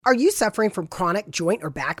Are you suffering from chronic joint or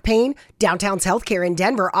back pain? Downtown's Healthcare in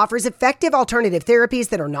Denver offers effective alternative therapies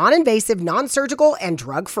that are non-invasive, non-surgical, and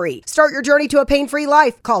drug-free. Start your journey to a pain-free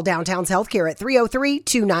life. Call Downtown's Healthcare at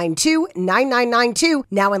 303-292-9992,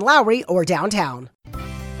 now in Lowry or downtown.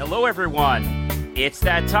 Hello, everyone. It's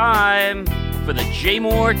that time for the J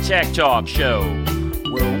Moore Tech Talk Show,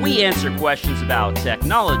 where we answer questions about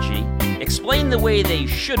technology, explain the way they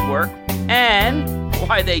should work, and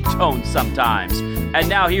why they don't sometimes. And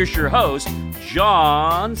now here's your host,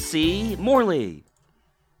 John C. Morley.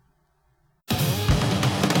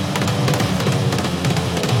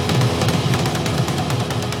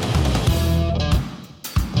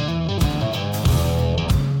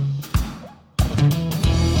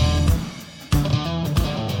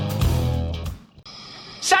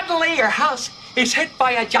 Suddenly your house is hit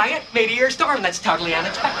by a giant meteor storm that's totally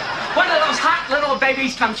unexpected. One of those hot little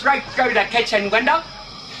babies comes right through the kitchen window.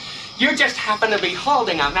 You just happen to be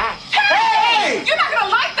holding a match. Hey! You're not gonna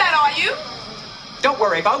like that, are you? Don't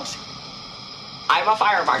worry, folks. I'm a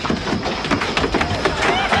fire marshal.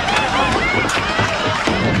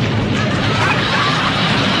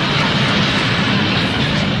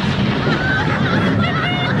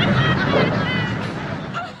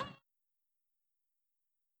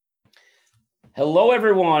 Hello,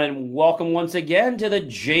 everyone, and welcome once again to the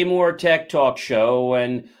J Moore Tech Talk Show.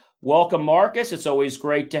 And welcome, Marcus. It's always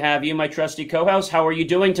great to have you, my trusty co-host. How are you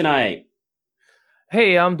doing tonight?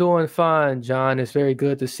 Hey, I'm doing fine, John. It's very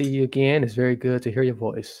good to see you again. It's very good to hear your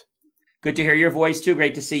voice. Good to hear your voice, too.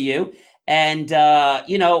 Great to see you. And,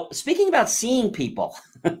 speaking about seeing people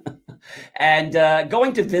and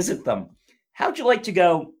going to visit them, how'd you like to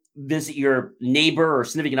go visit your neighbor or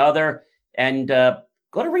significant other and go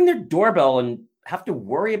to ring their doorbell and have to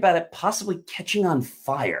worry about it possibly catching on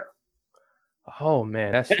fire? Oh,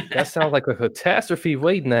 man, that sounds like a catastrophe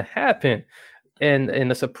waiting to happen.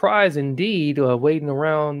 And a surprise indeed waiting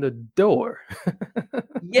around the door.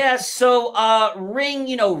 Yeah, so Ring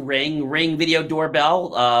video doorbell.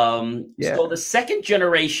 So the second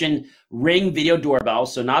generation Ring video doorbell,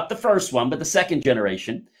 so not the first one, but the second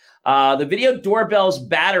generation. The video doorbell's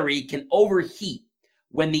battery can overheat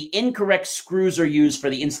when the incorrect screws are used for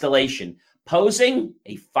the installation, posing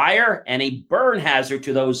a fire and a burn hazard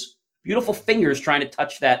to those beautiful fingers trying to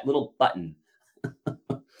touch that little button.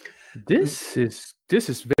 This is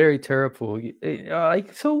very terrible.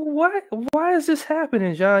 So why is this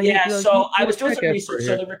happening, John? I was doing some research.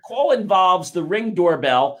 So the recall involves the Ring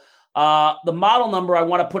doorbell. The model number, I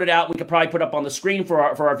want to put it out. We could probably put it up on the screen for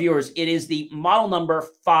our viewers. It is the model number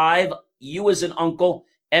 5, U as in uncle,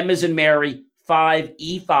 M as in Mary,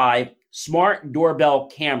 5E5 smart doorbell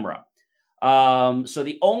camera. So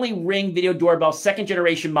the only Ring video doorbell second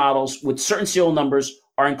generation models with certain serial numbers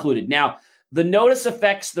are included. Now, the notice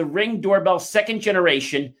affects the Ring doorbell second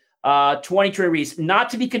generation 23 release, not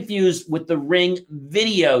to be confused with the Ring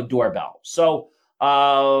video doorbell. So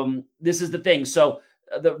this is the thing. So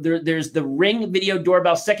there's the Ring video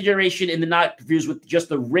doorbell second generation, and then not confused with just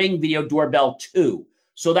the Ring video doorbell 2.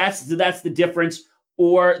 So that's the difference,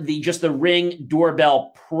 or just the Ring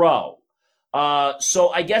doorbell Pro. So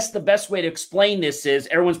I guess the best way to explain this is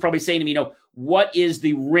everyone's probably saying to me, what is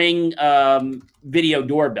the Ring video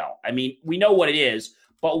doorbell? I mean, we know what it is,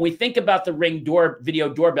 but when we think about the Ring video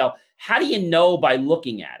doorbell, how do you know by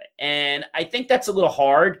looking at it? And I think that's a little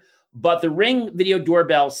hard, but the Ring video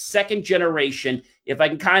doorbell second generation, if I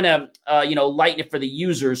can kind of, lighten it for the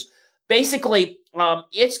users, basically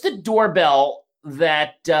it's the doorbell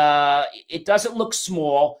that it doesn't look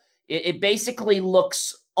small. It basically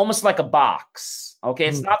looks almost like a box. Okay.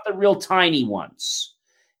 It's not the real tiny ones.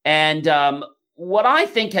 And what I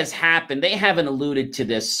think has happened, they haven't alluded to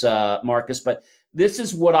this, Marcus, but this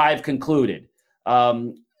is what I've concluded,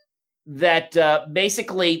 that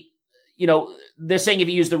basically, they're saying if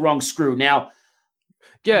you use the wrong screw. Now,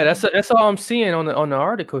 yeah, that's all I'm seeing on the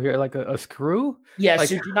article here, like a screw. Yes,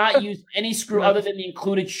 so do not use any screw other than the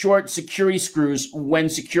included short security screws when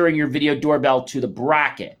securing your video doorbell to the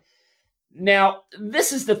bracket. Now,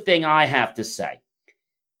 this is the thing I have to say.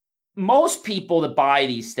 Most people that buy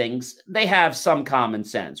these things, they have some common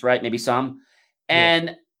sense, right? Maybe some.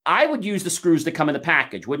 And I would use the screws that come in the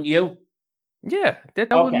package, wouldn't you? Yeah, that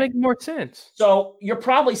would make more sense. So you're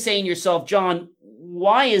probably saying to yourself, John,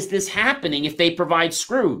 why is this happening if they provide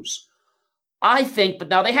screws? I think, but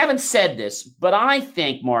now they haven't said this, but I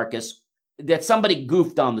think, Marcus, that somebody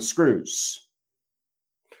goofed on the screws.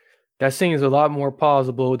 That seems a lot more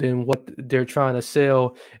plausible than what they're trying to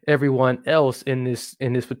sell everyone else in this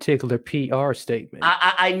particular PR statement.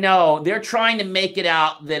 I know. They're trying to make it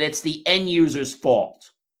out that it's the end user's fault.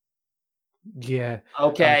 Yeah.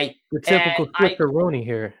 Okay. The typical flipperoni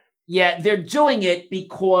here. Yeah, they're doing it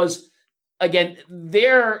because, again,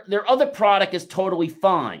 their other product is totally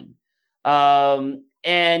fine. And,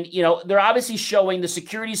 they're obviously showing the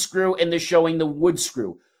security screw and they're showing the wood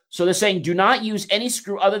screw. So they're saying do not use any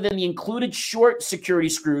screw other than the included short security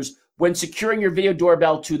screws when securing your video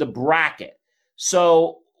doorbell to the bracket.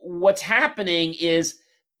 So what's happening is,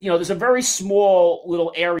 there's a very small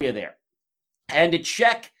little area there. And to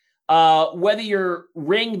check whether your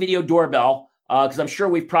Ring video doorbell, because I'm sure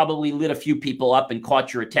we've probably lit a few people up and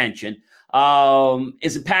caught your attention,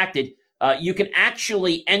 is impacted, you can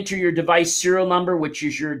actually enter your device serial number, which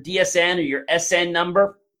is your DSN or your SN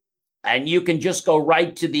number, and you can just go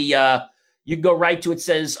right to it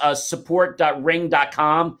says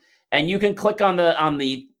support.ring.com, and you can click on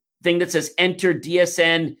the thing that says enter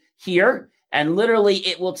DSN here, and literally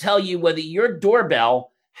it will tell you whether your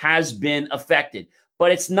doorbell has been affected.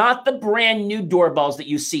 But it's not the brand new doorbells that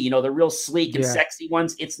you see, the real sleek and sexy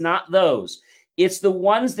ones. It's not those. It's the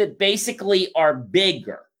ones that basically are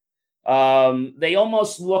bigger. They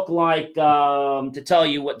almost look like, to tell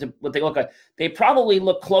you what they look like, they probably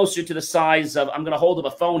look closer to the size of, I'm going to hold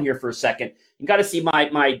up a phone here for a second. You got to see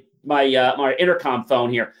my intercom phone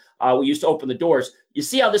here. We used to open the doors. You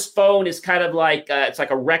see how this phone is kind of like, it's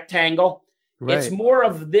like a rectangle? Right. It's more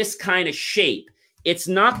of this kind of shape. It's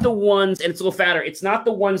not the ones, and it's a little fatter. It's not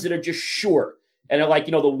the ones that are just short and are like,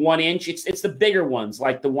 the 1 inch. It's the bigger ones,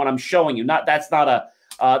 like the one I'm showing you. That's not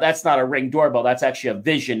a Ring doorbell. That's actually a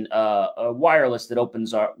Vision, a wireless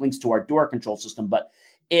that links to our door control system. But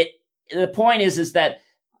the point is that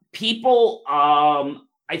people,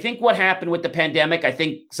 I think what happened with the pandemic, I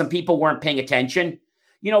think some people weren't paying attention.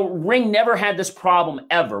 Ring never had this problem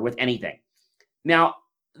ever with anything. Now,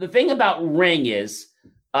 the thing about Ring is,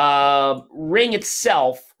 Ring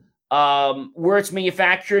itself, where it's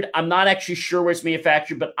manufactured, I'm not actually sure where it's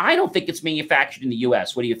manufactured, but I don't think it's manufactured in the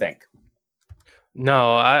U.S. What do you think?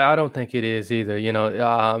 No, I don't think it is either.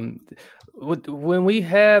 When we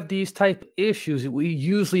have these type of issues, we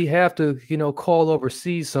usually have to, call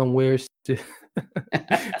overseas somewhere to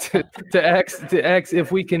to ask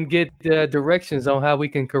if we can get directions on how we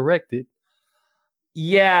can correct it.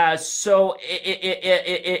 Yeah, so the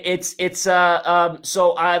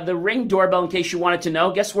Ring doorbell, in case you wanted to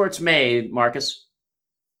know, guess where it's made, Marcus?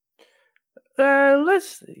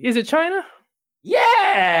 Is it China?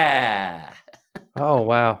 Yeah. Oh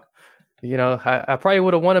wow. I probably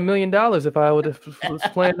would have won $1 million if I would have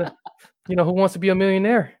playing Who Wants to Be a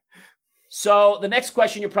Millionaire? So the next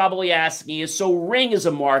question you're probably asking is, so Ring is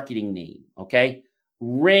a marketing name, okay?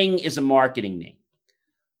 Ring is a marketing name.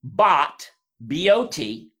 BOT,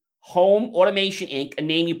 B-O-T, Home Automation Inc., a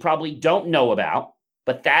name you probably don't know about,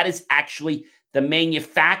 but that is actually the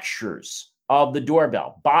manufacturers of the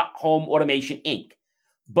doorbell, BOT Home Automation Inc.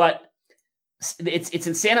 But it's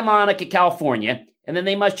in Santa Monica, California, and then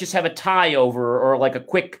they must just have a tie over or like a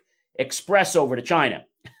quick express over to China.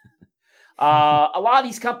 A lot of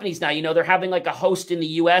these companies now, they're having like a host in the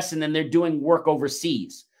U.S. and then they're doing work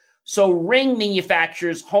overseas. So Ring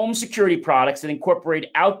manufactures home security products that incorporate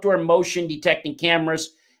outdoor motion detecting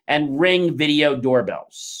cameras and Ring video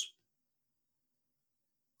doorbells.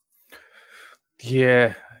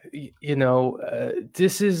 Yeah,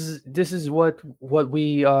 this is what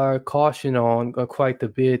we are cautioned on quite a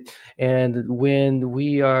bit, and when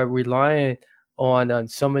we are relying on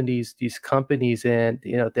some of these companies, and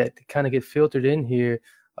that kind of get filtered in here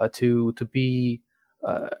to be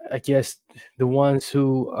I guess the ones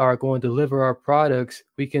who are going to deliver our products,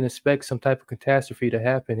 we can expect some type of catastrophe to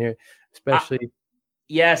happen here, especially.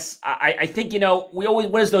 Yes, I think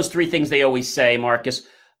what is those three things they always say, Marcus?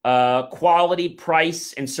 Quality,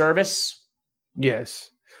 price, and service. Yes.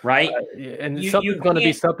 Right. And something's going to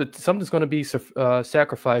be something's going to be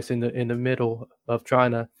sacrificed in the middle of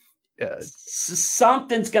trying to.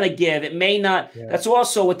 Something's going to give. It may not. Yeah. That's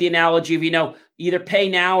also with the analogy of either pay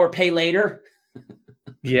now or pay later.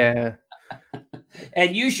 Yeah.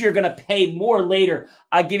 And usually you're going to pay more later.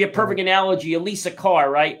 I'll give you a perfect analogy. You lease a car,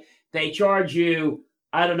 right? They charge you,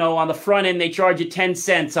 I don't know, on the front end, they charge you 10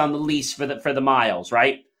 cents on the lease for the miles,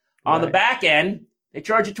 right? On the back end, they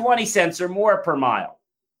charge you 20 cents or more per mile.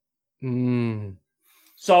 Mm.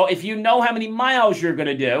 So if you know how many miles you're going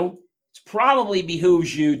to do, it probably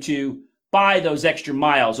behooves you to buy those extra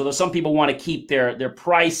miles, although some people want to keep their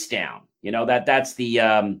price down. That's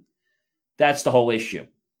the whole issue.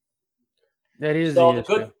 That is so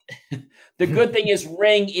the good thing is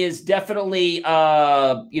Ring is definitely,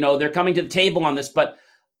 they're coming to the table on this. But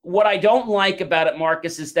what I don't like about it,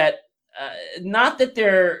 Marcus, is that not that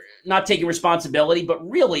they're not taking responsibility, but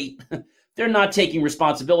really they're not taking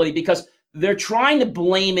responsibility because they're trying to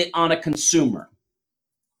blame it on a consumer.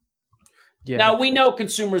 Yeah. Now, we know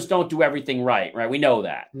consumers don't do everything right? We know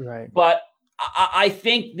that. Right. But I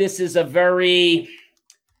think this is I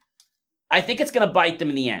think it's going to bite them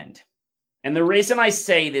in the end. And the reason I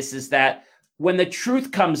say this is that when the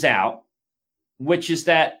truth comes out, which is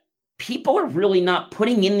that people are really not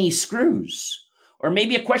putting in these screws, or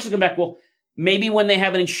maybe a question comes back, well, maybe when they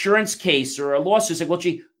have an insurance case or a lawsuit, it's like, well,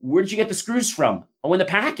 gee, where'd you get the screws from? Oh, in the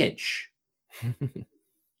package.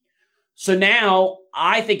 So now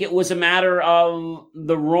I think it was a matter of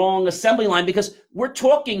the wrong assembly line, because we're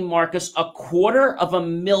talking, Marcus,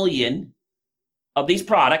 250,000 of these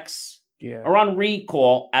products are on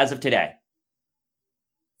recall as of today.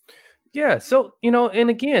 Yeah. So, and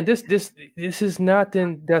again, this is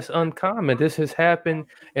nothing that's uncommon. This has happened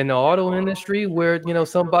in the auto industry where,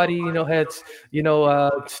 somebody, had,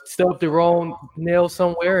 stubbed the wrong nail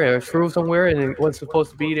somewhere or screw somewhere and it wasn't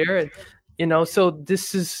supposed to be there. And, so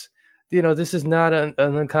this is not an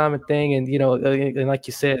uncommon thing. And, and like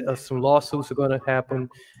you said, some lawsuits are going to happen,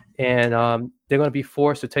 and they're going to be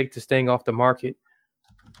forced to take this thing off the market.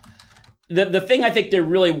 The thing I think they're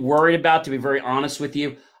really worried about, to be very honest with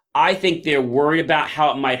you, I think they're worried about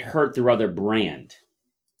how it might hurt their other brand.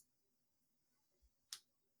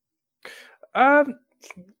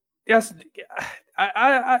 Yes,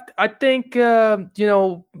 I think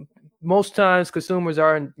most times consumers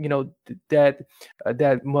aren't that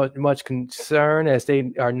much concerned, as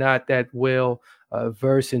they are not that well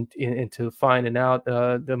versed into finding out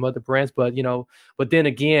the other brands. But then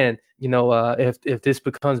again, if this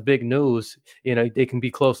becomes big news, they can be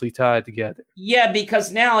closely tied together. Yeah,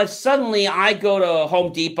 because now if suddenly I go to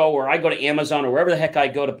Home Depot or I go to Amazon or wherever the heck I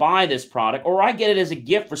go to buy this product, or I get it as a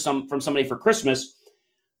gift from somebody for Christmas,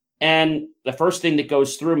 and the first thing that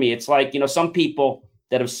goes through me, it's like, some people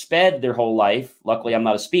that have sped their whole life, luckily I'm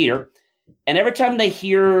not a speeder, and every time they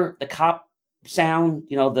hear the cop sound,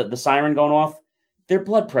 the siren going off, their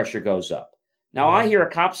blood pressure goes up. Now, I hear a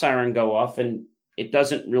cop siren go off and it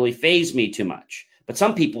doesn't really faze me too much. But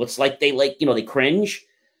some people, it's like they cringe.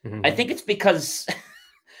 Mm-hmm. I think it's because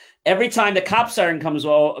every time the cop siren goes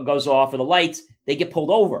off, or the lights, they get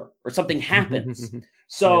pulled over or something happens.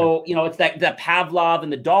 So, it's that Pavlov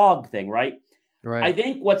and the dog thing, right? Right. I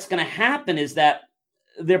think what's going to happen is that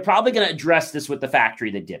they're probably going to address this with the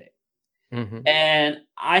factory that did it. Mm-hmm. And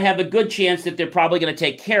I have a good chance that they're probably going to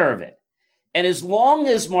take care of it. And as long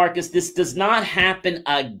as, Marcus, this does not happen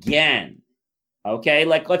again, okay?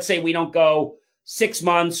 Like, let's say we don't go 6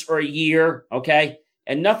 months or a year, okay?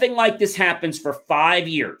 And nothing like this happens for 5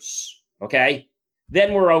 years, okay?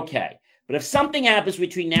 Then we're okay. But if something happens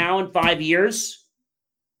between now and 5 years,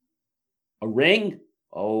 a Ring,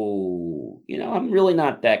 I'm really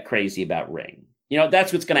not that crazy about Ring.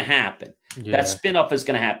 That's what's going to happen. Yeah. That spinoff is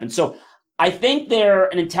going to happen. So I think they're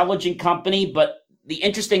an intelligent company, but the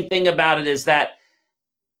interesting thing about it is that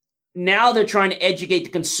now they're trying to educate the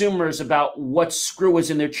consumers about what screw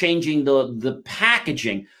is, and they're changing the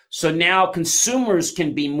packaging. So now consumers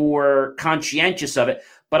can be more conscientious of it.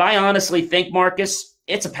 But I honestly think, Marcus,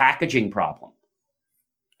 it's a packaging problem.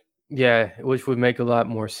 Yeah, which would make a lot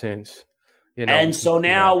more sense. And so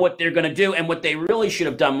now what they're going to do, and what they really should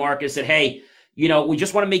have done, Marcus, said, hey, we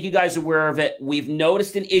just want to make you guys aware of it. We've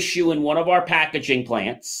noticed an issue in one of our packaging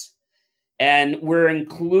plants, and we're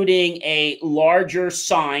including a larger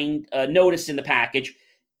signed notice in the package.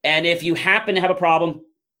 And if you happen to have a problem,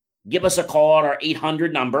 give us a call at our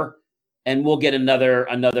 800 number, and we'll get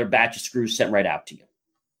another batch of screws sent right out to you.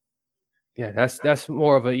 Yeah, that's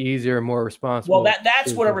more of an easier, more responsible. Well,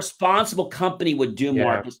 that's what a responsible company would do,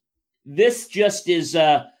 Marcus. This just is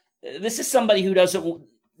this is somebody who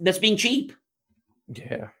that's being cheap.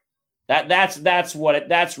 Yeah. That's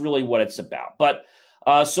really what it's about. But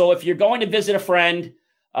so if you're going to visit a friend,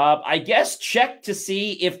 I guess check to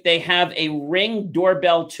see if they have a Ring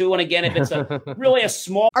doorbell too. And again, if it's really a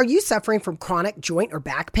small. Are you suffering from chronic joint or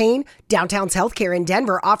back pain? Downtown's Healthcare in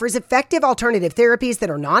Denver offers effective alternative therapies that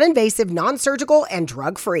are non-invasive, non-surgical, and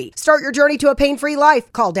drug-free. Start your journey to a pain-free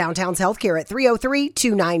life. Call Downtown's Healthcare at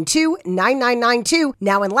 303-292-9992,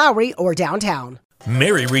 now in Lowry or downtown.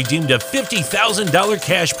 Mary redeemed a $50,000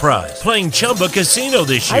 cash prize playing Chumba Casino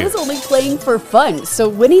this year. I was only playing for fun, so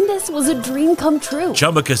winning this was a dream come true.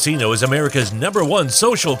 Chumba Casino is America's #1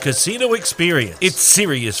 social casino experience. It's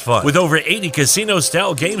serious fun. With over 80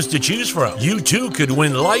 casino-style games to choose from, you too could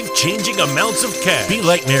win life-changing amounts of cash. Be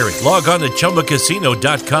like Mary. Log on to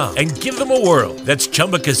ChumbaCasino.com and give them a whirl. That's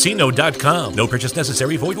ChumbaCasino.com. No purchase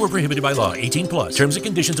necessary. Void or prohibited by law. 18+. Terms and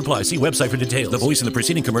conditions apply. See website for details. The voice in the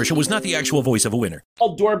preceding commercial was not the actual voice of a winner.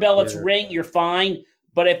 Doorbell, it's Ring, you're fine.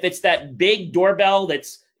 But if it's that big doorbell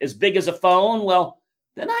that's as big as a phone, well,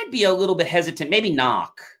 then I'd be a little bit hesitant. Maybe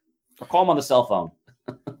knock or call them on the cell phone.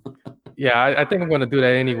 Yeah, I think I'm going to do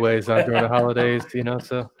that anyways during the holidays,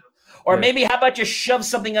 so. Or maybe how about just shove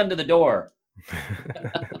something under the door?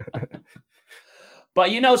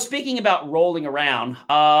 But, speaking about rolling around,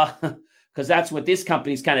 because that's what this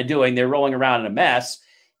company's kind of doing. They're rolling around in a mess.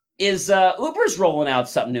 Is Uber's rolling out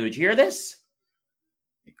something new? Did you hear this?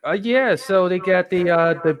 Yeah, so they got they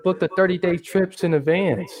booked the 30-day trips in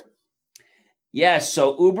advance. Yes,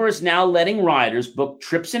 so Uber is now letting riders book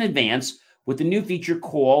trips in advance with a new feature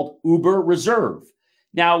called Uber Reserve.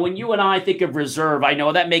 Now, when you and I think of reserve, I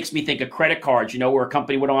know that makes me think of credit cards, where a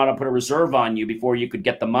company would want to put a reserve on you before you could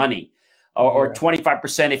get the money, or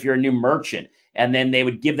 25% if you're a new merchant. And then they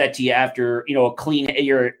would give that to you after, a clean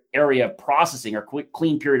area of processing or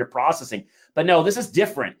clean period of processing. But no, this is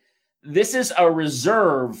different. This is a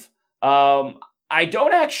reserve. I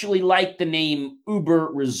don't actually like the name Uber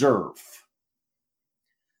Reserve.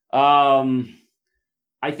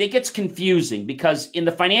 I think it's confusing because in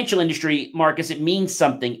the financial industry, Marcus, it means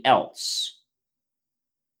something else.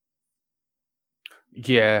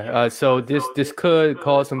 Yeah, so this could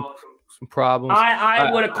cause some problems.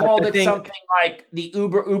 I would have called it something like the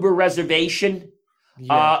Uber reservation,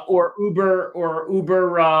 or Uber.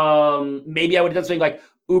 Maybe I would have done something like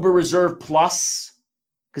Uber Reserve Plus,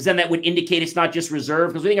 because then that would indicate it's not just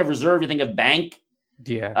reserve. Because we think of reserve, you think of bank.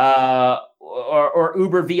 Yeah. Or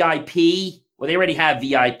Uber VIP. Well, they already have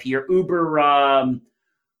VIP, or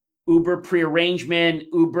Uber prearrangement,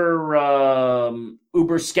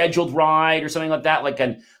 Uber scheduled ride, or something like that, like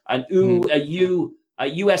a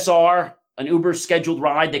USR, an Uber scheduled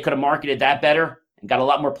ride. They could have marketed that better and got a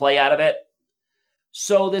lot more play out of it.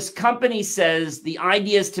 So this company says the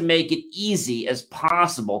idea is to make it easy as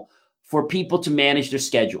possible for people to manage their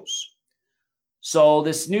schedules. So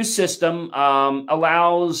this new system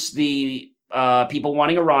allows the people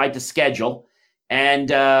wanting a ride to schedule, and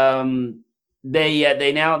they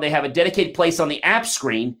have a dedicated place on the app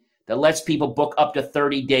screen that lets people book up to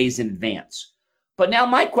 30 days in advance. But now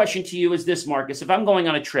my question to you is this, Marcus. If I'm going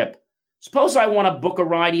on a trip, suppose I want to book a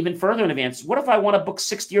ride even further in advance. What if I want to book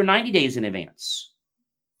 60 or 90 days in advance?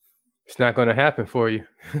 It's not going to happen for you.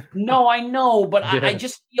 No, I know, but I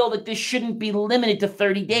just feel that this shouldn't be limited to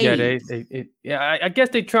 30 days. Yeah, I guess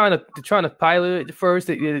they're trying to pilot it first.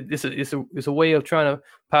 It's a way of trying to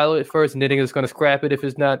pilot it first, and then they're just going to scrap it if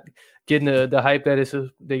it's not getting the hype that it's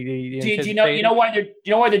they do you know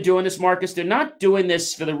why they're doing this, Marcus? They're not doing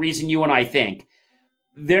this for the reason you and I think.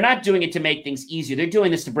 They're not doing it to make things easier. They're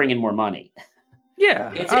doing this to bring in more money.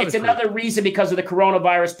 Yeah, it's another reason because of the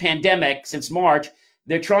coronavirus pandemic since March.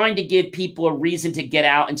 They're trying to give people a reason to get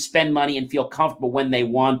out and spend money and feel comfortable when they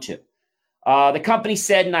want to. The company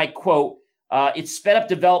said, and I quote, "It sped up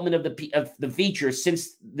development of the features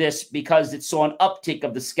since this because it saw an uptick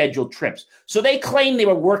of the scheduled trips." So they claim they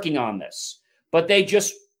were working on this, but they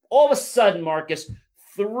just all of a sudden, Marcus,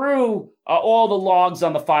 threw all the logs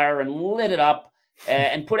on the fire and lit it up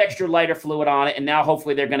and put extra lighter fluid on it, and now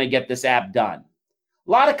hopefully they're going to get this app done.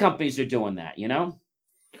 A lot of companies are doing that,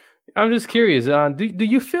 I'm just curious. Do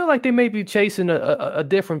you feel like they may be chasing a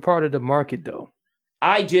different part of the market, though?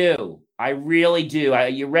 I do. I really do.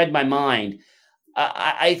 You read my mind.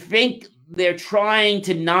 I think they're trying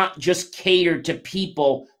to not just cater to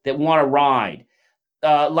people that want to ride,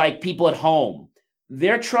 like people at home.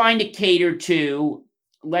 They're trying to cater to,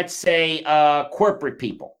 let's say, corporate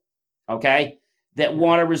people, okay, that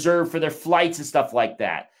want to reserve for their flights and stuff like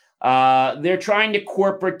that. They're trying to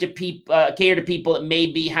cater to people that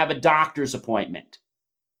maybe have a doctor's appointment.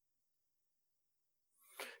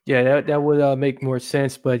 Yeah, that would make more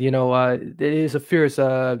sense. But it is a fierce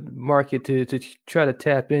market to try to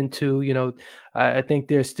tap into. I think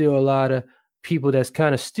there's still a lot of people that's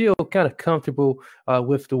still comfortable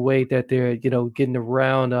with the way that they're getting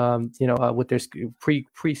around with their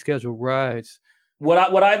pre-scheduled rides.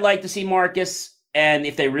 What I'd like to see, Marcus, and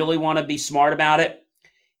if they really want to be smart about it,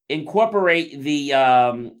 incorporate the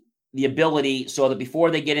ability so that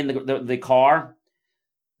before they get in the car,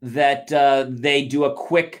 that they do a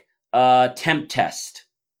quick temp test.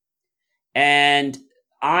 And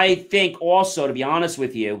I think also, to be honest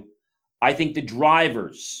with you, I think the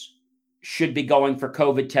drivers should be going for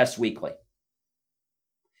COVID tests weekly.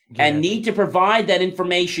 Yeah. And need to provide that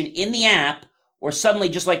information in the app, or suddenly,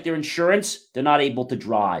 just like their insurance, they're not able to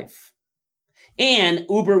drive. And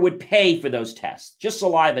Uber would pay for those tests, just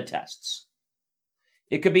saliva tests.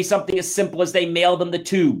 It could be something as simple as they mail them the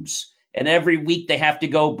tubes, and every week they have to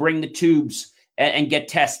go bring the tubes and get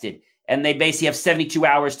tested. And they basically have 72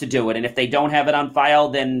 hours to do it. And if they don't have it on file,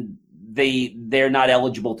 then they're not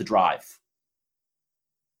eligible to drive.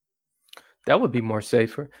 That would be more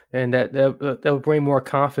safer, and that would bring more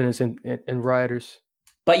confidence in riders.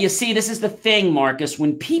 But you see, this is the thing, Marcus.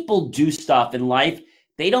 When people do stuff in life,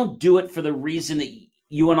 they don't do it for the reason that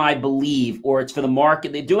you and I believe, or it's for the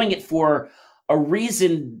market. They're doing it for a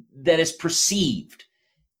reason that is perceived.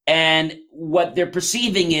 And what they're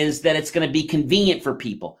perceiving is that it's going to be convenient for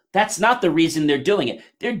people. That's not the reason they're doing it.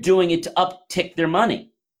 They're doing it to uptick their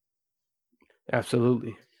money.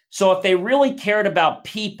 Absolutely. So if they really cared about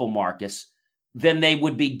people, Marcus, then they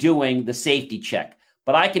would be doing the safety check.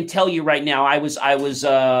 But I can tell you right now, I was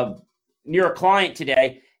near a client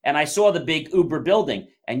today, and I saw the big Uber building,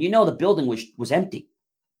 and the building was empty.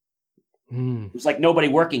 It was like nobody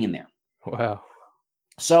working in there. Wow.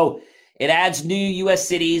 So it adds new U.S.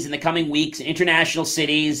 cities in the coming weeks, international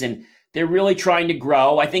cities, and they're really trying to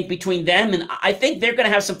grow. I think between them, and I think they're going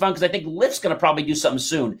to have some fun, because I think Lyft's going to probably do something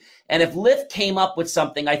soon. And if Lyft came up with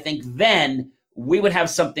something, I think then we would have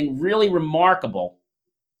something really remarkable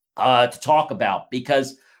to talk about,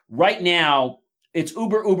 because right now it's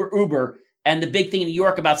Uber, Uber, Uber. And the big thing in New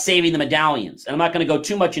York about saving the medallions. And I'm not going to go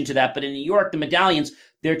too much into that, but in New York, the medallions,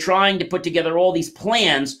 they're trying to put together all these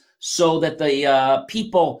plans so that the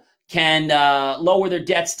people can lower their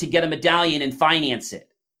debts to get a medallion and finance it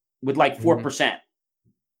with like 4%.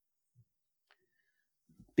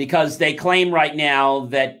 Because they claim right now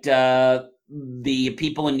that the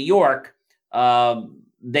people in New York,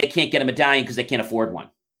 they can't get a medallion because they can't afford one.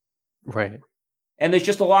 Right. And there's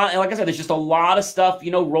just a lot, like I said, there's just a lot of stuff,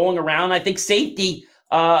 rolling around. I think safety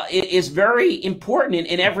is very important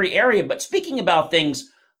in every area. But speaking about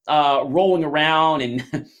things rolling around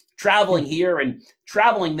and traveling here and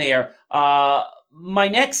traveling there, my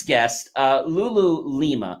next guest, Lulu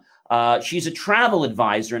Lima, she's a travel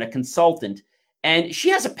advisor and a consultant, and she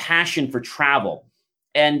has a passion for travel.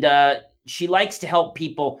 And she likes to help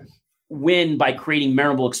people win by creating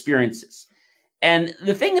memorable experiences. And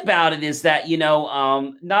the thing about it is that,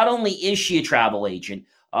 not only is she a travel agent,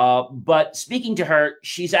 but speaking to her,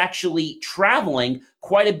 she's actually traveling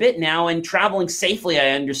quite a bit now, and traveling safely, I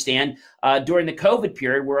understand, during the COVID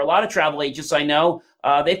period, where a lot of travel agents I know,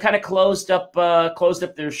 they've kind of closed up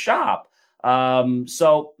their shop.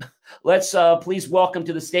 So let's please welcome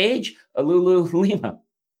to the stage Lulu Lima.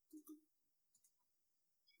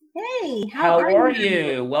 Hey, how are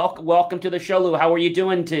you? Welcome to the show, Lulu. How are you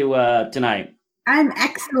doing tonight? I'm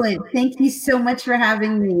excellent. Thank you so much for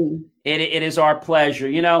having me. It is our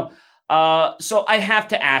pleasure. So I have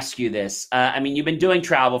to ask you this. You've been doing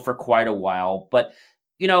travel for quite a while, but,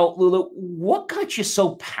 Lulu, what got you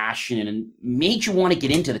so passionate and made you want to get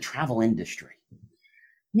into the travel industry?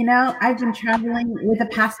 I've been traveling with a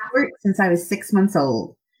passport since I was 6 months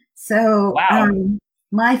old. So wow.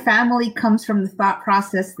 My family comes from the thought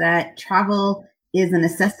process that travel is a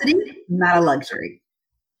necessity, not a luxury.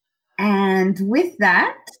 And with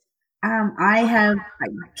that, I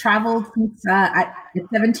traveled since at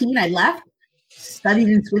 17. I left, studied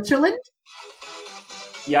in Switzerland.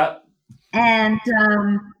 Yep. And,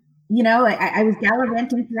 I was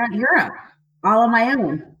gallivanting throughout Europe all on my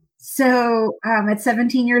own. So at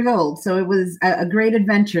 17 years old. So it was a great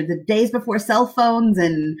adventure. The days before cell phones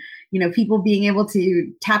and, people being able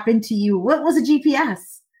to tap into you. What was a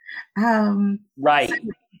GPS? Right. So,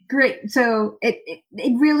 great. So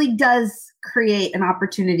it really does create an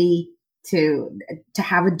opportunity to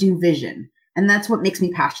have a due vision. And that's what makes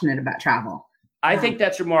me passionate about travel. I think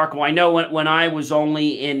that's remarkable. I know when I was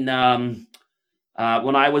only in high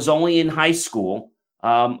school,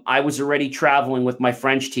 I was already traveling with my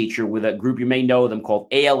French teacher with a group, you may know them, called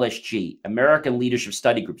ALSG, American Leadership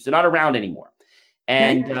Study Groups. They're not around anymore.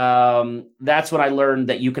 And that's when I learned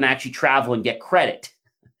that you can actually travel and get credit.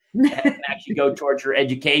 And actually go towards your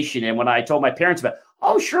education. And when I told my parents about,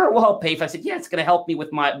 oh, sure, we'll help pay for it, I said, yeah, it's going to help me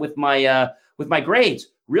with my grades.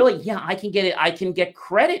 Really? Yeah, I can get it. I can get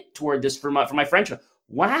credit toward this for my French.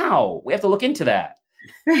 Wow, we have to look into that.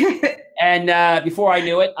 And before I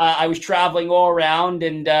knew it, I was traveling all around.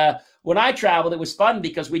 And when I traveled, it was fun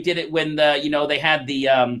because we did it when they had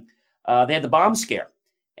the bomb scare,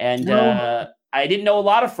 and I didn't know a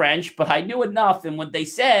lot of French, but I knew enough. And what they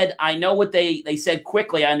said, I know what they said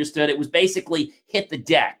quickly. I understood. It was basically hit the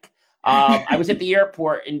deck. I was at the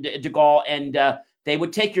airport in De Gaulle, and they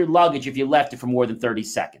would take your luggage if you left it for more than 30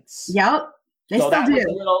 seconds. Yep. So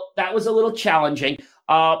that was a little challenging.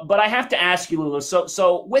 But I have to ask you, Lulu,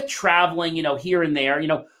 so with traveling, here and there,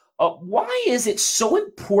 why is it so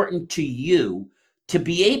important to you to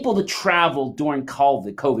be able to travel during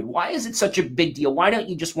COVID? Why is it such a big deal? Why don't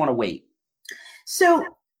you just want to wait? So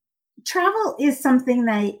travel is something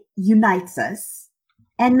that unites us,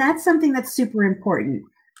 and that's something that's super important.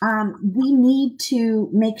 we need to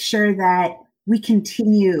make sure that we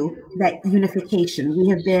continue that unification. We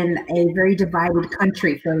have been a very divided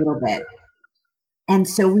country for a little bit. And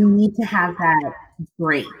so we need to have that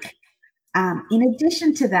break. In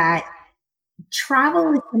addition to that,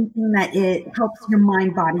 travel is something that it helps your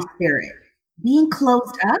mind, body, spirit. Being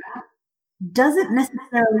closed up doesn't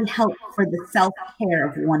necessarily help for the self-care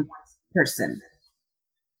of one person.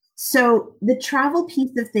 So the travel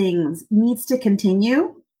piece of things needs to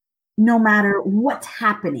continue no matter what's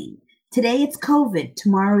happening. Today it's COVID.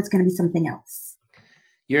 Tomorrow it's going to be something else.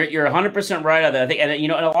 You're 100% right on that. I think, and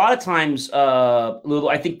and a lot of times, Lulu,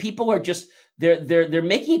 I think people are just they're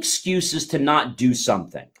making excuses to not do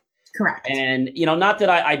something. Correct. And not that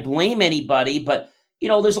I blame anybody, but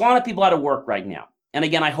there's a lot of people out of work right now. And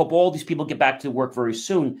again, I hope all these people get back to work very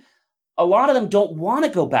soon. A lot of them don't want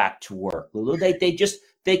to go back to work, Lulu.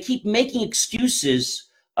 They keep making excuses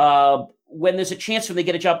when there's a chance for them to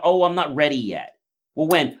get a job. Oh, I'm not ready yet. Well,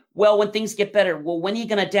 when? Well, when things get better. Well, when are you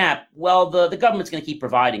going to adapt? Well, the government's going to keep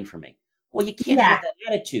providing for me. Well, you can't have that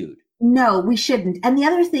attitude. No, we shouldn't. And the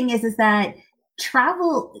other thing is that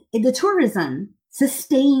travel, the tourism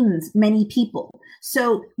sustains many people.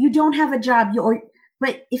 So you don't have a job,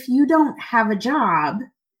 but if you don't have a job,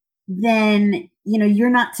 then you're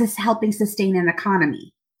not just helping sustain an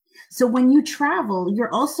economy. So when you travel,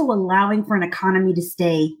 you're also allowing for an economy to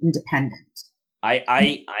stay independent.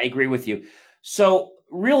 I agree with you. So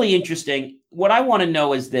really interesting. What I want to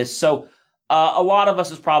know is this. So a lot of us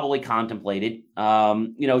has probably contemplated,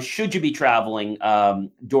 should you be traveling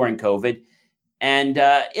during COVID? And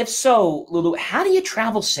if so, Lulu, how do you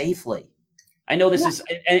travel safely? I know this is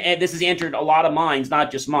and this has entered a lot of minds,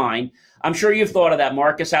 not just mine. I'm sure you've thought of that,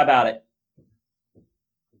 Marcus. How about it?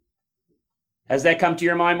 Has that come to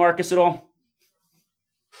your mind, Marcus, at all?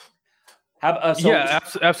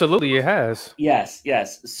 Absolutely, it has. Yes.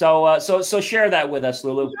 So share that with us,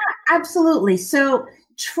 Lulu. Yeah, absolutely. So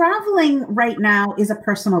traveling right now is a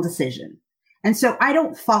personal decision. And so I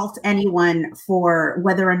don't fault anyone for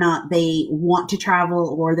whether or not they want to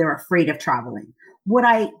travel or they're afraid of traveling. What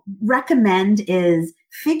I recommend is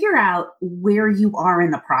figure out where you are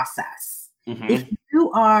in the process. Mm-hmm.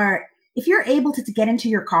 If you're able to get into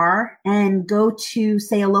your car and go to,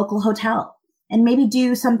 say, a local hotel and maybe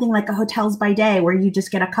do something like a hotels by day where you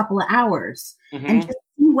just get a couple of hours and just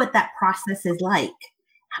see what that process is like.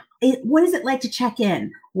 What is it like to check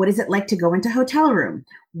in? What is it like to go into hotel room?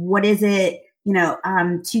 What is it,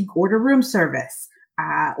 to order room service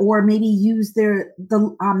or maybe use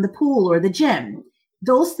the pool or the gym?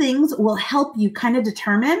 Those things will help you kind of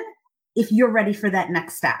determine if you're ready for that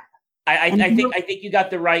next step. I think you got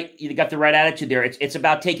the right attitude there. It's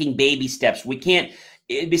about taking baby steps. We can't.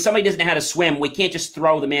 If somebody doesn't know how to swim, we can't just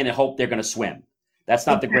throw them in and hope they're going to swim. That's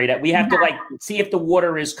not the great. We have to see if the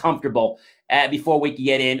water is comfortable before we can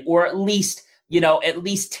get in, or at least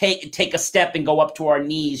take a step and go up to our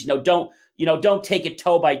knees. Don't take it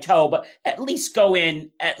toe by toe, but at least go in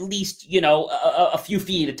a few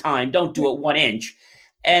feet at a time. Don't do it 1 inch.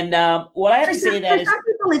 And what I have to say that is, some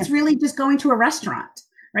people, it's really just going to a restaurant,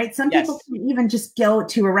 right? Some people can even just go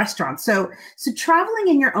to a restaurant. So traveling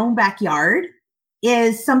in your own backyard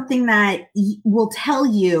is something that will tell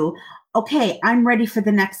you, okay, I'm ready for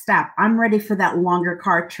the next step. I'm ready for that longer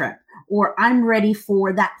car trip, or I'm ready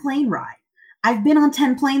for that plane ride. I've been on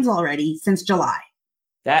 10 planes already since July.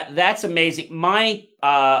 That's amazing. My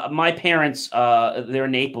parents, they're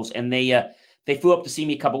in Naples, and they flew up to see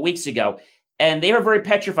me a couple weeks ago, and they were very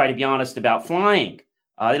petrified, to be honest, about flying.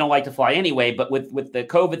 They don't like to fly anyway, but with the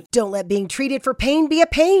COVID. Don't let being treated for pain be a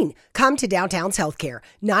pain. Come to Downtown's Healthcare,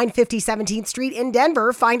 950 17th Street in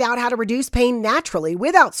Denver. Find out how to reduce pain naturally,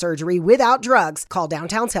 without surgery, without drugs. Call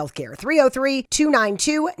Downtown's Healthcare,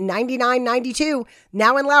 303-292-9992.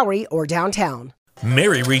 Now in Lowry or downtown.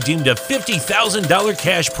 Mary redeemed a $50,000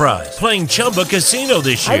 cash prize playing Chumba Casino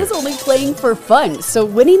this year. I was only playing for fun, so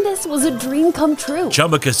winning this was a dream come true.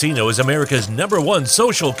 Chumba Casino is America's #1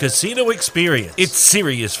 social casino experience. It's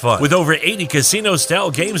serious fun. With over 80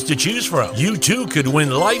 casino-style games to choose from, you too could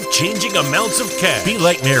win life-changing amounts of cash. Be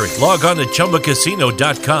like Mary. Log on to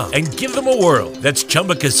ChumbaCasino.com and give them a whirl. That's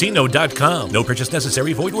ChumbaCasino.com. No purchase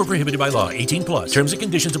necessary. Void or prohibited by law. 18+. Terms and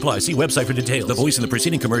conditions apply. See website for details. The voice in the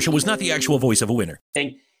preceding commercial was not the actual voice of a winner.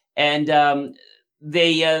 And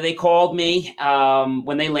they called me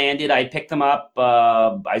when they landed. I picked them up.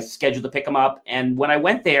 I scheduled to pick them up. And when I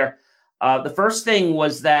went there, the first thing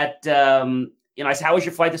was that, I said, how was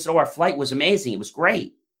your flight? They said, our flight was amazing. It was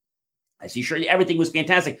great. I said, sure, everything was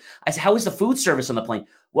fantastic. I said, how was the food service on the plane?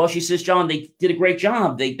 Well, she says, John, they did a great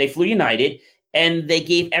job. They flew United, and they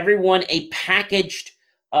gave everyone a packaged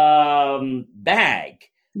bag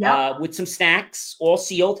with some snacks, all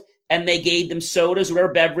sealed, and they gave them sodas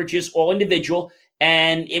or beverages, all individual.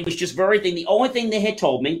 And it was just very thing. The only thing they had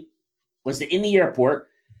told me was that in the airport,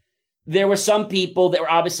 there were some people that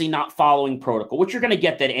were obviously not following protocol, which you're going to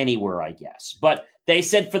get that anywhere, I guess. But they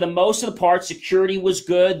said for the most of the part, security was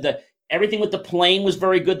good. Everything with the plane was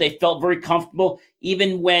very good. They felt very comfortable.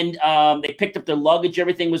 Even when they picked up their luggage,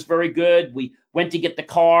 everything was very good. We went to get the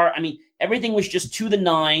car. I mean, everything was just to the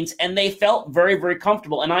nines, and they felt very, very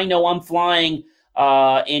comfortable. And I know I'm flying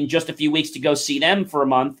in just a few weeks to go see them for a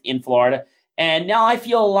month in Florida. And now I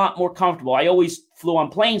feel a lot more comfortable. I always flew on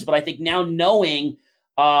planes, but I think now knowing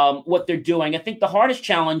what they're doing, I think the hardest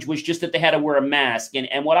challenge was just that they had to wear a mask.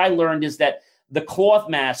 And what I learned is that the cloth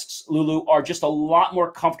masks, Lulu, are just a lot more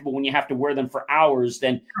comfortable when you have to wear them for hours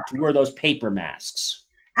than to wear those paper masks.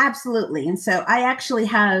 Absolutely. And so I actually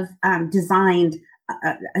have designed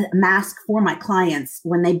a mask for my clients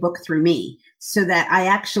when they book through me, so that I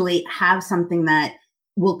actually have something that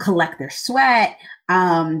will collect their sweat.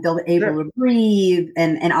 They'll be able to breathe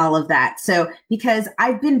and all of that. So because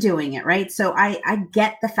I've been doing it, right? So I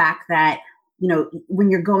get the fact that, you know,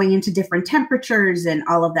 when you're going into different temperatures and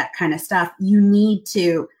all of that kind of stuff, you need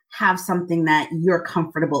to have something that you're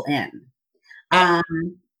comfortable in.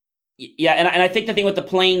 Yeah. And I think the thing with the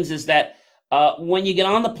planes is that when you get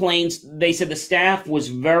on the planes, they said the staff was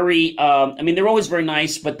very, I mean, they're always very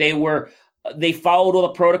nice, but they followed all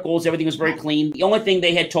the protocols. Everything was very clean. The only thing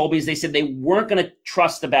they had told me is they said they weren't going to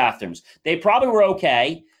trust the bathrooms. They probably were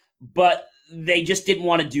okay, but they just didn't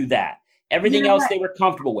want to do that. Everything else they were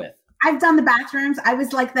comfortable with. I've done the bathrooms. I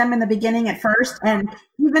was like them in the beginning at first. And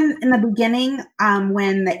even in the beginning,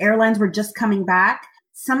 when the airlines were just coming back,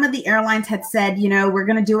 some of the airlines had said, you know, we're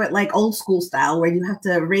going to do it like old school style, where you have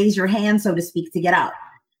to raise your hand, so to speak, to get up.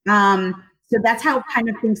 So that's how kind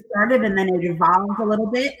of things started, and then it evolved a little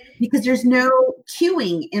bit because there's no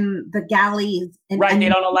queuing in the galleys. Right, they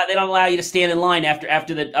don't allow you to stand in line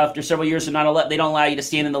after several years. They don't allow you to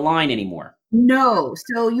stand in the line anymore. No,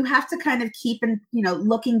 so you have to kind of keep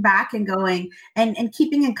looking back and going and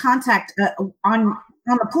keeping in contact on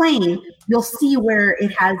the plane. You'll see where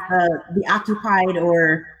it has the occupied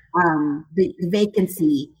or the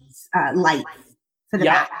vacancy light.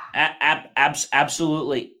 Yeah,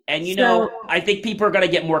 absolutely. And, I think people are going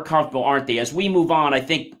to get more comfortable, aren't they? As we move on, I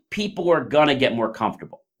think people are going to get more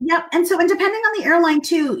comfortable. Yep. And depending on the airline,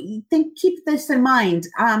 too, keep this in mind.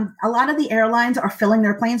 A lot of the airlines are filling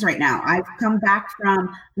their planes right now. I've come back from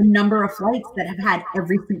a number of flights that have had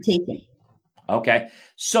every seat taken. Okay.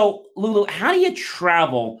 So, Lulu, how do you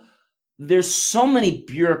travel? There's so many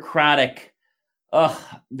bureaucratic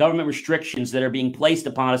government restrictions that are being placed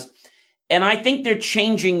upon us. And I think they're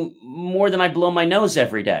changing more than I blow my nose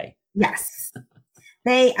every day. Yes,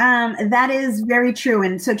 that is very true.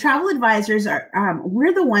 And so travel advisors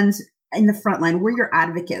we're the ones in the front line. We're your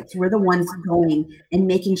advocates. We're the ones going and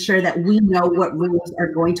making sure that we know what rules are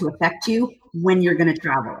going to affect you when you're going to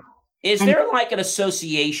travel. Is there like an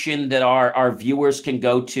association that our viewers can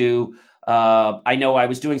go to? I know I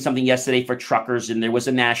was doing something yesterday for truckers, and there was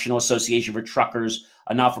a National Association for Truckers,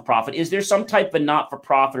 a not-for-profit. Is there some type of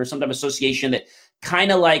not-for-profit or some type of association that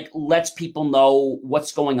kind of like lets people know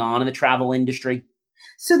what's going on in the travel industry?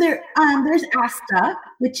 So there's ASTA,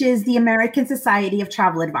 which is the American Society of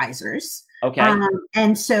Travel Advisors. Okay.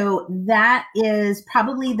 And so that is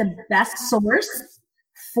probably the best source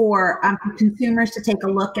for consumers to take a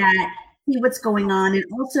look at, see what's going on, and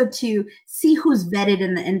also to see who's vetted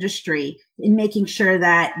in the industry and making sure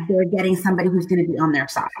that they're getting somebody who's going to be on their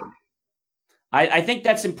side. I think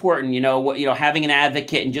that's important, having an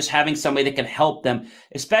advocate and just having somebody that can help them,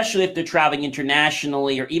 especially if they're traveling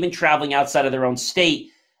internationally or even traveling outside of their own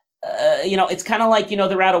state. It's kind of like,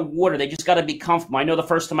 they're out of water. They just got to be comfortable. I know the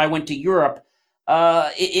first time I went to Europe,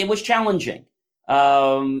 it was challenging.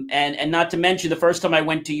 And not to mention the first time I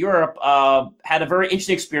went to Europe, had a very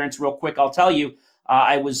interesting experience. Real quick, I'll tell you,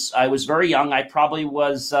 I was very young. I probably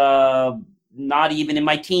was not even in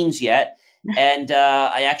my teens yet. And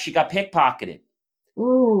I actually got pickpocketed.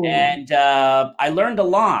 Ooh. And I learned a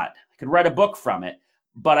lot. I could write a book from it.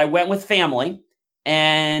 But I went with family.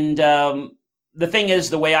 And the thing is,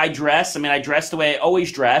 the way I dress, I dress the way I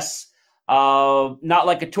always dress. Not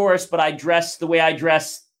like a tourist, but I dress the way I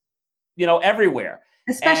dress, everywhere.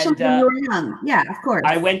 Especially when you were young. Yeah, of course.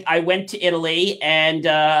 I went to Italy, and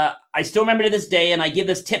I still remember to this day, and I give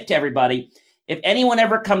this tip to everybody. If anyone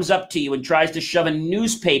ever comes up to you and tries to shove a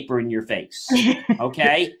newspaper in your face,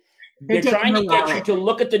 okay, they're trying to get you to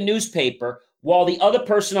look at the newspaper while the other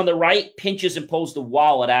person on the right pinches and pulls the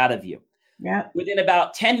wallet out of you. Yep. Within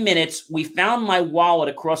about 10 minutes, we found my wallet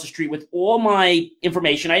across the street with all my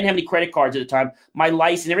information. I didn't have any credit cards at the time. My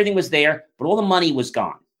license, everything was there, but all the money was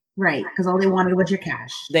gone. Right, because all they wanted was your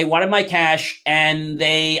cash. They wanted my cash, and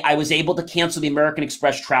I was able to cancel the American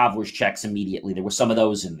Express traveler's checks immediately. There were some of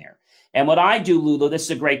those in there. And what I do, Lulu, this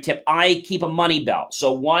is a great tip. I keep a money belt.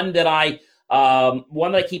 So one that I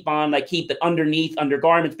keep on, I keep it underneath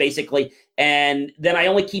undergarments, basically. And then I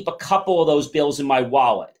only keep a couple of those bills in my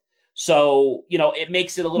wallet. So, it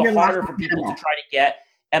makes it a little harder for people to try to get,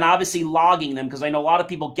 and obviously logging them, because I know a lot of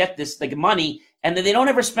people get this like money and then they don't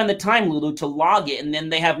ever spend the time, Lulu, to log it, and then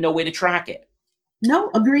they have no way to track it. No,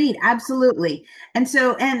 agreed. Absolutely. And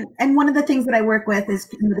so, and one of the things that I work with is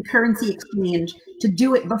the currency exchange, to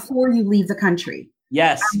do it before you leave the country.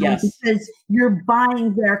 Yes, yes. Because you're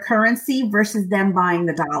buying their currency versus them buying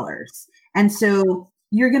the dollars. And so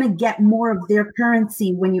you're going to get more of their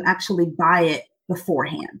currency when you actually buy it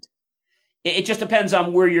beforehand. It just depends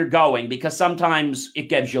on where you're going, because sometimes it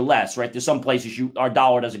gives you less, right? There's some places our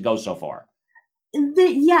dollar doesn't go so far.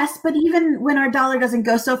 Yes, but even when our dollar doesn't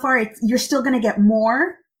go so far, you're still going to get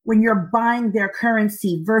more when you're buying their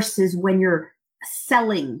currency versus when you're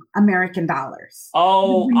selling American dollars.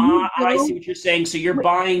 Oh, I see what you're saying. So you're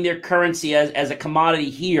buying their currency as a commodity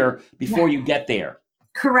here before you get there.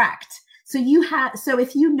 Correct. So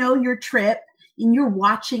if you know your trip and you're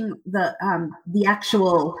watching the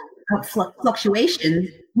actual fluctuations,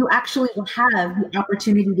 you actually will have the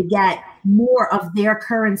opportunity to get more of their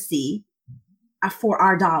currency for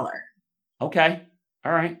our dollar. Okay.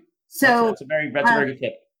 All right. So that's a very good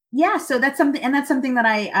tip. Yeah. So that's something that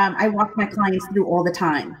I walk my clients through all the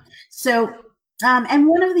time. So, and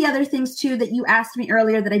one of the other things too that you asked me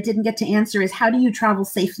earlier that I didn't get to answer is, how do you travel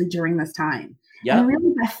safely during this time? Yeah. And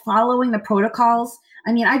really by following the protocols.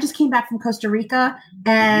 I mean, I just came back from Costa Rica,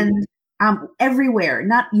 and everywhere,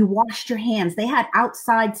 you washed your hands. They had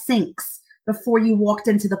outside sinks before you walked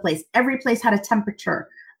into the place. Every place had a temperature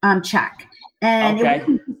check. And it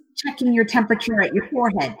wasn't checking your temperature at your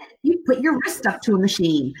forehead. You put your wrist up to a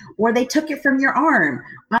machine, or they took it from your arm.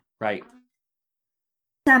 Right.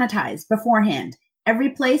 Sanitized beforehand. Every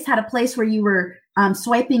place had a place where you were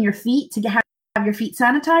swiping your feet to have your feet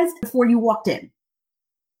sanitized before you walked in.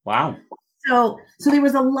 Wow. So there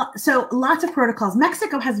was lots of protocols.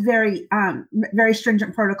 Mexico has very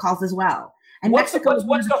stringent protocols as well. And what's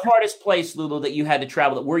the hardest place, Lulu, that you had to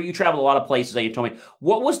travel? Where you traveled a lot of places that you told me.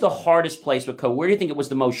 What was the hardest place with COVID? Where do you think it was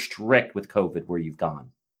the most strict with COVID where you've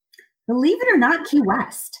gone? Believe it or not, Key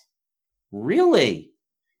West. Really?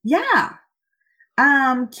 Yeah.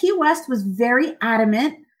 Key West was very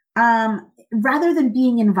adamant, rather than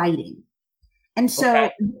being inviting. And so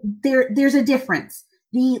there's a difference.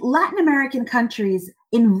 The Latin American countries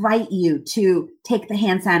invite you to take the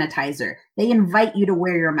hand sanitizer. They invite you to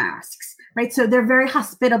wear your masks, right? So they're very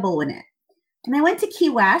hospitable in it. And I went to Key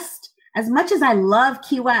West. As much as I love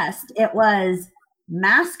Key West, it was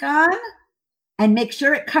mask on and make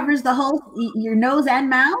sure it covers the whole, your nose and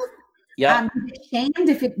mouth. Yeah. Be ashamed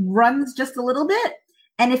if it runs just a little bit.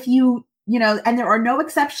 And if and there are no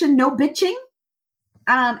exception, no bitching.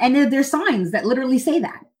 And there's signs that literally say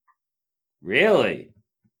that. Really?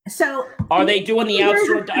 So are they doing the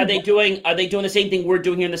outdoor? Are they doing the same thing we're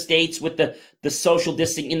doing here in the States with the social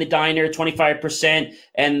distancing in the diner, 25%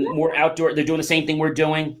 and more outdoor? They're doing the same thing we're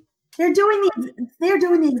doing. They're doing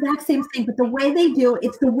the exact same thing, but the way they do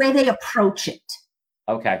it's the way they approach it.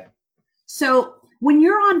 Okay. So when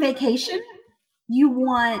you're on vacation, you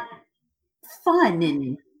want fun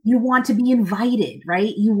and you want to be invited,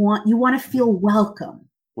 right? You want to feel welcome.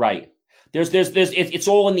 Right. It's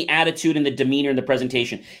all in the attitude and the demeanor and the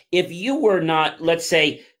presentation. If you were not, let's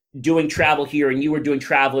say, doing travel here and you were doing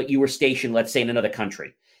travel, you were stationed, let's say, in another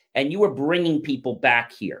country, and you were bringing people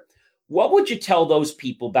back here, what would you tell those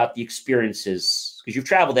people about the experiences? Because you've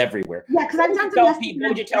traveled everywhere. Yeah, because I've done what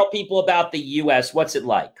would you tell people about the U.S.? What's it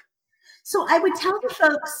like? So I would tell the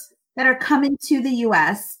folks that are coming to the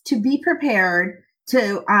U.S. to be prepared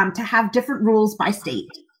to have different rules by state.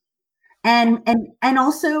 And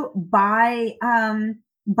also by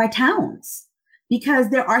towns, because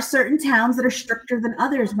there are certain towns that are stricter than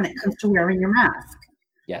others when it comes to wearing your mask.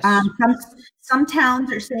 Yes. Some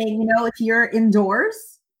towns are saying, if you're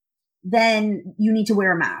indoors, then you need to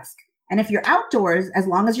wear a mask. And if you're outdoors, as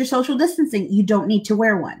long as you're social distancing, you don't need to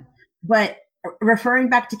wear one. But referring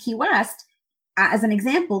back to Key West, as an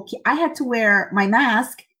example, I had to wear my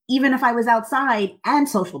mask even if I was outside and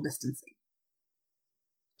social distancing.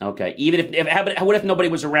 Okay. Even what if nobody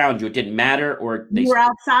was around you? It didn't matter, or you were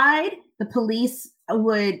outside. The police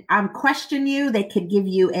would question you. They could give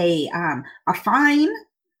you a fine,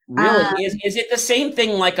 Really? Is it the same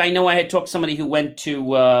thing? Like, I know I had talked to somebody who went to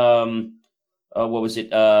what was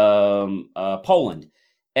it? Poland,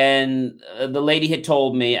 and the lady had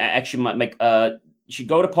told me actually she'd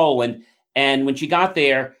go to Poland, and when she got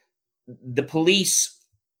there, the police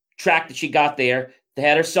tracked that she got there. They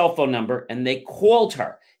had her cell phone number, and they called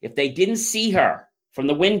her. If they didn't see her from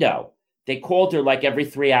the window, they called her like every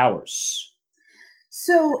 3 hours.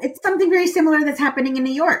 So it's something very similar that's happening in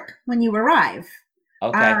New York when you arrive.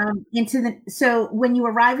 Okay. So when you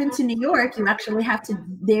arrive into New York, you actually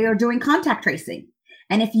they are doing contact tracing.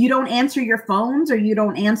 And if you don't answer your phones or you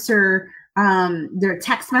don't answer their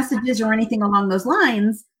text messages or anything along those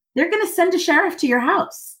lines, they're going to send a sheriff to your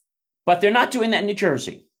house. But they're not doing that in New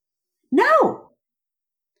Jersey. No.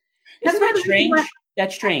 Isn't that strange?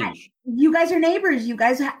 That's strange. You guys are neighbors. You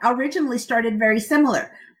guys originally started very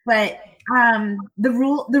similar, but the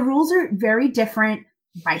rules are very different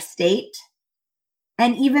by state.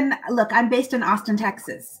 And even look, I'm based in Austin,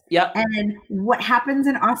 Texas. Yeah. And what happens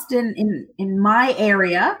in Austin in my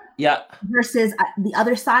area, versus the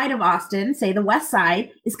other side of Austin, say the west side,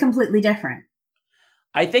 is completely different.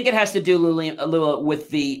 I think it has to do a little with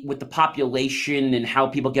the population and how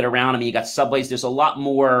people get around. I mean, you got subways. There's a lot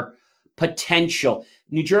more potential.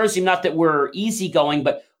 New Jersey, not that we're easygoing,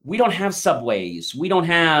 but we don't have subways. We don't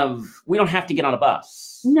have to get on a bus.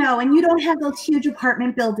 No, and you don't have those huge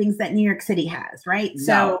apartment buildings that New York City has, right?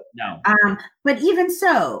 No. But even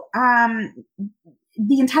so,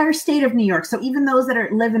 the entire state of New York. So even those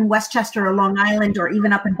that live in Westchester or Long Island or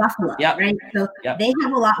even up in Buffalo, right? So they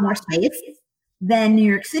have a lot more space than New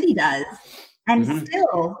York City does, and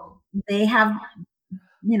still they have,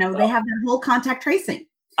 they have their whole contact tracing.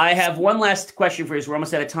 I have one last question for you. We're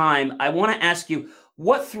almost out of time. I want to ask you,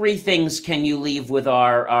 what 3 things can you leave with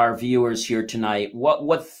our viewers here tonight?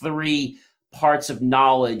 What 3 parts of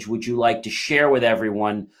knowledge would you like to share with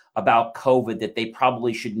everyone about COVID that they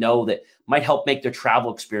probably should know that might help make their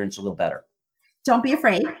travel experience a little better? Don't be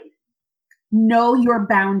afraid. Know your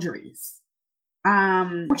boundaries.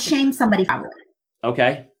 Don't shame somebody for it.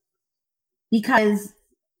 Okay. Because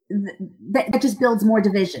that just builds more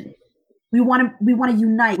division. We want to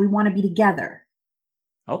unite. We want to be together.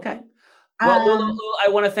 Okay. Well, Lulu, I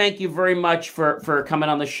want to thank you very much for coming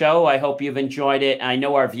on the show. I hope you've enjoyed it. I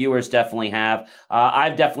know our viewers definitely have.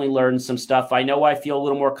 I've definitely learned some stuff. I know I feel a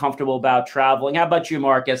little more comfortable about traveling. How about you,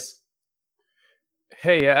 Marcus?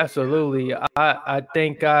 Hey, absolutely. I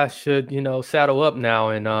think I should, saddle up now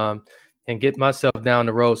and get myself down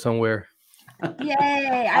the road somewhere.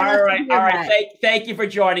 Yay! All right. Thank you for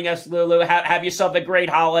joining us, Lulu. Have yourself a great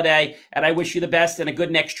holiday, and I wish you the best and a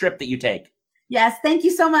good next trip that you take. Yes, thank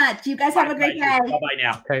you so much. You guys have a great day. Bye-bye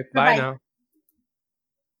now. Okay, bye now.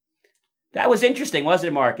 That was interesting, wasn't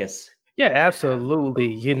it, Marcus? Yeah,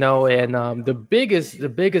 absolutely. And the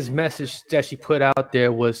biggest message that she put out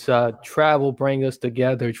there was travel bring us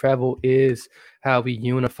together. Travel is how we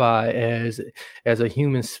unify as a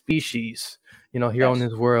human species, here on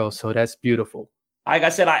this world. So that's beautiful. Like I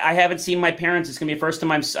said, I haven't seen my parents. It's going to be the first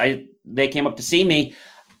time they came up to see me.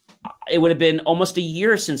 It would have been almost a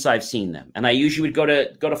year since I've seen them. And I usually would go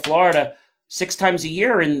to Florida 6 times a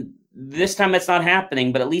year. And this time that's not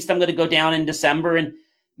happening. But at least I'm going to go down in December, and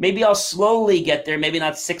maybe I'll slowly get there. Maybe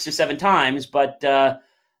not 6 or 7 times, but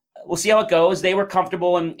we'll see how it goes. They were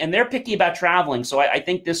comfortable, and they're picky about traveling. So I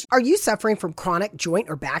think this... Are you suffering from chronic joint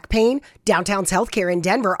or back pain? Downtown's Healthcare in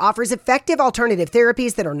Denver offers effective alternative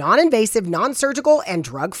therapies that are non-invasive, non-surgical, and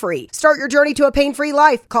drug-free. Start your journey to a pain-free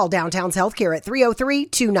life. Call Downtown's Healthcare at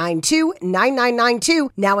 303-292-9992,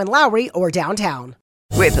 now in Lowry or downtown.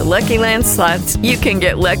 With the Lucky Land Slots, you can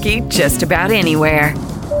get lucky just about anywhere.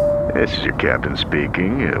 This is your captain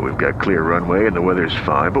speaking. We've got clear runway and the weather's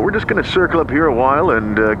fine, but we're just going to circle up here a while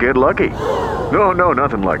and get lucky. No,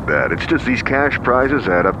 nothing like that. It's just these cash prizes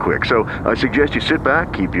add up quick. So I suggest you sit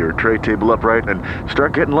back, keep your tray table upright, and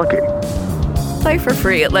start getting lucky. Play for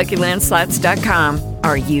free at LuckyLandSlots.com.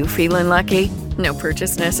 Are you feeling lucky? No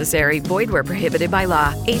purchase necessary. Void where prohibited by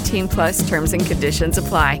law. 18+ terms and conditions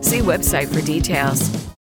apply. See website for details.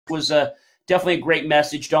 Was definitely a great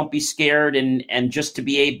message. Don't be scared, and just to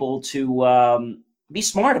be able to be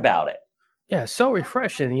smart about it. Yeah, so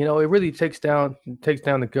refreshing. It really takes down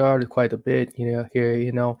the guard quite a bit. Here,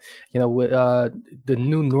 with the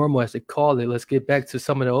new normal, as they call it. Let's get back to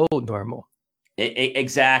some of the old normal.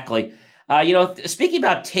 Exactly. Speaking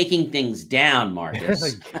about taking things down,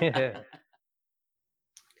 Marcus. Yeah.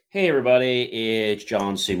 Hey, everybody. It's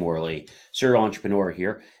John C. Morley, serial entrepreneur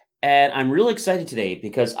here. And I'm really excited today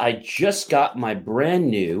because I just got my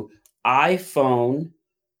brand new iPhone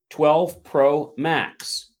 12 Pro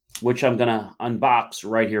Max, which I'm going to unbox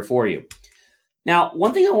right here for you. Now,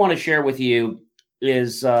 one thing I want to share with you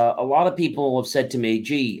is a lot of people have said to me,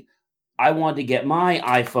 gee, I wanted to get my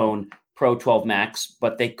iPhone Pro 12 Max,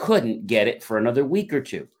 but they couldn't get it for another week or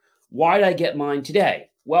two. Why did I get mine today?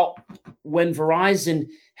 Well, when Verizon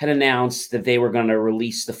had announced that they were going to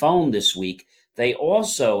release the phone this week, they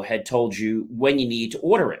also had told you when you need to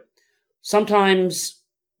order it. Sometimes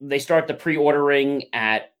they start the pre-ordering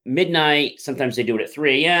at midnight. Sometimes they do it at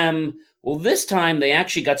 3 a.m. Well, this time they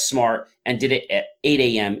actually got smart and did it at 8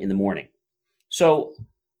 a.m. in the morning. So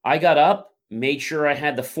I got up, made sure I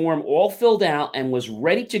had the form all filled out and was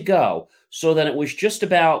ready to go, so that it was just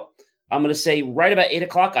about, I'm going to say right about 8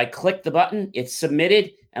 o'clock, I clicked the button, it's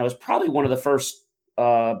submitted, and it was probably one of the first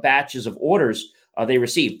batches of orders they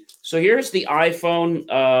received. So here's the iPhone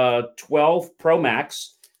 12 Pro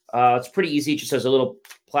Max. It's pretty easy. It just has a little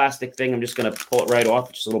plastic thing. I'm just going to pull it right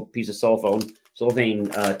off. Just a little piece of cellophane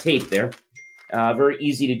tape there. Very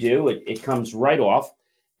easy to do. It comes right off.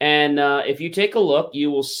 And if you take a look,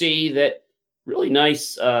 you will see that really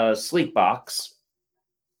nice sleek box.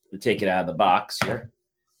 We'll take it out of the box here,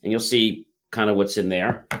 and you'll see kind of what's in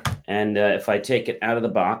there. And if I take it out of the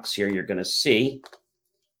box here, you're going to see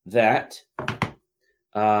that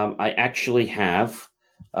I actually have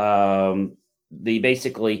they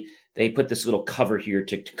put this little cover here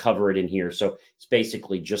to cover it in here. So it's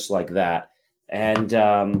basically just like that. And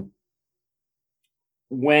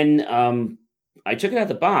when I took it out of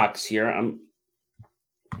the box here,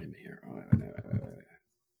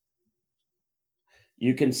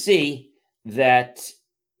 you can see that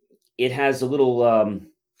it has a little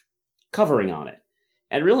covering on it.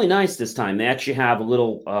 And really nice this time. They actually have a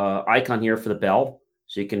little icon here for the bell,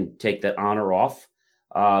 so you can take that on or off.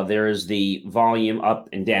 There is the volume up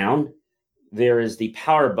and down. There is the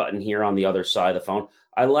power button here on the other side of the phone.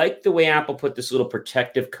 I like the way Apple put this little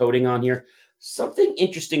protective coating on here. Something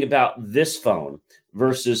interesting about this phone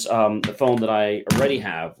versus the phone that I already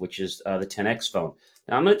have, which is the 10X phone.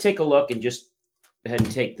 Now I'm going to take a look and just go ahead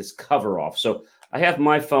and take this cover off. So I have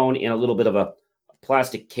my phone in a little bit of a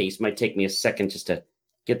plastic case. Might take me a second just to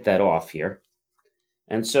get that off here.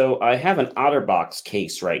 And so I have an OtterBox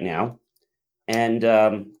case right now. And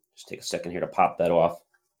just take a second here to pop that off.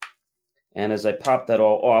 And as I pop that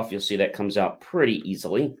all off, you'll see that comes out pretty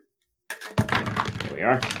easily. There we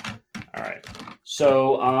are. All right.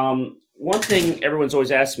 So one thing everyone's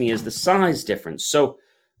always asked me is the size difference. So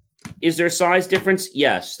is there a size difference?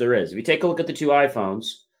 Yes, there is. If you take a look at the two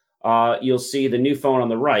iPhones, you'll see the new phone on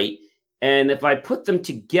the right. And if I put them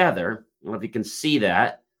together, I don't know if you can see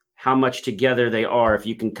that, how much together they are. If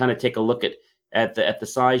you can kind of take a look at the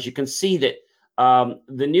size, you can see that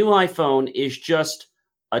the new iPhone is just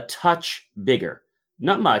a touch bigger.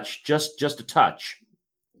 Not much, just a touch.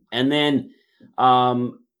 And then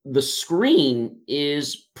the screen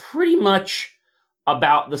is pretty much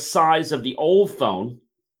about the size of the old phone.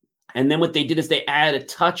 And then what they did is they added a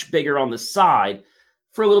touch bigger on the side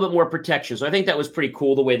for a little bit more protection. So I think that was pretty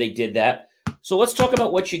cool the way they did that. So let's talk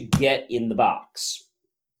about what you get in the box.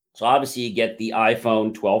 So obviously you get the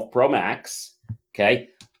iPhone 12 Pro Max. Okay.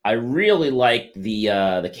 I really like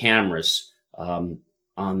the cameras on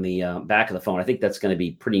the back of the phone. I think that's going to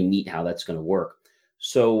be pretty neat how that's going to work.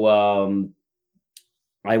 So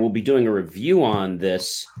I will be doing a review on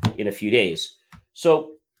this in a few days.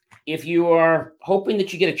 So if you are hoping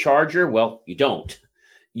that you get a charger, well, you don't.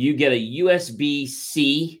 You get a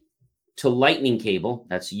USB-C to Lightning cable.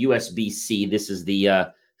 That's USB-C. This is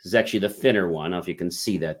actually the thinner one. I don't know if you can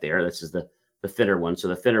see that there. This is the thinner one. So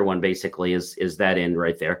the thinner one basically is that end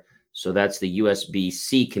right there. So that's the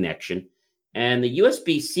USB-C connection. And the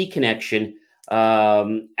USB-C connection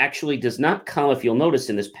actually does not come, if you'll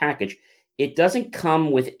notice in this package, it doesn't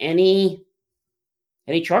come with any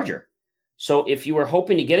charger. So if you were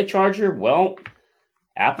hoping to get a charger, well,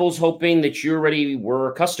 Apple's hoping that you already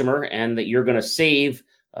were a customer and that you're going to save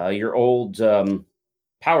your old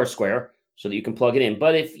Power Square so that you can plug it in.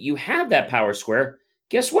 But if you have that Power Square,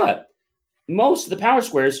 guess what? Most of the Power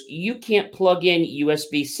Squares, you can't plug in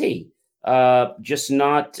USB-C. Just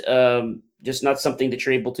not something that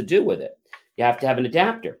you're able to do with it. You have to have an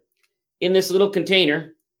adapter. In this little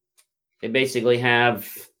container, they basically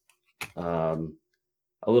have a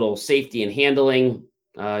little safety and handling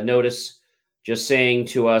notice just saying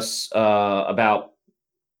to us about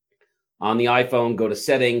on the iPhone, go to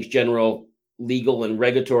settings, general, legal, and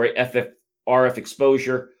regulatory RF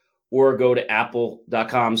exposure, or go to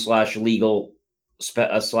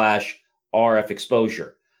apple.com/legal/RF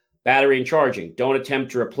exposure. Battery and charging. Don't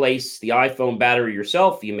attempt to replace the iPhone battery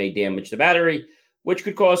yourself. You may damage the battery, which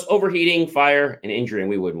could cause overheating, fire, and injury, and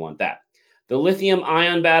we wouldn't want that. The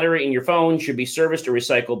lithium-ion battery in your phone should be serviced or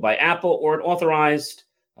recycled by Apple or an authorized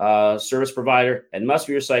service provider and must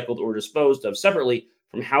be recycled or disposed of separately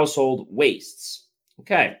from household wastes.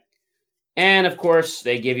 Okay. And, of course,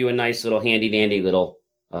 they give you a nice little handy-dandy little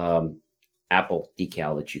Apple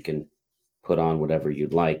decal that you can put on whatever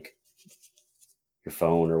you'd like, your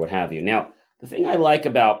phone or what have you. Now, the thing I like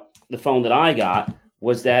about the phone that I got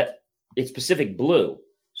was that it's Pacific blue.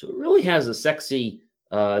 So it really has a sexy,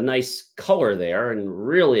 nice color there and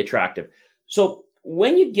really attractive. So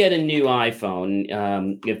when you get a new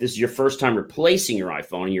iPhone, if this is your first time replacing your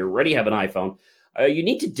iPhone and you already have an iPhone, you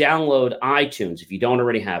need to download iTunes if you don't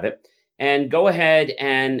already have it, and go ahead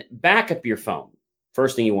and back up your phone.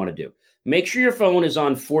 First thing you want to do. Make sure your phone is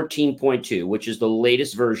on 14.2, which is the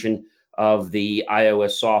latest version of the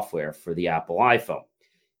iOS software for the Apple iPhone.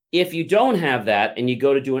 If you don't have that and you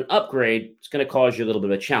go to do an upgrade, it's going to cause you a little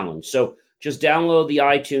bit of a challenge. So just download the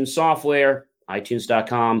iTunes software,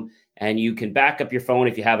 itunes.com, and you can back up your phone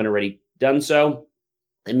if you haven't already done so.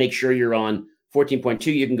 And make sure you're on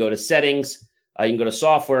 14.2. You can go to settings, you can go to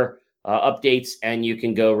software, updates, and you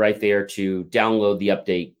can go right there to download the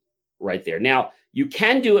update right there. Now, you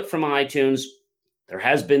can do it from iTunes. There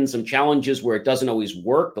has been some challenges where it doesn't always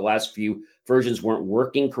work. The last few versions weren't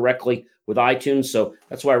working correctly with iTunes, so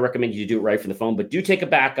that's why I recommend you do it right from the phone. But do take a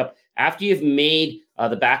backup. After you've made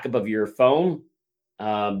the backup of your phone,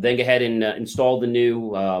 then go ahead and install the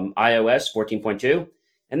new iOS 14.2,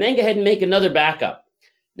 and then go ahead and make another backup.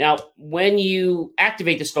 Now, when you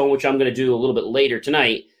activate this phone, which I'm going to do a little bit later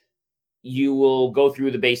tonight, you will go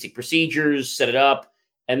through the basic procedures, set it up,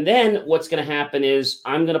 and then what's going to happen is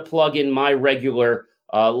I'm going to plug in my regular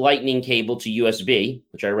lightning cable to USB,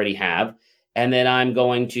 which I already have, and then I'm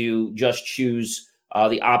going to just choose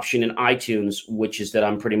the option in iTunes, which is that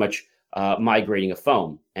I'm pretty much migrating a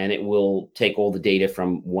phone, and it will take all the data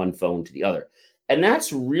from one phone to the other. And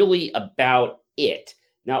that's really about it.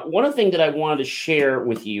 Now, one thing that I wanted to share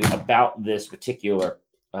with you about this particular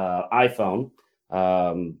iPhone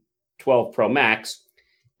 12 Pro Max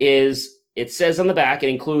is it says on the back, it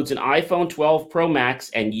includes an iPhone 12 Pro Max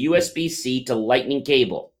and USB-C to Lightning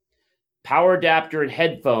cable. Power adapter and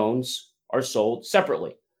headphones are sold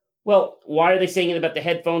separately. Well, why are they saying it about the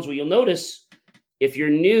headphones? Well, you'll notice if you're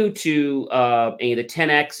new to any of the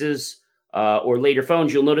 10Xs or later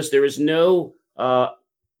phones, you'll notice there is no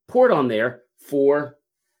port on there for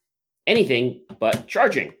anything but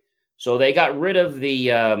charging. So they got rid of the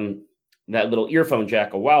that little earphone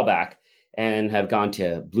jack a while back and have gone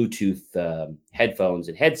to Bluetooth headphones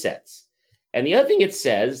and headsets. And the other thing it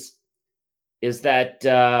says is that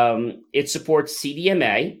it supports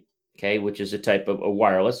CDMA, okay, which is a type of a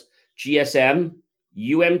wireless, GSM,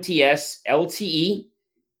 UMTS, LTE,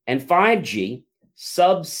 and 5G,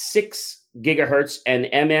 sub 6 gigahertz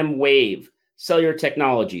and wave cellular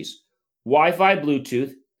technologies, Wi-Fi,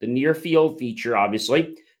 Bluetooth, the near field feature,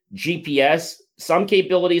 obviously, GPS. Some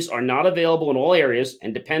capabilities are not available in all areas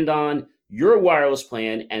and depend on your wireless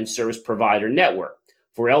plan and service provider network.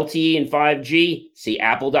 For LTE and 5G, see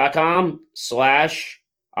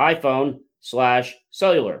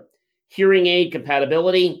apple.com/iPhone/cellular. Hearing aid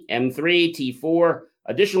compatibility, M3, T4.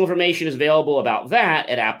 Additional information is available about that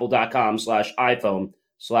at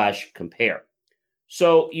apple.com/iPhone/compare.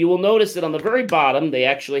 So you will notice that on the very bottom, they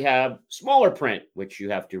actually have smaller print, which you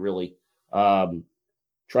have to really try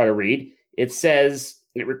to read. It says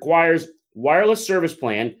it requires wireless service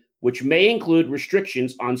plan, which may include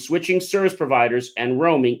restrictions on switching service providers and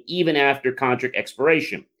roaming even after contract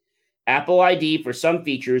expiration. Apple ID for some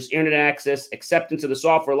features, internet access, acceptance of the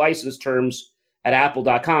software license terms at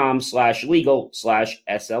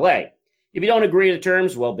apple.com/legal/SLA. If you don't agree to the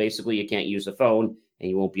terms, well, basically you can't use the phone and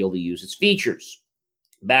you won't be able to use its features.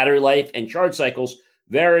 Battery life and charge cycles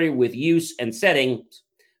vary with use and settings.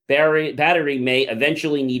 Battery may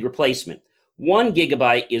eventually need replacement. 1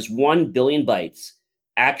 gigabyte is 1 billion bytes.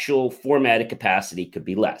 Actual formatted capacity could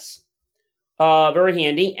be less. Very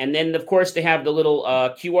handy. And then, of course, they have the little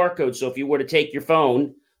QR code. So if you were to take your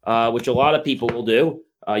phone, which a lot of people will do,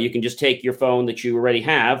 you can just take your phone that you already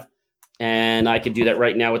have. And I could do that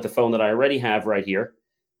right now with the phone that I already have right here.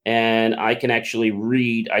 And I can actually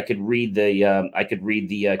read. I could read the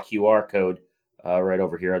QR code right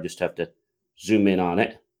over here. I'll just have to zoom in on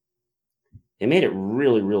it. They made it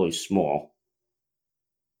really, really small.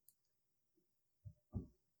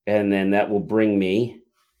 And then that will bring me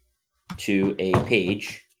to a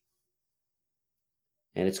page.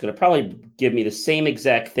 And it's going to probably give me the same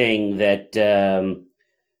exact thing that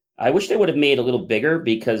I wish they would have made a little bigger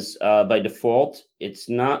because by default, it's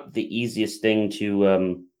not the easiest thing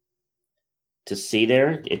to see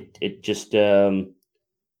there. It just, the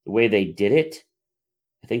the way they did it.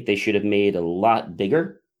 I think they should have made a lot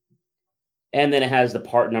bigger. And then it has the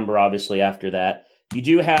part number, obviously, after that. You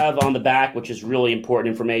do have on the back, which is really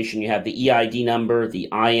important information, you have the EID number, the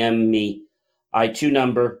IMEI 2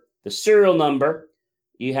 number, the serial number.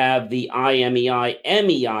 You have the IMEI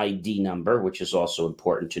MEID number, which is also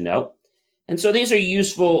important to note. And so these are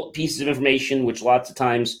useful pieces of information, which lots of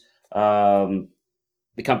times the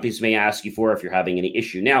companies may ask you for if you're having any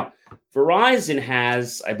issue. Now, Verizon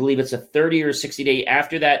has, I believe it's a 30 or 60 day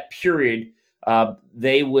after that period,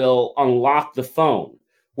 they will unlock the phone.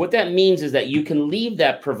 What that means is that you can leave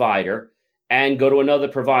that provider and go to another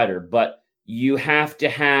provider, but you have to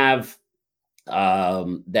have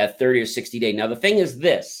that 30 or 60 day. Now, the thing is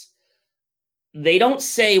this, they don't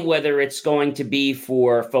say whether it's going to be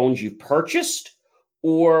for phones you've purchased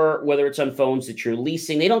or whether it's on phones that you're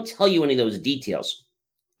leasing. They don't tell you any of those details.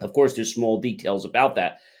 Of course, there's small details about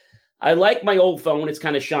that. I like my old phone. It's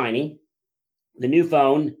kind of shiny. The new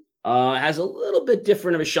phone has a little bit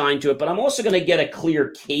different of a shine to it, but I'm also going to get a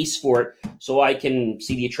clear case for it so I can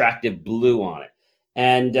see the attractive blue on it.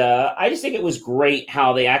 And I just think it was great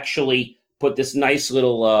how they actually put this nice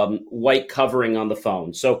little white covering on the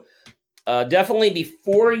phone. So definitely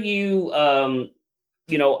before you,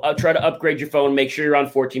 try to upgrade your phone, make sure you're on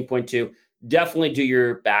 14.2. Definitely do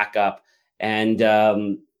your backup, and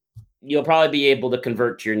you'll probably be able to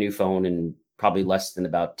convert to your new phone in probably less than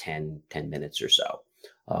about 10 minutes or so.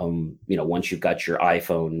 Once you've got your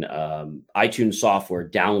iPhone, iTunes software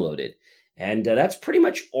downloaded. And that's pretty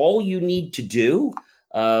much all you need to do.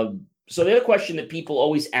 So the other question that people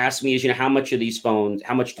always ask me is, how much do these phones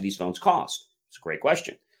cost? It's a great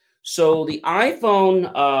question. So the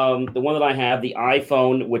iPhone, the one that I have, the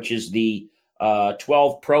iPhone, which is the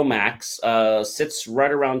 12 Pro Max, sits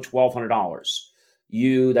right around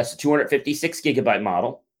 $1,200. That's a 256 gigabyte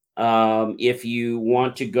model. If you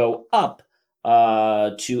want to go up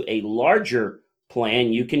to a larger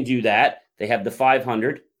plan, you can do that. They have the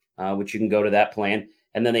 500, which you can go to that plan.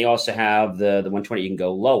 And then they also have the 120, you can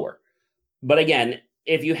go lower. But again,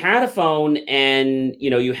 if you had a phone and,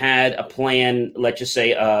 you had a plan, let's just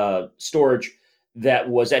say storage that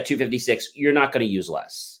was at 256, you're not going to use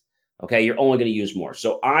less. Okay. You're only going to use more.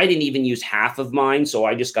 So I didn't even use half of mine. So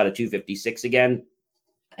I just got a 256 again,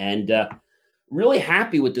 and really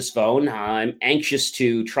happy with this phone. I'm anxious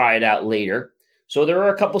to try it out later. So there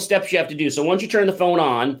are a couple steps you have to do. So once you turn the phone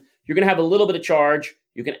on, you're going to have a little bit of charge.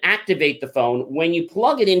 You can activate the phone. When you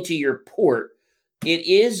plug it into your port, it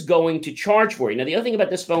is going to charge for you. Now, the other thing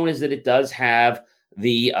about this phone is that it does have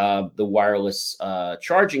the wireless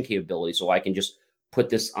charging capability. So I can just put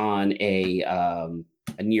this on a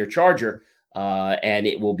near charger, and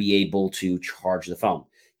it will be able to charge the phone.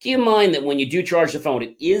 Keep in mind that when you do charge the phone,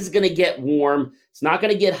 it is going to get warm. It's not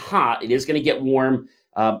going to get hot. It is going to get warm.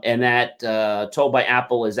 And that told by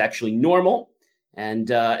Apple is actually normal.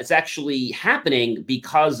 And it's actually happening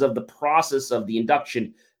because of the process of the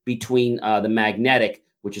induction between the magnetic,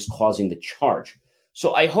 which is causing the charge.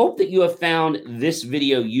 So I hope that you have found this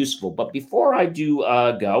video useful. But before I do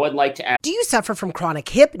go, I'd like to ask... Do you suffer from chronic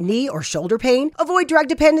hip, knee, or shoulder pain? Avoid drug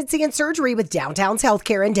dependency and surgery with Downtown's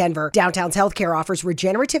Healthcare in Denver. Downtown's Healthcare offers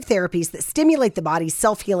regenerative therapies that stimulate the body's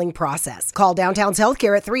self-healing process. Call Downtown's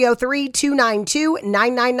Healthcare at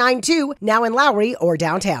 303-292-9992, now in Lowry or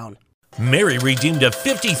downtown. Mary redeemed a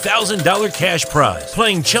 $50,000 cash prize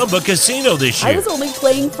playing Chumba Casino this year. I was only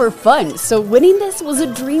playing for fun, so winning this was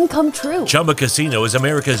a dream come true. Chumba Casino is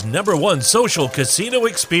America's #1 social casino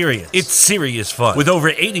experience. It's serious fun. With over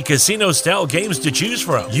 80 casino-style games to choose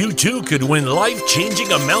from, you too could win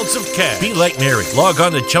life-changing amounts of cash. Be like Mary. Log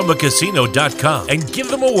on to ChumbaCasino.com and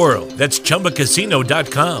give them a whirl. That's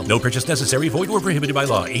ChumbaCasino.com. No purchase necessary. Void where prohibited by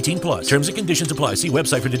law. 18+. Terms and conditions apply. See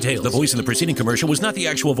website for details. The voice in the preceding commercial was not the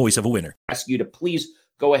actual voice of a winner. Ask you to please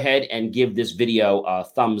go ahead and give this video a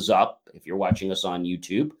thumbs up if you're watching us on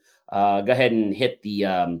YouTube. Go ahead and hit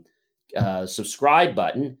the subscribe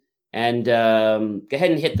button, and go ahead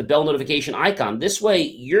and hit the bell notification icon. This way,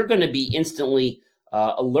 you're going to be instantly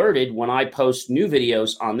alerted when I post new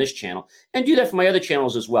videos on this channel, and do that for my other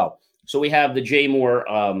channels as well. So we have the Jay Moore,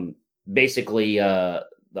 the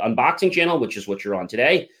unboxing channel, which is what you're on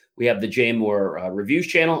today. We have the Jay Moore reviews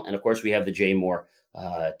channel, and of course, we have the Jay Moore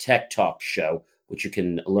Tech Talk show, which you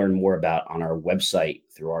can learn more about on our website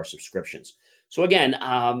through our subscriptions. So again,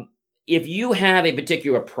 if you have a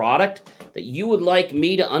particular product that you would like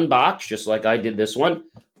me to unbox, just like I did this one,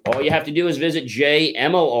 all you have to do is visit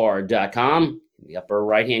jmor.com. In the upper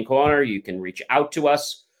right-hand corner, you can reach out to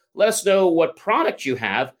us. Let us know what product you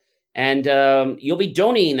have, and you'll be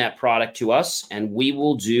donating that product to us, and we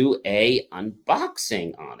will do a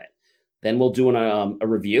unboxing on it. then we'll do a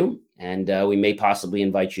review, and we may possibly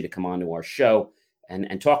invite you to come on to our show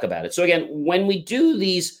and talk about it. So again, when we do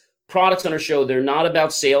these products on our show, they're not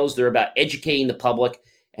about sales. They're about educating the public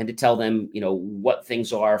and to tell them, what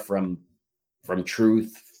things are from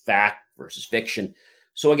truth, fact versus fiction.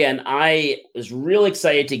 So again, I was really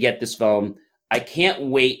excited to get this phone. I can't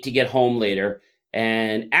wait to get home later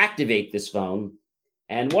and activate this phone.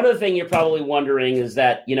 And one of the things you're probably wondering is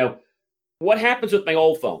that, what happens with my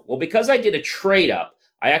old phone? Well, because I did a trade up,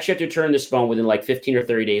 I actually have to return this phone within like 15 or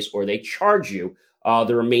 30 days, or they charge you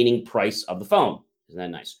the remaining price of the phone. Isn't that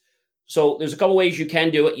nice? So there's a couple ways you can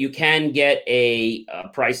do it. You can get a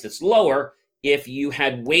price that's lower if you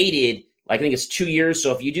had waited, I think it's 2 years.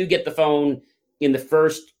 So if you do get the phone in the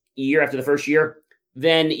first year, after the first year,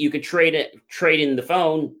 then you could trade in the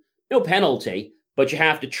phone, no penalty, but you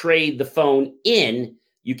have to trade the phone in.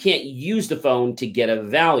 You can't use the phone to get a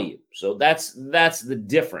value. So that's the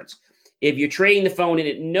difference. If you're trading the phone in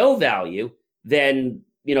at no value, then,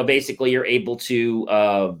 basically you're able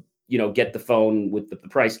to, get the phone with the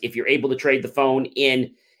price. If you're able to trade the phone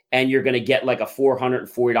in and you're going to get like a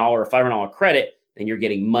 $440 or $500 credit, then you're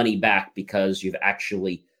getting money back because you've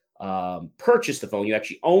actually purchased the phone. You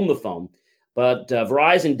actually own the phone. But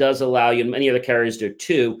Verizon does allow you, and many other carriers do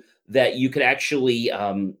too, that you could actually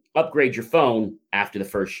upgrade your phone after the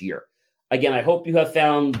first year. Again, I hope you have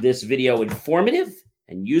found this video informative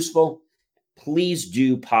and useful. Please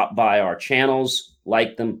do pop by our channels,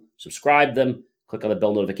 like them, subscribe them, click on the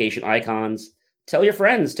bell notification icons, tell your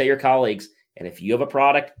friends, tell your colleagues. And if you have a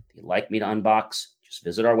product you'd like me to unbox, just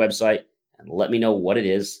visit our website and let me know what it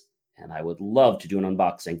is. And I would love to do an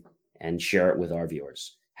unboxing and share it with our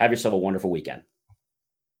viewers. Have yourself a wonderful weekend.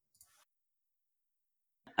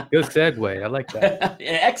 Good segue. I like that.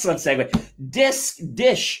 Excellent segue.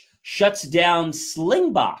 Dish shuts down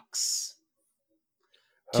Slingbox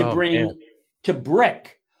to bring to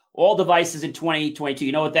brick all devices in 2022.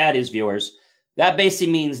 You know what that is, viewers? That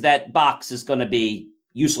basically means that box is going to be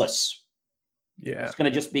useless. Yeah. It's going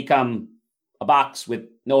to just become a box with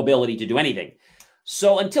no ability to do anything.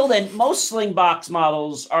 So until then, most Slingbox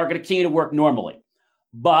models are going to continue to work normally.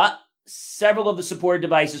 But several of the supported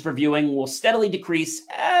devices for viewing will steadily decrease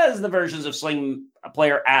as the versions of Sling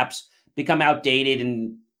Player apps become outdated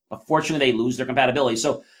and unfortunately they lose their compatibility.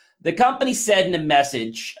 So the company said in a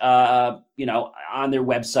message, on their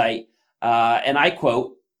website, and I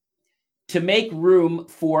quote, "To make room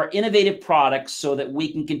for innovative products so that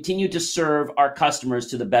we can continue to serve our customers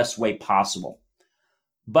to the best way possible,"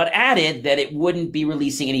 but added that it wouldn't be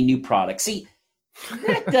releasing any new products. See,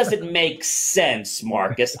 that doesn't make sense,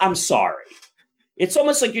 Marcus. I'm sorry. It's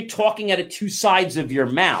almost like you're talking out of two sides of your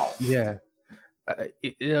mouth. Yeah.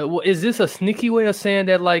 Is this a sneaky way of saying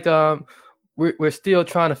that, like, we're still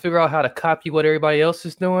trying to figure out how to copy what everybody else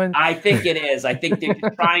is doing? I think it is. I think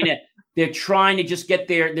they're trying to just get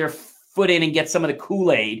their foot in and get some of the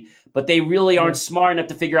Kool-Aid, but they really aren't smart enough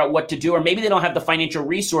to figure out what to do, or maybe they don't have the financial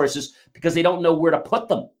resources because they don't know where to put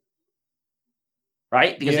them.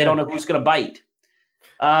 Right? Because they don't know who's going to bite.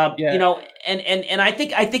 And I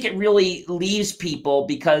think it really leaves people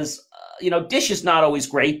because Dish is not always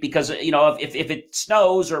great because if it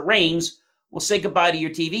snows or rains, we'll say goodbye to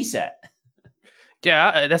your TV set.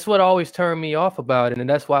 Yeah, that's what always turned me off about it, and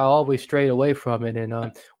that's why I always strayed away from it.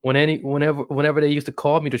 And whenever they used to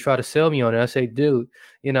call me to try to sell me on it, I say, dude,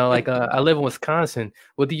 I live in Wisconsin.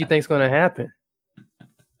 What do you think's going to happen?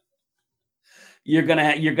 You're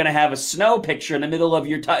gonna have a snow picture in the middle of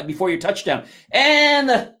before your touchdown,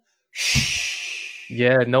 and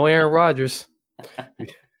no Aaron Rodgers.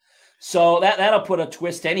 So that'll put a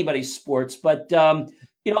twist to anybody's sports. But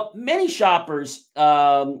many shoppers,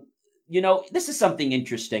 this is something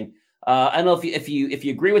interesting. I don't know if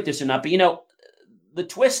you agree with this or not, but the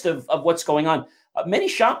twist of what's going on. Many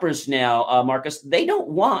shoppers now, Marcus, they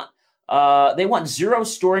want zero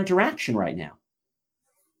store interaction right now.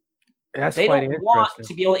 They don't want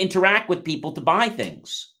to be able to interact with people to buy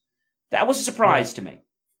things. That was a surprise to me.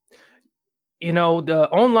 The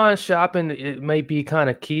online shopping, it may be kind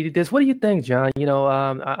of key to this. What do you think, John?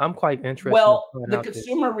 I'm quite interested. Well, the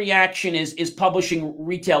consumer reaction is publishing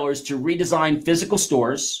retailers to redesign physical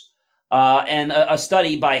stores. And a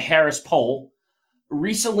study by Harris Poll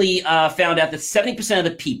recently found out that 70% of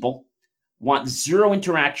the people want zero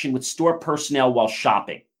interaction with store personnel while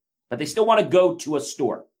shopping, but they still want to go to a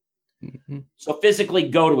store. Mm-hmm. So physically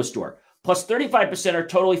go to a store. Plus 35% are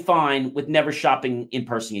totally fine with never shopping in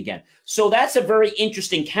person again. So that's a very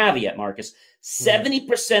interesting caveat, Marcus.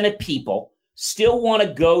 70% of people still want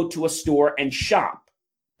to go to a store and shop,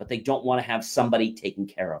 but they don't want to have somebody taking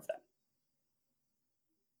care of them.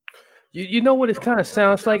 You know what it kind of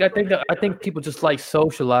sounds like? I think people just like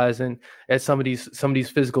socializing at some of these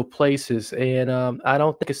physical places, and I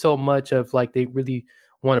don't think it's so much of like they really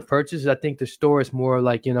want to purchase. I think the store is more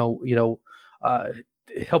like uh,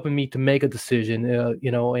 helping me to make a decision,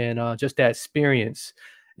 and just that experience.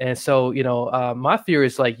 And so my fear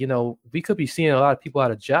is like we could be seeing a lot of people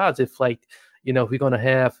out of jobs if like if we're gonna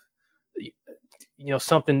have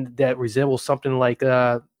something that resembles something like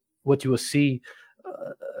what you will see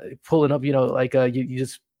pulling up, like you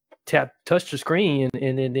just touch the screen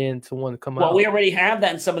and then someone come out. Well, we already have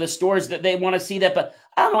that in some of the stores that they want to see that, but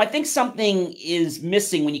I don't know. I think something is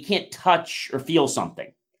missing when you can't touch or feel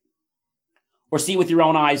something or see with your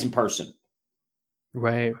own eyes in person.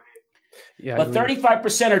 Right. Yeah. But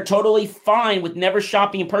 35% are totally fine with never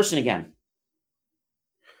shopping in person again.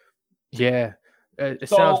 Yeah. It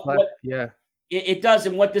sounds like, yeah. It does.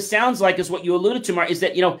 And what this sounds like is what you alluded to, Mark, is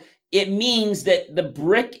that, it means that the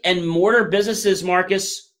brick and mortar businesses,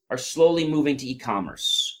 Marcus, are slowly moving to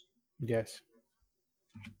e-commerce. Yes.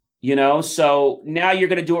 So now you're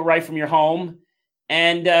going to do it right from your home.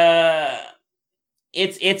 And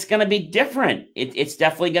it's going to be different. It's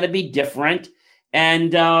definitely going to be different.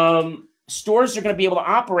 And stores are going to be able to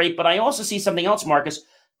operate. But I also see something else, Marcus.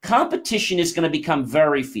 Competition is going to become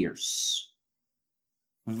very fierce.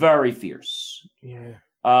 Very fierce. Yeah.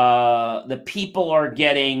 The people are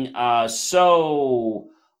getting so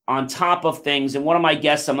on top of things. And one of my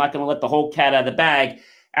guests, I'm not going to let the whole cat out of the bag,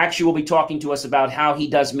 actually will be talking to us about how he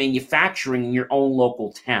does manufacturing in your own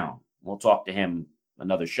local town. We'll talk to him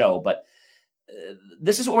another show. But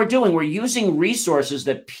this is what we're doing. We're using resources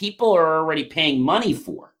that people are already paying money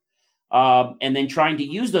for, and then trying to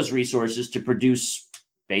use those resources to produce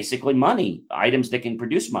basically money, items that can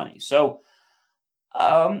produce money. So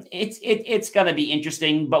it's going to be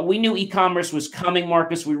interesting, but we knew e-commerce was coming,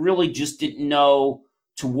 Marcus. We really just didn't know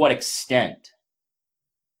to what extent.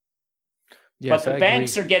 Yes, but the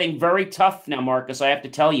banks are getting very tough now, Marcus. I have to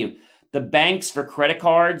tell you, the banks for credit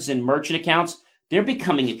cards and merchant accounts, they're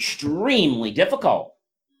becoming extremely difficult.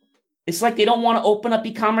 It's like they don't want to open up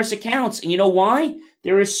e-commerce accounts. And you know why?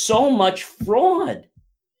 There is so much fraud.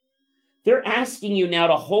 They're asking you now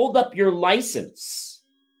to hold up your license.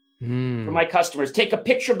 For my customers, take a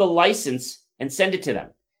picture of the license and send it to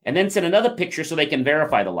them, and then send another picture so they can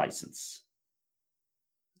verify the license.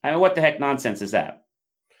 I mean, what the heck nonsense is that?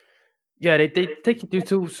 Yeah, they take you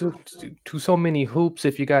to so many hoops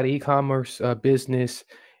if you got an e-commerce business,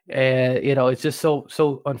 and it's just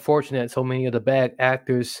so unfortunate. So many of the bad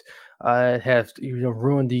actors have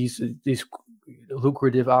ruined these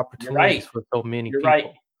lucrative opportunities for so many people.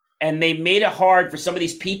 Right, and they made it hard for some of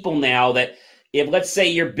these people now that. If, let's say,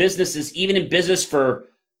 your business is even in business for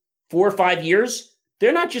 4 or 5 years,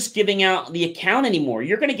 they're not just giving out the account anymore.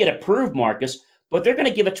 You're going to get approved, Marcus, but they're going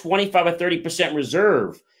to give a 25 or 30%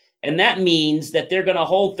 reserve. And that means that they're going to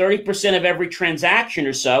hold 30% of every transaction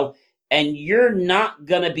or so, and you're not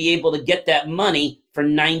going to be able to get that money for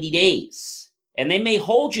 90 days. And they may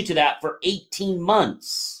hold you to that for 18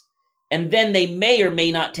 months. And then they may or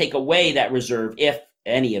may not take away that reserve, if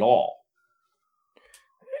any at all.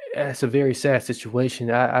 It's a very sad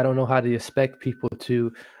situation. I don't know how to expect people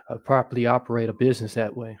to properly operate a business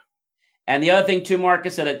that way. And the other thing too,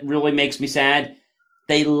 Marcus, that it really makes me sad,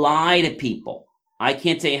 they lie to people. I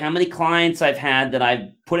can't tell you how many clients I've had that I've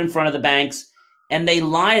put in front of the banks, and they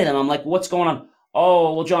lie to them. I'm like, what's going on?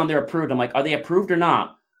 Oh, well, John, they're approved. I'm like, are they approved or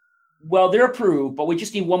not? Well, they're approved, but we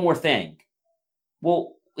just need one more thing.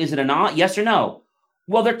 Well, is it a not? Yes or no?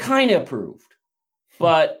 Well, they're kind of approved,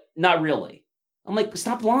 but not really. I'm like,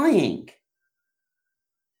 stop lying.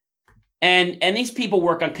 And these people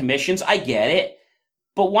work on commissions. I get it.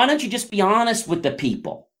 But why don't you just be honest with the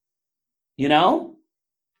people? Yeah.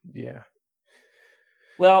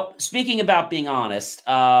 Well, speaking about being honest,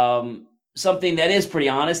 something that is pretty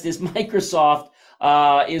honest is Microsoft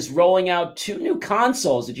is rolling out 2 new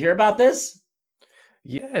consoles. Did you hear about this?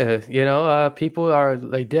 Yeah, people are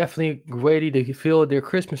like definitely ready to fill their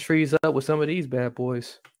Christmas trees up with some of these bad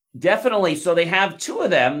boys. Definitely. So they have 2 of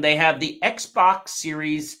them. They have the Xbox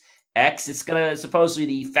Series X. It's going to supposedly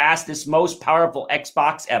the fastest, most powerful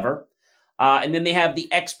Xbox ever. And then they have the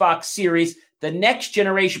Xbox Series, the next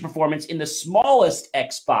generation performance in the smallest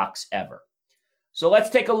Xbox ever. So let's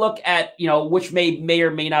take a look at, which may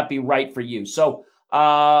or may not be right for you. So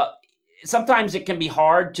sometimes it can be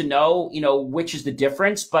hard to know, which is the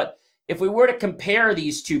difference. But if we were to compare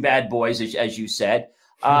these 2 bad boys, as you said,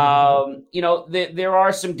 there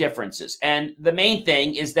are some differences. And the main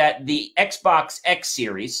thing is that the Xbox X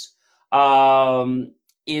Series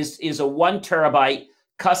is a 1 terabyte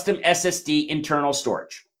custom SSD internal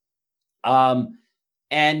storage.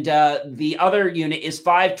 And the other unit is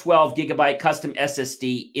 512 gigabyte custom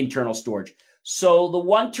SSD internal storage. So the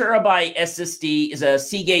 1 terabyte SSD is a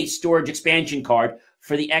Seagate storage expansion card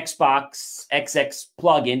for the Xbox XX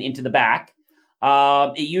plug-in into the back.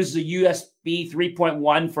 It uses a USB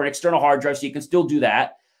 3.1 for an external hard drive, so you can still do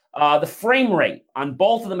that. The frame rate on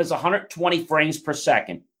both of them is 120 frames per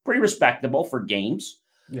second. Pretty respectable for games.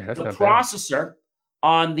 Yeah, that's the not processor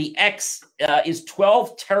on the X is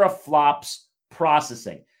 12 teraflops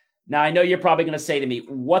processing. Now, I know you're probably going to say to me,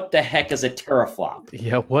 what the heck is a teraflop?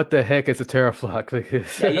 Yeah, what the heck is a teraflop? Yeah,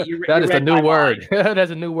 that is a new word.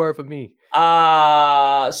 That's a new word for me.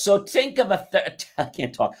 So think of I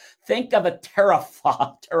can't talk. Think of a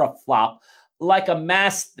teraflop like a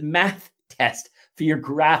math test for your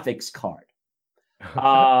graphics card.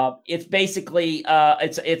 It's basically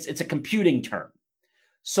it's a computing term.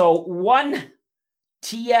 So 1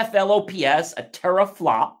 TFLOPS, a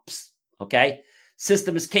teraflops, okay,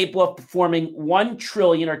 system is capable of performing 1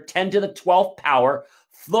 trillion or 10 to the 12th power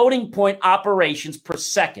floating point operations per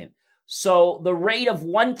second. So the rate of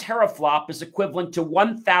 1 teraflop is equivalent to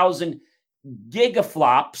 1,000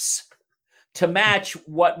 gigaflops to match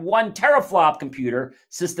what 1 teraflop computer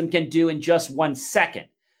system can do in just 1 second.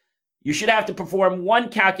 You should have to perform 1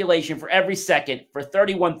 calculation for every second for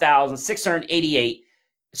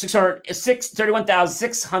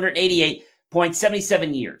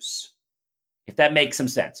 31,688.77 years, if that makes some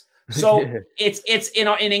sense. So it's in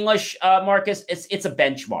English, Marcus, it's a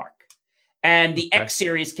benchmark. And the X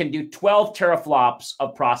series can do 12 teraflops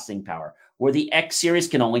of processing power, where the X series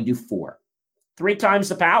can only do 4. 3 times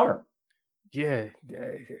the power. Yeah,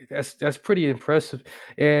 that's pretty impressive,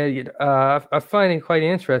 and I find it quite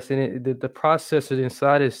interesting. The processor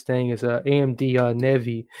inside this thing is a AMD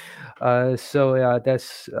Nevi, so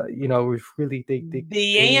that's really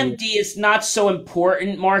the AMD is not so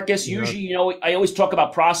important, Marcus. Usually, I always talk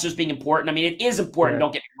about processors being important. I mean, it is important.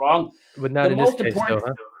 Don't get me wrong, but not the in most this case, important. though,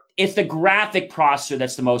 huh? It's the graphic processor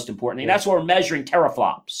that's the most important, and that's what we're measuring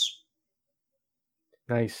teraflops.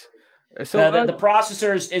 Nice. So the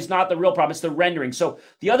processor is not the real problem. It's the rendering. So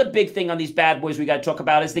the other big thing on these bad boys we got to talk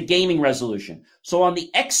about is the gaming resolution. So on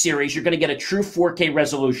the X series, you're going to get a true 4K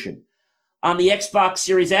resolution. On the Xbox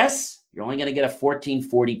Series S, you're only going to get a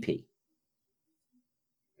 1440p.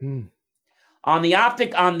 On the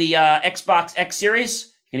Xbox X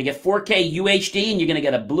series, you're going to get 4K UHD, and you're going to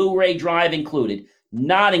get a Blu-ray drive included.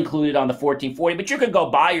 Not included on the 1440, but you could go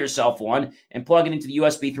buy yourself one and plug it into the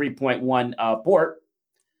USB 3.1 port.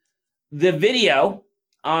 The video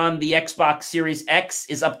on the Xbox Series X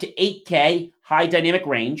is up to 8K high dynamic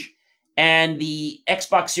range, and the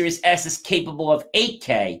Xbox Series S is capable of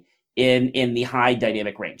 8K in the high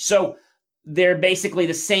dynamic range. So they're basically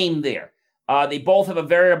the same there. They both have a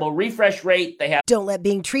variable refresh rate. Don't let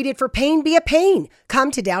being treated for pain be a pain.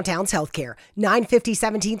 Come to Downtown's Healthcare, 950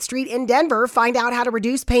 17th Street in Denver. Find out how to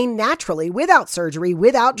reduce pain naturally, without surgery,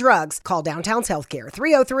 without drugs. Call Downtown's Healthcare,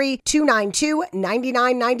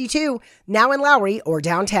 303-292-9992. Now in Lowry or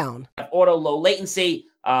downtown. Auto low latency.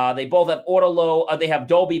 They both have auto low. They have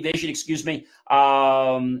Dolby Vision, excuse me. They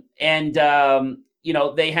have the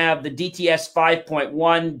DTS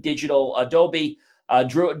 5.1 digital Dolby.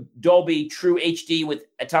 Dolby True HD with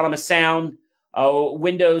autonomous sound,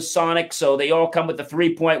 Windows Sonic. So they all come with the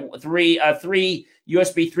 3 USB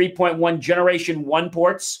 3.1 generation 1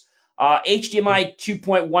 ports, HDMI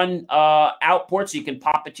 2.1 out ports, so you can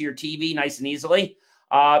pop it to your TV nice and easily.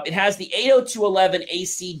 It has the 802.11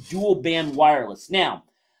 AC dual band wireless. Now,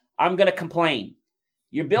 I'm going to complain.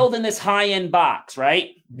 You're building this high-end box,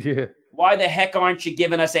 right? Yeah. Why the heck aren't you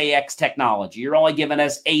giving us AX technology? You're only giving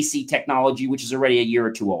us AC technology, which is already a year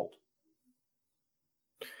or two old.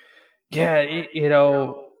 Yeah, I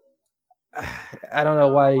don't know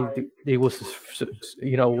why they was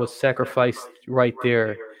sacrificed right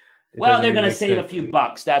there. Well, they're going to save a few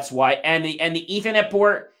bucks. That's why. And the Ethernet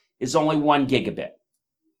port is only 1 gigabit.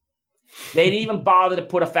 They didn't even bother to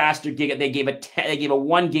put a faster gigabit. They gave a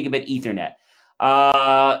 1 gigabit Ethernet.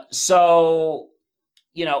 So.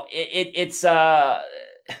 It's the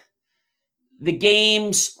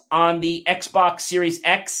games on the Xbox Series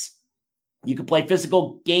X. You can play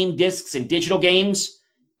physical game discs and digital games,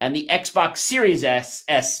 and the Xbox Series S,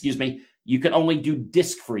 you can only do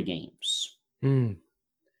disc-free games.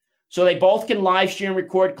 So they both can live stream and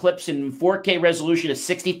record clips in 4K resolution at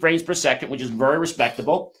 60 frames per second, which is very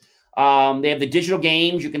respectable. They have the digital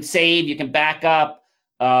games. You can save, you can back up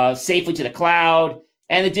safely to the cloud,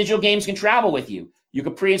 and the digital games can travel with you. You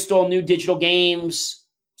can pre-install new digital games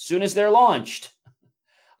as soon as they're launched.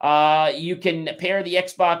 You can pair the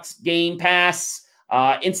Xbox Game Pass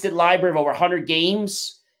instant library of over 100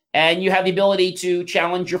 games And you have the ability to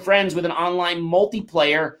challenge your friends with an online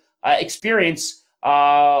multiplayer experience,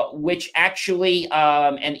 which actually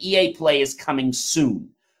an EA Play is coming soon.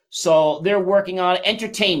 So they're working on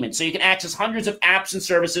entertainment. So you can access hundreds of apps and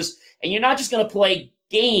services. And you're not just going to play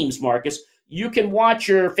games, Marcus. You can watch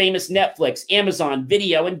your famous Netflix, Amazon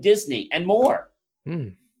Video, and Disney, and more.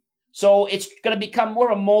 So it's going to become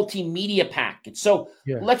more of a multimedia package. So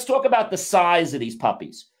let's talk about the size of these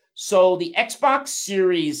puppies. So the Xbox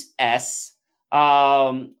Series S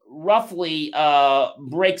roughly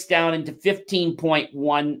breaks down into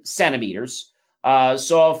 15.1 centimeters.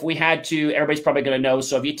 So if we had to, everybody's probably going to know.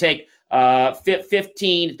 So if you take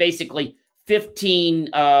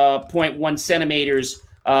 15.1 centimeters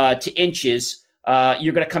to inches,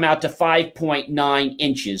 you're going to come out to 5.9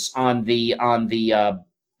 inches on the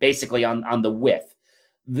basically on the width.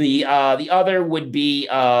 The other would be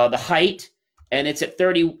the height, and it's at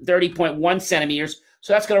 30.1 centimeters.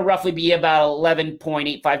 So that's going to roughly be about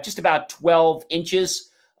 11.85, just about 12 inches.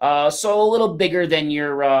 So a little bigger than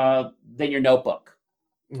your notebook.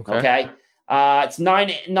 Okay. It's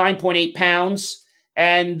 9.8 pounds,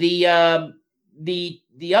 and the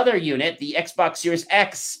other unit, the Xbox Series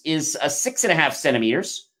X, is 6.5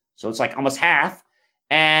 centimeters. So it's like almost half,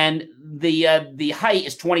 and the height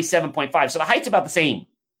is 27.5. So the height's about the same.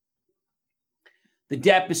 The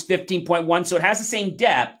depth is 15.1, so it has the same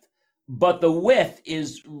depth, but the width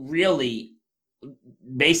is really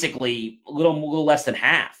basically a little less than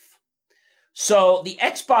half. So the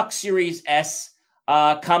Xbox Series S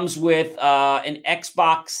comes with an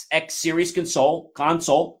Xbox X Series console.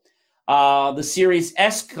 The Series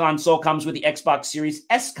S console comes with the Xbox Series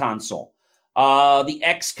S console. The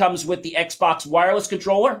X comes with the Xbox wireless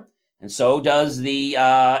controller, and so does the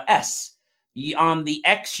S. On the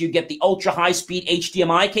X, you get the ultra high-speed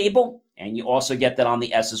HDMI cable, and you also get that on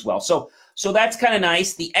the S as well. So that's kind of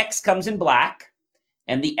nice. The X comes in black,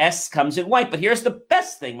 and the S comes in white. But here's the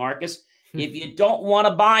best thing, Marcus. If you don't want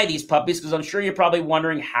to buy these puppies, because I'm sure you're probably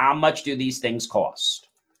wondering how much do these things cost.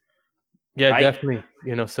 Yeah, right? Definitely.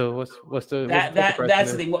 So what's the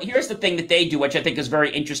that's the thing. Well, here's the thing that they do, which I think is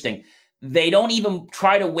very interesting. They don't even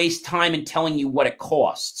try to waste time in telling you what it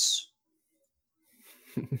costs.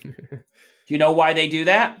 Do you know why they do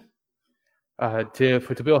that? To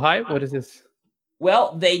build hype? What is this?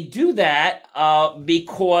 Well, they do that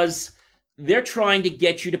because they're trying to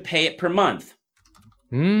get you to pay it per month.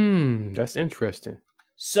 That's interesting.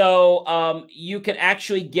 So you can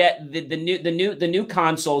actually get the new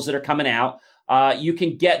consoles that are coming out. You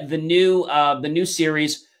can get the new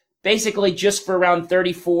series basically just for around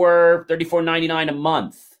 $34.99 a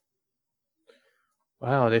month.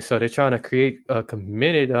 Wow, they're trying to create a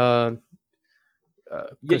committed. You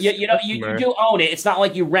do own it. It's not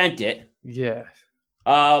like you rent it. Yeah.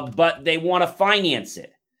 But they want to finance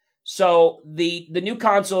it. So the new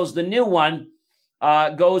consoles, the new one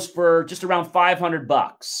goes for just around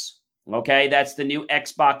 $500. Okay, that's the new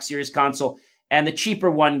Xbox Series console, and the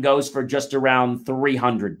cheaper one goes for just around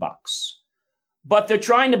 $300. But they're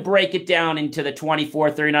trying to break it down into the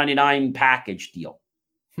 $24.99 package deal.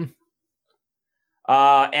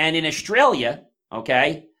 And in Australia,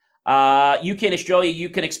 okay, you can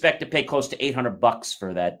expect to pay close to $800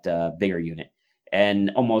 for that bigger unit,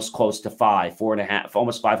 and almost close to $4.50,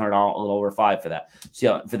 almost $500, a little over $5 for that.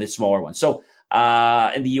 So for the smaller one. So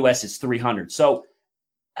in the US, it's $300. So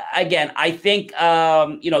again, I think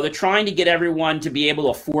they're trying to get everyone to be able to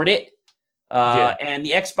afford it. And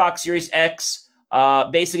the Xbox Series X,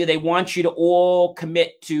 basically, they want you to all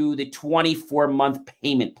commit to the 24-month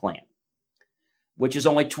payment plan, which is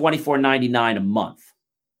only $24.99 a month,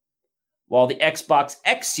 while the Xbox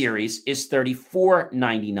X Series is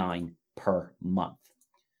 $34.99 per month.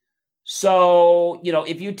 So,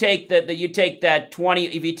 if you take the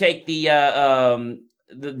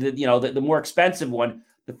more expensive one,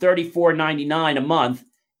 the $34.99 a month,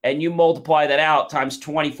 and you multiply that out times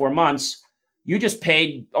 24 months, you just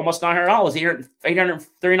paid almost $900,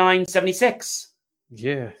 $839.76.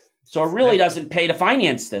 Yeah. So it really doesn't pay to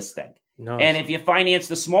finance this thing. No. And if you finance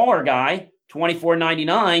the smaller guy,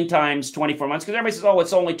 $24.99 times 24 months, because everybody says, oh,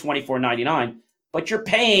 it's only $24.99, but you're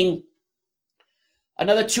paying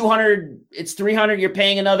another $200, it's $300, you're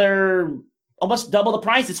paying another almost double the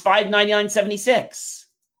price. It's $599.76.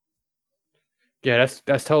 Yeah,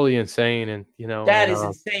 that's totally insane, and that is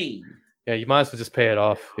insane. Yeah, you might as well just pay it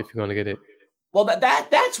off if you're going to get it. Well,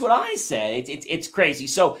 that's what I say. It's crazy.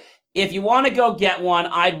 So if you want to go get one,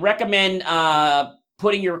 I'd recommend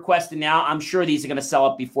putting your request in now. I'm sure these are going to sell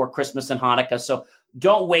up before Christmas and Hanukkah, so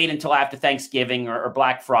don't wait until after Thanksgiving or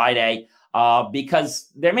Black Friday because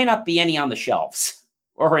there may not be any on the shelves.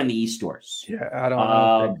 or in the e-stores. Yeah, I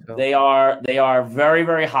don't think so. They are very,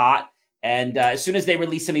 very hot. And as soon as they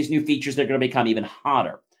release some of these new features, they're going to become even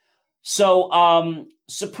hotter. So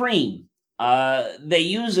Supreme, they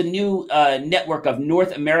use a new network of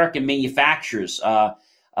North American manufacturers,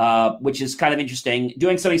 which is kind of interesting,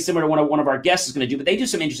 doing something similar to what one of our guests is going to do. But they do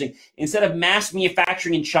some interesting. Instead of mass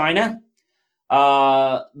manufacturing in China,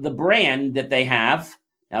 the brand that they have,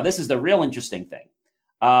 now this is the real interesting thing,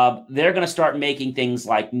 they're going to start making things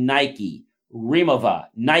like Nike, Rimowa,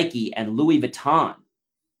 Nike, and Louis Vuitton.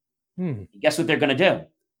 Guess what they're going to do?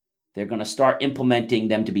 They're going to start implementing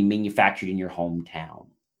them to be manufactured in your hometown.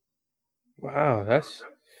 Wow,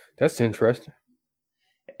 that's interesting.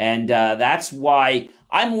 And that's why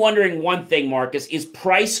I'm wondering one thing, Marcus, is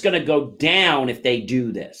price going to go down if they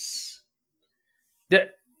do this?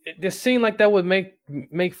 It seemed like that would make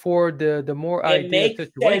for the more ideal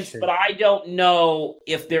situation. Sense, but I don't know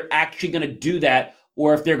if they're actually going to do that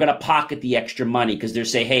or if they're going to pocket the extra money because they're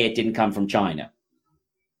saying, hey, it didn't come from China.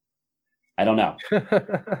 I don't know.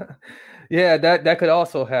 Yeah, that could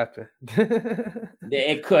also happen.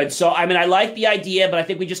 It could. So, I mean, I like the idea, but I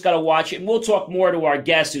think we just got to watch it. And we'll talk more to our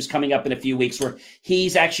guest who's coming up in a few weeks where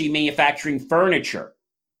he's actually manufacturing furniture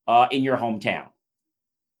in your hometown.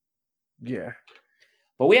 Yeah.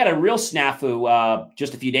 But we had a real snafu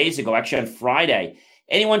just a few days ago, actually on Friday.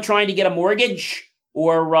 Anyone trying to get a mortgage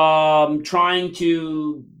or trying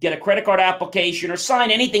to get a credit card application or sign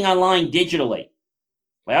anything online digitally?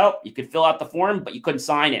 Well, you could fill out the form, but you couldn't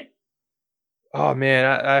sign it. Oh, man,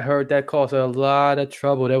 I heard that caused a lot of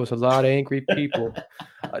trouble. There was a lot of angry people.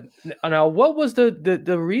 Now, what was the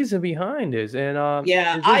reason behind this? And is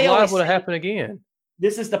this liable to happen again?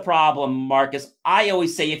 This is the problem, Marcus. I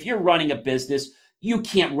always say if you're running a business, you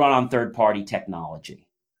can't run on third-party technology.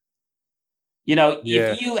 You know,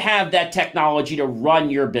 if you have that technology to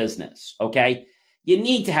run your business, okay, you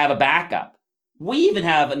need to have a backup. We even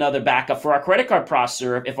have another backup for our credit card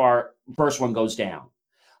processor if our first one goes down.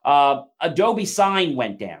 Adobe Sign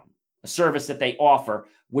went down, a service that they offer,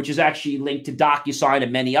 which is actually linked to DocuSign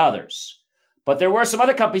and many others. But there were some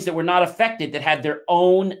other companies that were not affected that had their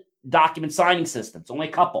own document signing systems, only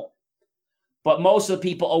a couple. But most of the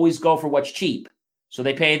people always go for what's cheap. So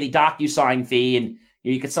they pay the DocuSign fee and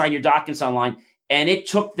you can sign your documents online. And it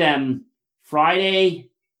took them Friday,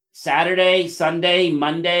 Saturday, Sunday,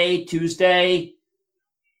 Monday, Tuesday.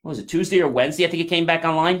 What was it, Tuesday or Wednesday? I think it came back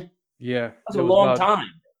online. Yeah. That was a long time.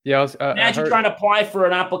 Yeah. Imagine trying to apply for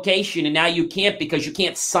an application and now you can't because you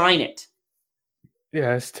can't sign it.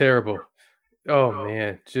 Yeah, it's terrible. Oh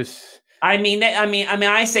man,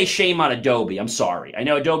 I say shame on Adobe. I'm sorry. I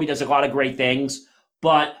know Adobe does a lot of great things,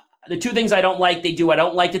 but the two things I don't like they do, I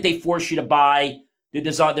don't like that they force you to buy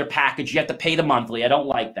their package. You have to pay the monthly. I don't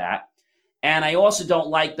like that. And I also don't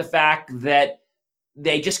like the fact that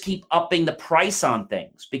they just keep upping the price on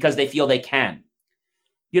things because they feel they can.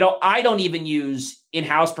 You know, I don't even use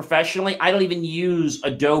in-house professionally. I don't even use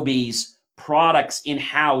Adobe's products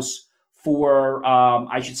in-house for,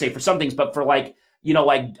 I should say for some things, but for like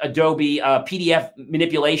Adobe PDF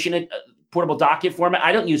manipulation, portable document format.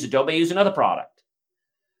 I don't use Adobe. I use another product.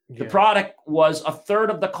 Yeah. The product was a third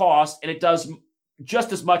of the cost and it does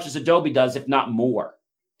just as much as Adobe does, if not more.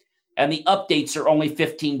 And the updates are only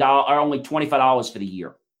only $25 for the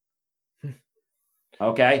year.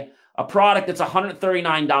 Okay? A product that's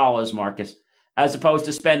 $139, Marcus, as opposed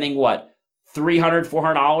to spending what? $300,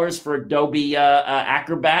 $400 for Adobe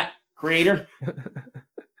Acrobat Creator?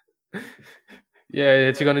 Yeah,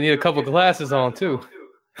 you're going to need a couple glasses on too.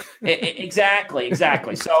 Exactly.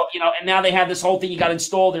 So, and now they have this whole thing. You got to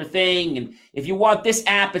install their thing. And if you want this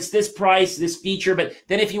app, it's this price, this feature. But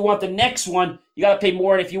then if you want the next one, you got to pay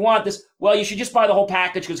more. And if you want this, well, you should just buy the whole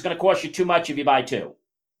package because it's going to cost you too much if you buy two.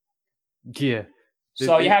 Yeah.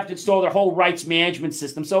 So you have to install their whole rights management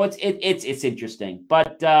system. So it's interesting.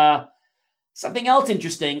 But something else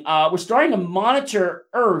interesting, we're starting to monitor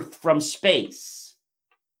Earth from space.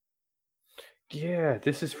 Yeah,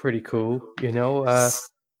 this is pretty cool. Yes,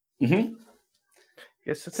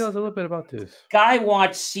 so tell us a little bit about this.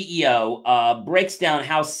 Skywatch CEO breaks down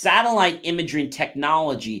how satellite imagery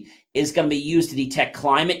technology is going to be used to detect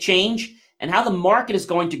climate change and how the market is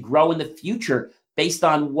going to grow in the future based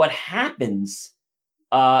on what happens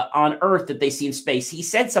on Earth that they see in space. He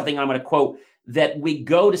said something, I'm going to quote, that we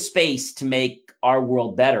go to space to make our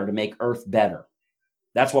world better, to make Earth better.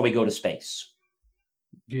 That's why we go to space.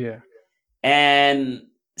 Yeah. And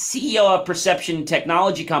CEO of perception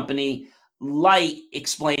technology company Light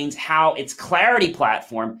explains how its Clarity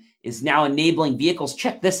platform is now enabling vehicles,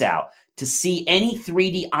 check this out, to see any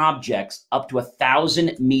 3D objects up to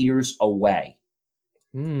 1,000 meters away.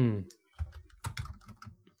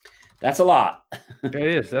 That's a lot. It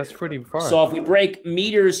is. That's pretty far. So if we break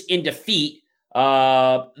meters into feet,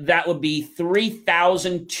 that would be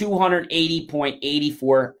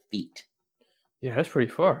 3,280.84 feet. Yeah, that's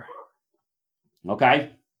pretty far. Okay.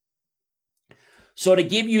 So to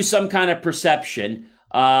give you some kind of perception,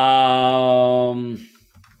 let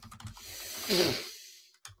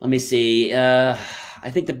me see. I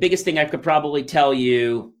think the biggest thing I could probably tell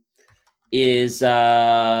you is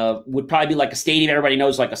would probably be like a stadium. Everybody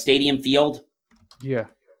knows like a stadium field. Yeah.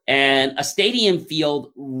 And a stadium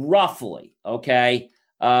field roughly, okay,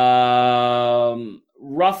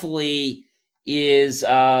 roughly is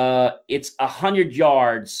it's 100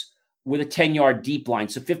 yards with a 10-yard deep line,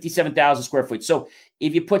 so 57,000 square feet. So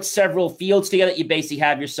if you put several fields together, you basically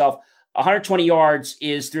have yourself 120 yards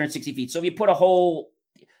is 360 feet. So if you put a whole,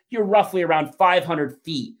 you're roughly around 500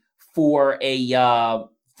 feet for a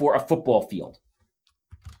football field.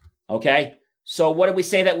 Okay, so what did we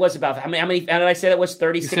say that was about? How did I say that was?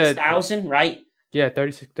 36,000, right? Yeah,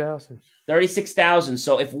 36,000. 36,000.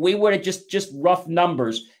 So if we were to just rough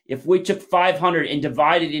numbers, if we took 500 and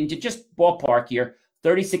divided into just ballpark here,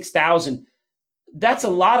 36,000, that's a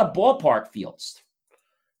lot of ballpark fields.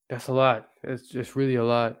 That's a lot. It's just really a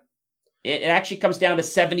lot. It actually comes down to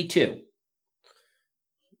 72.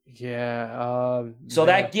 Yeah. So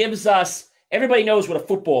that gives us, everybody knows what a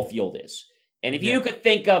football field is. And if you could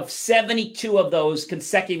think of 72 of those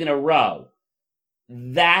consecutive in a row,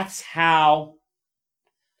 that's how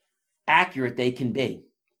accurate they can be.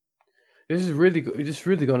 This is really going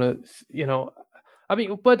to, I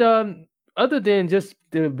mean, but other than just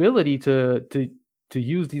the ability to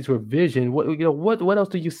use these for vision, what else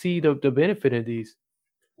do you see the benefit of these?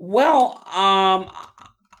 Well,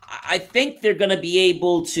 I think they're going to be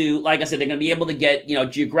able to, like I said, they're going to be able to get,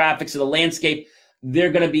 geographics of the landscape.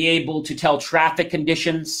 They're going to be able to tell traffic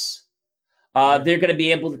conditions. They're going to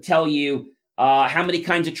be able to tell you how many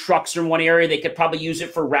kinds of trucks are in one area. They could probably use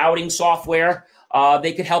it for routing software.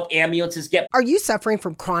 They could help ambulances get. Are you suffering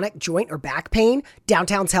from chronic joint or back pain?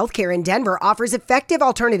 Downtown's Healthcare in Denver offers effective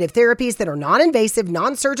alternative therapies that are non-invasive,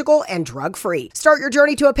 non-surgical, and drug-free. Start your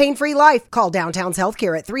journey to a pain-free life. Call Downtown's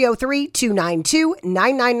Healthcare at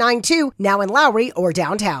 303-292-9992, now in Lowry or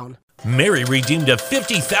downtown. Mary redeemed a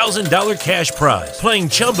 $50,000 cash prize playing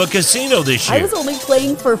Chumba Casino this year. I was only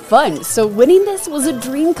playing for fun, so winning this was a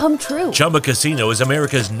dream come true. Chumba Casino is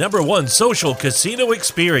America's #1 social casino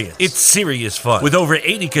experience. It's serious fun. With over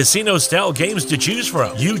 80 casino-style games to choose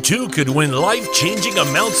from, you too could win life-changing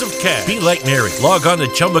amounts of cash. Be like Mary. Log on to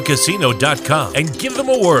ChumbaCasino.com and give them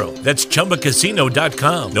a whirl. That's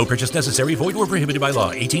ChumbaCasino.com. No purchase necessary. Void where prohibited by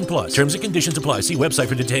law. 18+. Terms and conditions apply. See website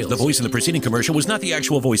for details. The voice in the preceding commercial was not the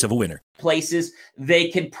actual voice of a winner. Places they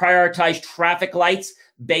can prioritize traffic lights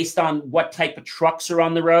based on what type of trucks are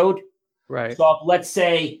on the road. Right. So let's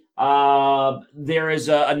say there is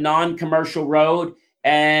a non-commercial road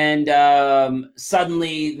and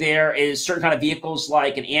suddenly there is certain kind of vehicles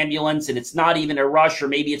like an ambulance and it's not even a rush, or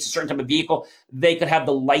maybe it's a certain type of vehicle. They could have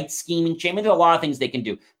the light scheming change. I mean, there's a lot of things they can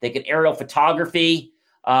do. They can aerial photography.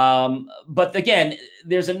 But again,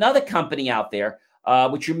 there's another company out there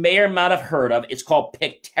which you may or not have heard of. It's called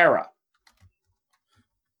Picterra.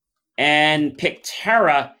 And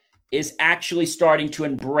Picterra is actually starting to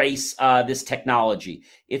embrace this technology.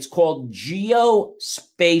 It's called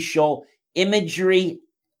geospatial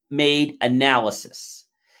imagery-made analysis.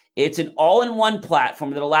 It's an all-in-one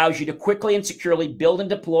platform that allows you to quickly and securely build and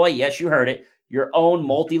deploy, yes, you heard it, your own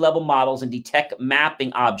multi-level models and detect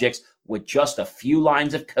mapping objects with just a few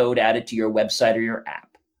lines of code added to your website or your app.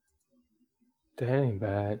 That ain't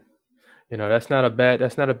bad. That's not a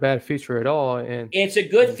bad feature at all. And it's a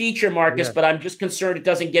good feature, Marcus, but I'm just concerned it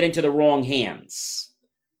doesn't get into the wrong hands.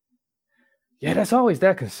 Yeah, that's always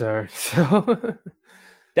that concern. So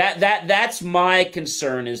that's my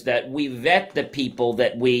concern, is that we vet the people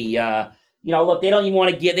that we look, they don't want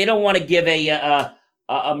to give a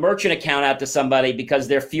merchant account out to somebody because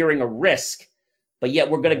they're fearing a risk. But yet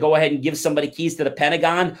we're going to go ahead and give somebody keys to the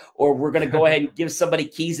Pentagon, or we're going to go ahead and give somebody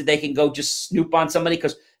keys that they can go just snoop on somebody,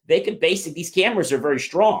 because they could basically, these cameras are very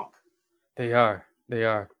strong. They are.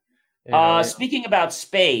 Speaking about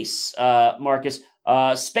space, Marcus,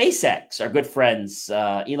 SpaceX, our good friends,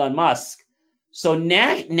 Elon Musk. So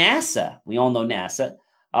NASA, we all know NASA,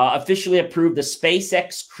 officially approved the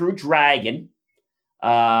SpaceX Crew Dragon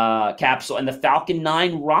capsule and the Falcon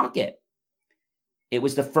 9 rocket. It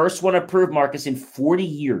was the first one approved, Marcus, in 40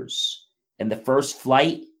 years. And the first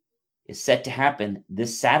flight is set to happen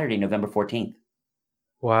this Saturday, November 14th.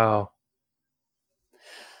 Wow.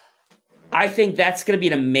 I think that's going to be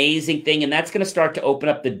an amazing thing. And that's going to start to open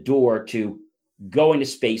up the door to going to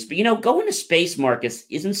space. But, going to space, Marcus,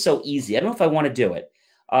 isn't so easy. I don't know if I want to do it.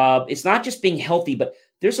 It's not just being healthy, but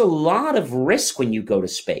there's a lot of risk when you go to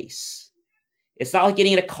space. It's not like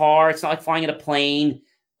getting in a car. It's not like flying in a plane.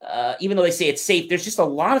 Even though they say it's safe, there's just a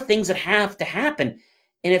lot of things that have to happen.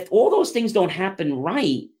 And if all those things don't happen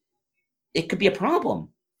right, it could be a problem.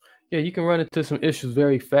 Yeah, you can run into some issues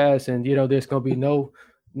very fast, and there's going to be no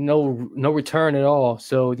return at all.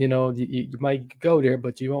 So you might go there,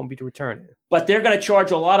 but you won't be returning. But they're going to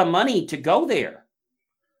charge a lot of money to go there.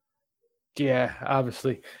 Yeah,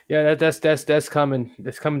 obviously. Yeah, that's coming.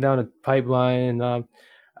 That's coming down the pipeline, and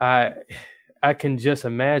I can just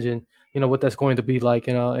imagine what that's going to be like.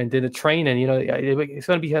 And then the training. It's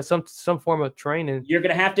going to be some form of training. You're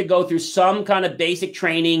going to have to go through some kind of basic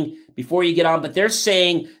training before you get on. But they're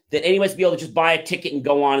saying that anybody's be able to just buy a ticket and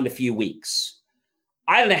go on in a few weeks.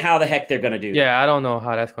 I don't know how the heck they're going to do that. Yeah, I don't know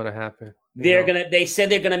how that's going to happen. They said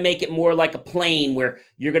they're going to make it more like a plane where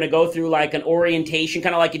you're going to go through like an orientation,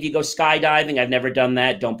 kind of like if you go skydiving. I've never done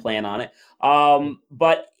that. Don't plan on it.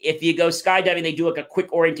 But if you go skydiving, they do like a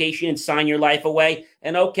quick orientation and sign your life away.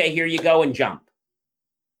 And okay, here you go and jump.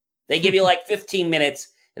 They give you like 15 minutes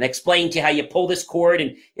and explain to you how you pull this cord.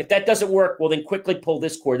 And if that doesn't work, well, then quickly pull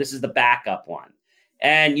this cord. This is the backup one.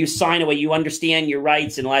 And you sign away. You understand your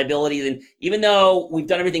rights and liabilities. And even though we've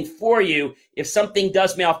done everything for you, if something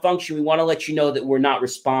does malfunction, we want to let you know that we're not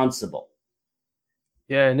responsible.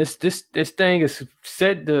 Yeah, and this thing is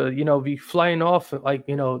said to be flying off like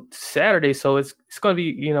Saturday, so it's going to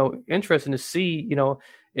be interesting to see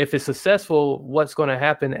if it's successful, what's going to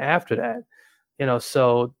happen after that.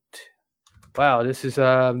 So wow, this is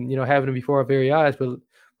happening before our very eyes, but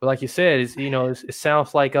like you said, it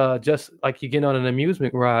sounds like just like you get on an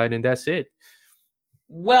amusement ride and that's it.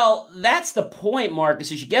 Well, that's the point,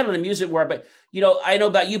 Marcus, is you get on an amusement ride, but I know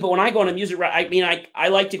about you, but when I go on a music ride, I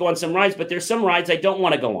like to go on some rides, but there's some rides I don't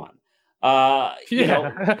want to go on.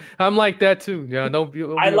 I'm like that too. Yeah,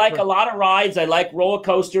 I like a lot of rides. I like roller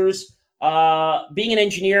coasters. Being an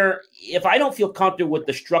engineer, if I don't feel comfortable with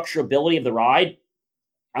the structurability of the ride,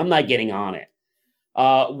 I'm not getting on it.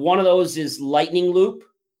 One of those is Lightning Loop.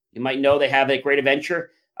 You might know they have it at Great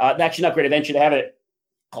Adventure. Actually, not Great Adventure. They have it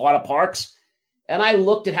at a lot of parks. And I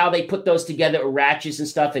looked at how they put those together with ratchets and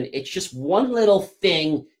stuff, and it's just one little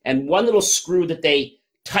thing and one little screw that they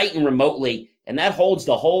tighten remotely, and that holds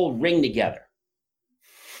the whole ring together.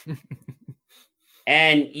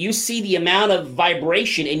 And you see the amount of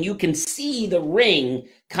vibration, and you can see the ring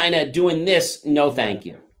kind of doing this. No, thank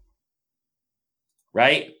you.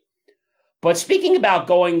 Right? But speaking about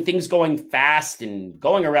things going fast and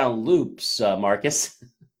going around loops, Marcus,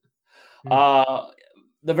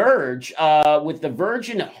 The Verge, with the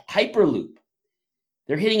Virgin Hyperloop,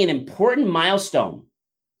 they're hitting an important milestone.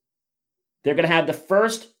 They're going to have the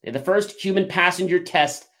first human passenger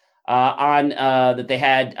test that they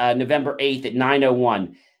had November 8th at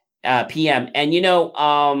 9:01 p.m. And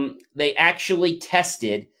they actually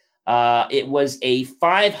tested. It was a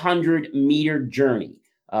 500-meter journey.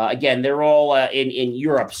 Again, they're all in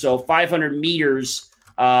Europe, so 500 meters.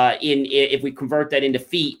 If we convert that into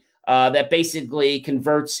feet. That basically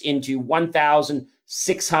converts into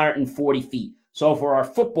 1,640 feet. So for our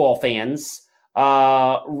football fans,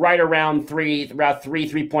 right around 3.2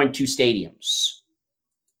 stadiums.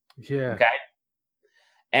 Yeah. Okay.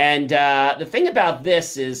 And the thing about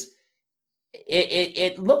this is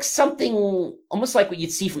it looks something almost like what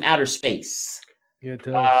you'd see from outer space. Yeah,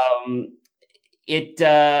 it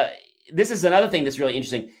does. This is another thing that's really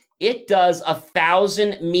interesting. It does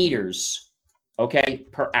 1,000 meters. Okay,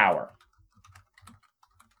 per hour.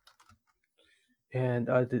 And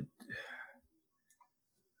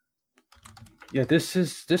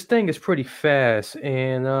this thing is pretty fast,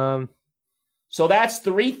 and so that's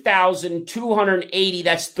 3,280.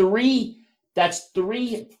 That's three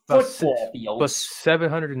football fields. But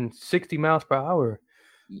 760 miles per hour.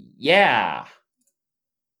 Yeah,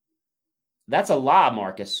 that's a lot,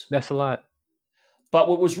 Marcus. That's a lot. But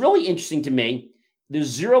what was really interesting to me. There's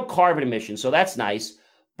zero carbon emissions, so that's nice.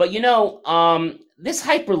 But this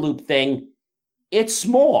Hyperloop thing, it's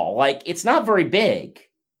small. Like, it's not very big.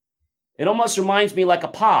 It almost reminds me like a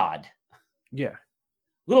pod. Yeah.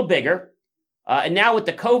 A little bigger. And now with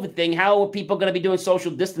the COVID thing, how are people going to be doing social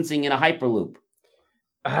distancing in a Hyperloop?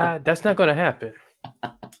 That's not going to happen.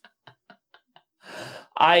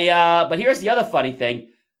 But here's the other funny thing.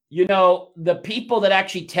 The people that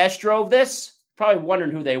actually test drove this, probably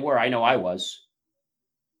wondering who they were. I know I was.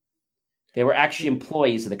 They were actually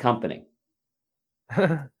employees of the company.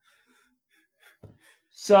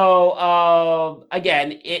 So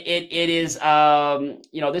again, it is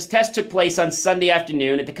this test took place on Sunday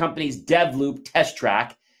afternoon at the company's DevLoop test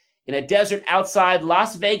track in a desert outside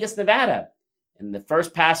Las Vegas, Nevada. And the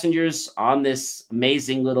first passengers on this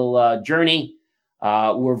amazing little journey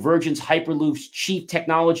were Virgin's Hyperloop's chief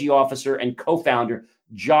technology officer and co-founder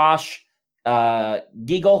Josh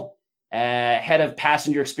Giegel, head of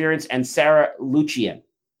passenger experience, and Sarah Lucian.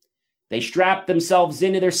 They strapped themselves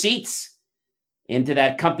into their seats, into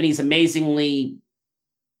that company's amazingly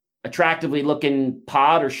attractively looking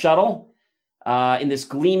pod or shuttle, in this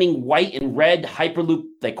gleaming white and red Hyperloop.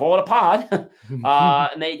 They call it a pod,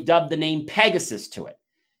 and they dubbed the name Pegasus to it.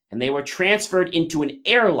 And they were transferred into an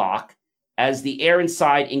airlock as the air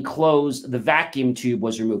inside enclosed, the vacuum tube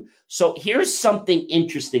was removed. So here's something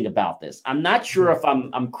interesting about this. I'm not sure if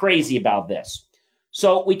I'm crazy about this.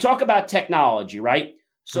 So we talk about technology, right?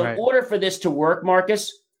 So in order for this to work,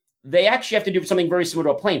 Marcus, they actually have to do something very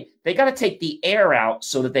similar to a plane. They got to take the air out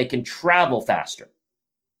so that they can travel faster.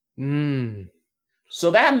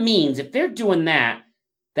 So that means if they're doing that,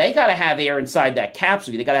 they got to have air inside that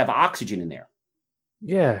capsule. They got to have oxygen in there.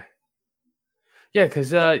 Yeah. Yeah,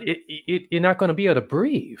 because you're not going to be able to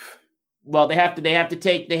breathe. Well, they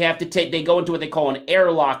go into what they call an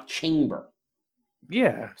airlock chamber.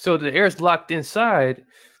 Yeah. So the air's locked inside,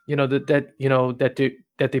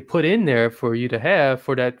 that they put in there for you to have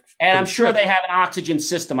for that. And I'm sure they have an oxygen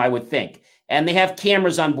system, I would think. And they have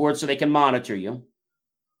cameras on board so they can monitor you.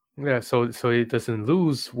 Yeah, so it doesn't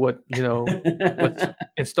lose what's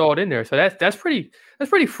installed in there. So that's pretty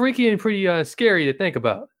freaky and pretty scary to think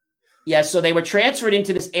about. Yeah, so they were transferred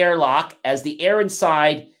into this airlock as the air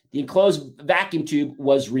inside the enclosed vacuum tube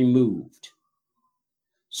was removed.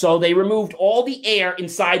 So they removed all the air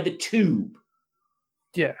inside the tube.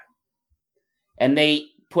 Yeah. And they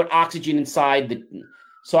put oxygen inside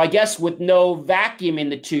so I guess with no vacuum in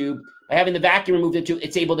the tube, by having the vacuum removed the tube,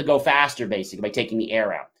 it's able to go faster, basically, by taking the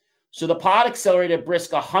air out. So the pod accelerated a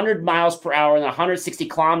brisk 100 miles per hour and 160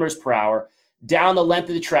 kilometers per hour down the length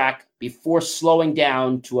of the track before slowing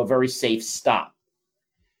down to a very safe stop.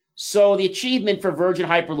 So the achievement for Virgin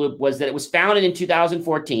Hyperloop was that it was founded in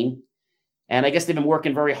 2014, and I guess they've been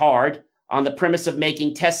working very hard on the premise of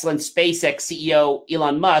making Tesla and SpaceX CEO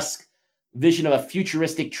Elon Musk vision of a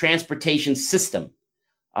futuristic transportation system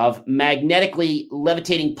of magnetically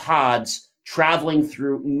levitating pods traveling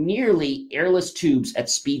through nearly airless tubes at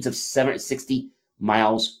speeds of 760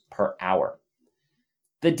 miles per hour.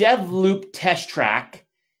 The DevLoop test track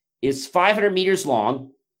is 500 meters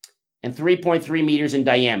long and 3.3 meters in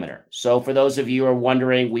diameter. So for those of you who are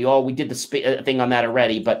wondering, we did the thing on that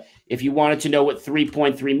already, but if you wanted to know what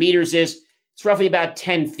 3.3 meters is, it's roughly about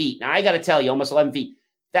 10 feet. Now, I got to tell you, almost 11 feet.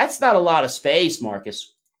 That's not a lot of space,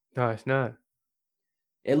 Marcus. No, it's not.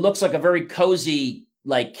 It looks like a very cozy,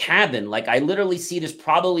 cabin. I literally see there's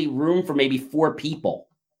probably room for maybe 4 people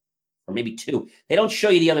or maybe 2. They don't show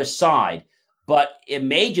you the other side, but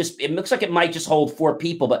it looks like it might just hold 4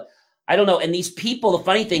 people, but I don't know. And these people, the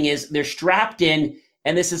funny thing is they're strapped in,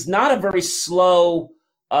 and this is not a very slow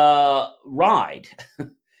ride.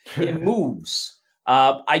 It moves.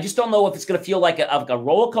 I just don't know if it's going to feel like a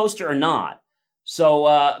roller coaster or not.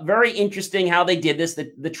 So very interesting how they did this.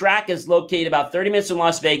 The track is located about 30 minutes from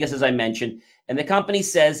Las Vegas, as I mentioned, and the company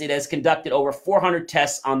says it has conducted over 400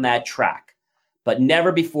 tests on that track, but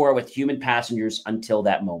never before with human passengers until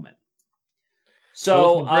that moment.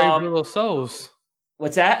 So brave little souls.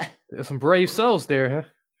 What's that? There's some brave souls there, huh?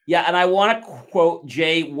 Yeah, and I want to quote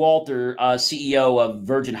Jay Walter, CEO of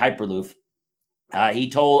Virgin Hyperloop. He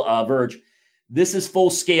told Verge, "This is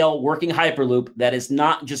full-scale working Hyperloop that is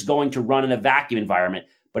not just going to run in a vacuum environment,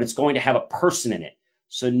 but it's going to have a person in it.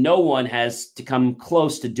 So no one has to come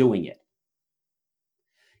close to doing it."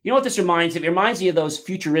 You know what this reminds me of? It reminds me of those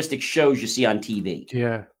futuristic shows you see on TV.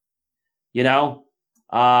 Yeah. You know?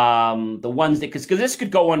 The ones that, because this could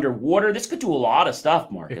go underwater. This could do a lot of stuff,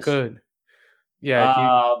 Marcus. It could.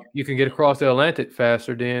 Yeah, you can get across the Atlantic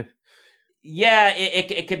faster, Dan. Yeah,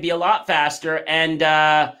 it could be a lot faster. And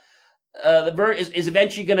the Vert is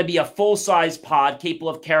eventually going to be a full-size pod capable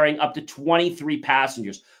of carrying up to 23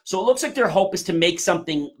 passengers. So it looks like their hope is to make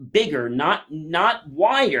something bigger, not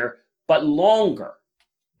wider, but longer.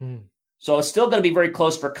 So it's still going to be very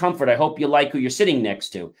close for comfort. I hope you like who you're sitting next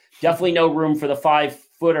to. Definitely no room for the 5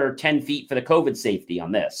 foot or 10 feet for the COVID safety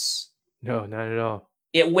on this. No, not at all.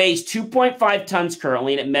 It weighs 2.5 tons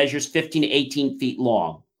currently, and it measures 15 to 18 feet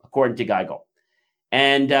long, according to Geigel.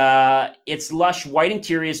 And its lush white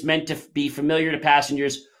interior is meant to be familiar to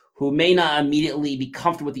passengers who may not immediately be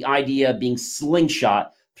comfortable with the idea of being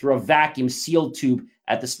slingshot through a vacuum sealed tube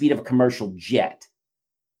at the speed of a commercial jet.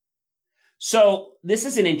 So this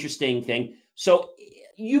is an interesting thing. So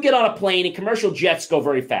you get on a plane and commercial jets go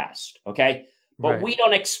very fast, okay? But we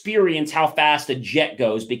don't experience how fast a jet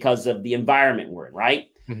goes because of the environment we're in, right?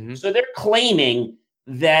 Mm-hmm. So they're claiming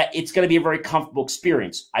that it's going to be a very comfortable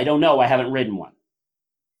experience. I don't know. I haven't ridden one.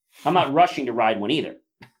 I'm not rushing to ride one either.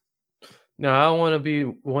 No, I don't want to be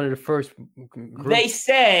one of the first groups. They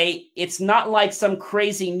say it's not like some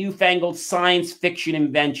crazy newfangled science fiction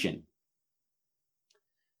invention.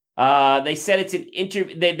 They said it's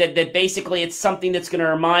that basically it's something that's going to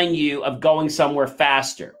remind you of going somewhere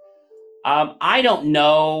faster. I don't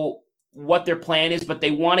know what their plan is, but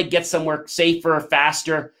they want to get somewhere safer,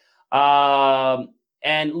 faster.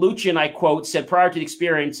 And Luchin, I quote, said prior to the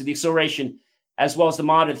experience of the acceleration, as well as the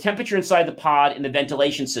monitor, the temperature inside the pod and the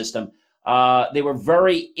ventilation system, they were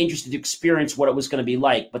very interested to experience what it was going to be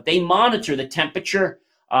like. But they monitor the temperature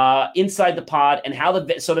inside the pod and how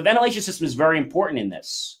so the ventilation system is very important in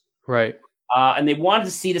this. Right. And they wanted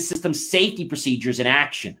to see the system's safety procedures in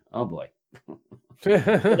action. Oh, boy.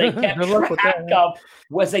 They kept track of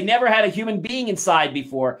was they never had a human being inside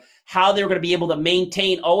before, how they were going to be able to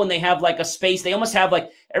maintain. Oh, and they have like a space. They almost have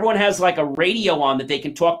like everyone has like a radio on that they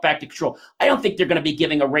can talk back to control. I don't think they're going to be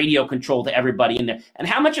giving a radio control to everybody in there. And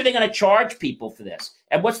how much are they going to charge people for this?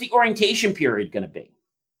 And what's the orientation period going to be?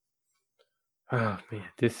 Oh man,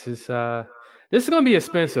 this is going to be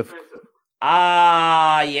expensive.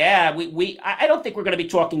 Yeah. I don't think we're going to be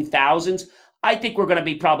talking thousands. I think we're going to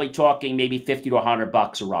be probably talking maybe $50 to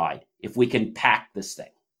 $100 a ride if we can pack this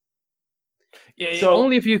thing. Yeah, so,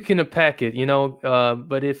 only if you can pack it,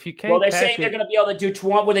 but if you can't, well, they're saying they're going to be able to do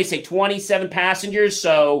 27 passengers.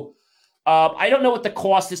 So I don't know what the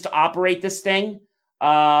cost is to operate this thing.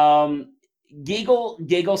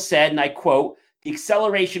 Giggle said, and I quote, "The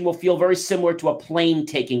acceleration will feel very similar to a plane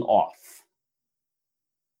taking off."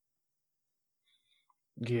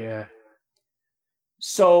 Yeah.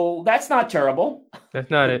 So that's not terrible. That's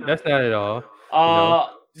not it. That's not at all.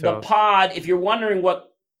 The pod, if you're wondering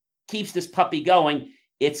what keeps this puppy going,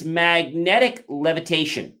 it's magnetic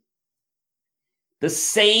levitation. The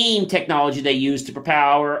same technology they use to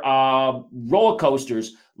power roller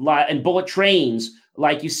coasters and bullet trains,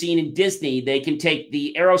 like you've seen in Disney. They can take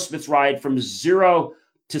the Aerosmith ride from 0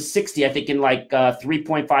 to 60, I think, in like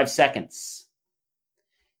 3.5 seconds.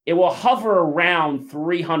 It will hover around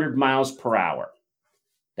 300 miles per hour.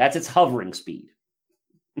 That's its hovering speed.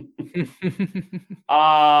 But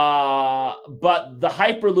the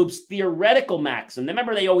Hyperloop's theoretical maximum,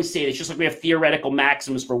 remember they always say it's just like we have theoretical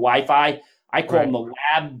maximums for Wi-Fi. I call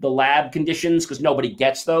them the lab conditions because nobody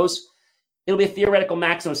gets those. It'll be a theoretical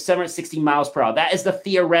maximum of 760 miles per hour. That is the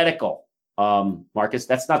theoretical, Marcus.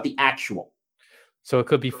 That's not the actual. So it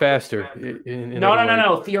could be faster.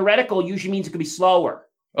 No. Theoretical usually means it could be slower.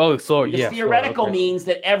 Oh, slower. The theoretical means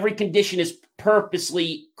that every condition is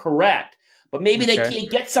purposely correct. But maybe they can't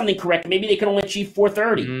get something correct. Maybe they can only achieve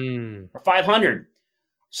 430 or 500.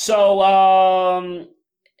 So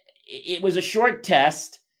it was a short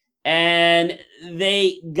test, and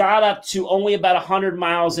they got up to only about 100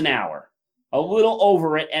 miles an hour, a little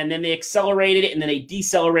over it, and then they accelerated it, and then they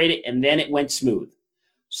decelerated it, and then it went smooth.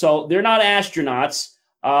 So they're not astronauts,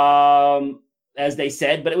 as they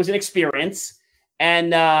said, but it was an experience.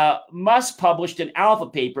 And Musk published an alpha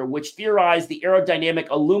paper which theorized the aerodynamic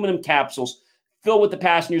aluminum capsules filled with the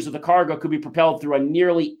passengers of the cargo could be propelled through a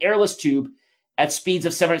nearly airless tube at speeds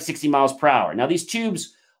of 760 miles per hour. Now, these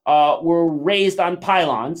tubes were raised on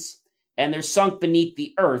pylons, and they're sunk beneath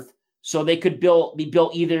the earth, so they could be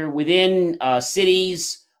built either within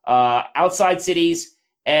cities, outside cities,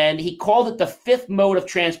 and he called it the fifth mode of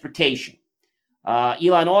transportation.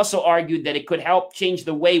 Elon also argued that it could help change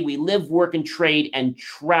the way we live, work, and trade and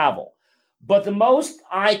travel. But the most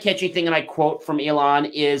eye-catching thing, and I quote from Elon,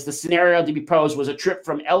 is the scenario to be posed was a trip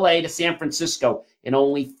from LA to San Francisco in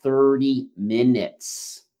only 30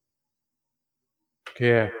 minutes.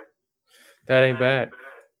 Yeah, that ain't bad.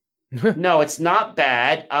 No, it's not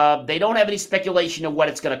bad. They don't have any speculation of what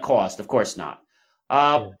it's going to cost. Of course not.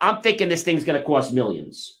 I'm thinking this thing's going to cost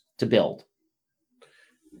millions to build.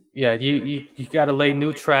 Yeah, you got to lay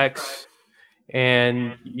new tracks,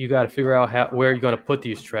 and you got to figure out where you're going to put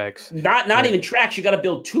these tracks. Not even tracks. You got to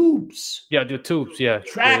build tubes. Yeah, do tubes. Yeah,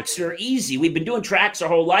 tracks are easy. We've been doing tracks our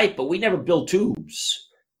whole life, but we never build tubes.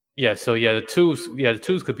 Yeah, so the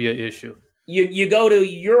tubes could be an issue. You go to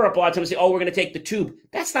Europe a lot of times and say, "Oh, we're going to take the tube."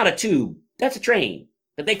 That's not a tube. That's a train,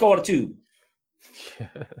 but they call it a tube.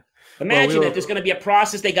 Imagine that there's going to be a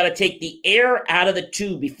process. They got to take the air out of the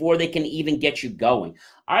tube before they can even get you going.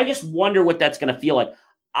 I just wonder what that's going to feel like.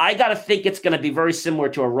 I got to think it's going to be very similar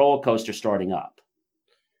to a roller coaster starting up.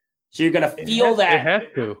 So you're going to feel that. It has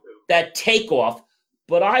to. that takeoff.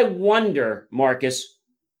 But I wonder, Marcus,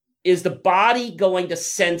 is the body going to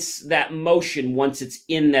sense that motion once it's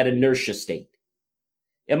in that inertia state?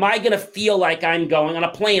 Am I going to feel like I'm going on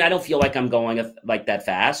a plane? I don't feel like I'm going like that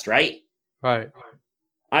fast, right? Right.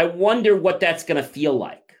 I wonder what that's going to feel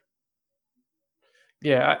like.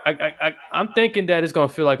 Yeah, I'm thinking that it's gonna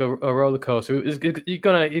feel like a roller coaster. You're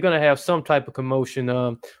gonna have some type of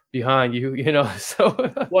commotion behind you, you know.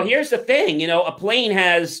 So well, here's the thing, you know, a plane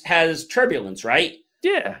has turbulence, right?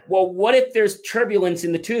 Yeah. Well, what if there's turbulence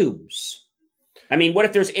in the tubes? I mean, what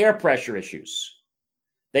if there's air pressure issues?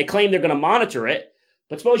 They claim they're going to monitor it,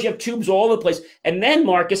 but suppose you have tubes all over the place, and then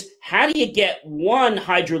Marcus, how do you get one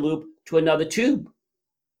hydroloop to another tube?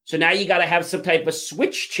 So now you got to have some type of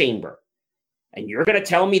switch chamber. And you're going to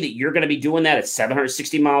tell me that you're going to be doing that at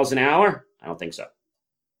 760 miles an hour? I don't think so.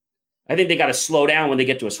 I think they got to slow down when they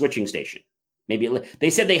get to a switching station. Maybe they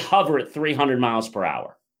said they hover at 300 miles per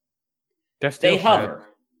hour. They hover.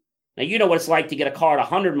 Now, you know what it's like to get a car at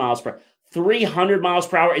 100 miles per hour. 300 miles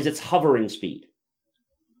per hour is its hovering speed.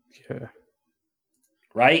 Yeah.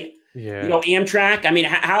 Right? Yeah. You know, Amtrak, I mean,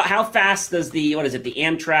 how fast does the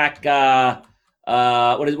Amtrak,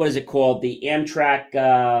 what is it called? The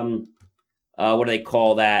Amtrak, what do they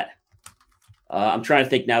call that? I'm trying to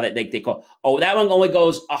think now that they call. Oh, that one only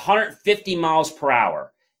goes 150 miles per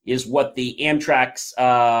hour is what the Amtrak's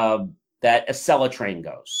that Acela train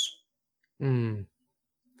goes. Mm.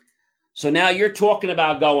 So now you're talking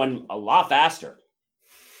about going a lot faster.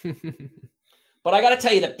 But I got to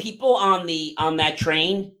tell you that people on that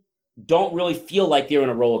train don't really feel like they're in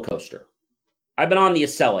a roller coaster. I've been on the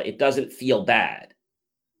Acela; it doesn't feel bad.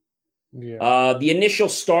 Yeah. The initial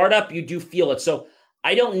startup, you do feel it. So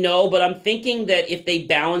I don't know, but I'm thinking that if they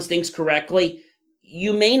balance things correctly,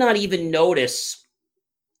 you may not even notice.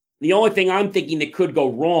 The only thing I'm thinking that could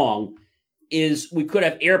go wrong is we could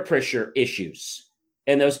have air pressure issues.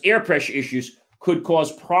 And those air pressure issues could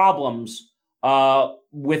cause problems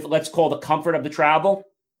with, let's call, the comfort of the travel.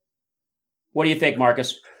 What do you think,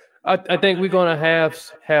 Marcus? I think we're going to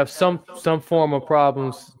have some form of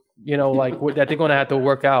problems, you know, like that they're going to have to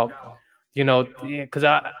work out. You know,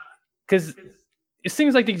 because it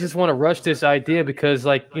seems like they just want to rush this idea because,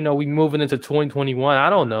 like, you know, we moving into 2021. I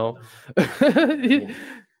don't know. You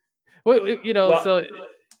know, well, so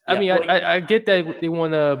I mean, I get that they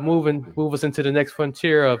want to move us into the next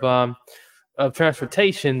frontier of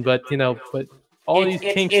transportation, but you know, all these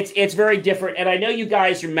kinks. It's very different. And I know you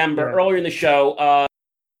guys remember earlier in the show,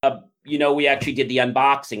 you know, we actually did the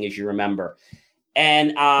unboxing, as you remember,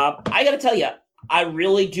 and I got to tell you. I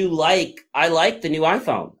really do like the new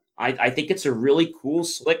iPhone. I think it's a really cool,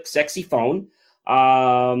 slick, sexy phone.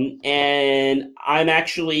 And I'm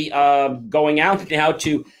actually going out now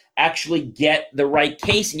to actually get the right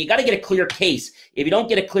case. And you got to get a clear case. If you don't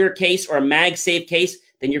get a clear case or a MagSafe case,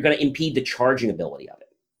 then you're going to impede the charging ability of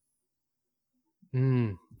it.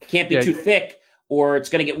 Mm. Can't be too thick or it's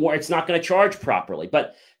going to get it's not going to charge properly.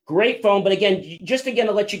 But great phone. But again, just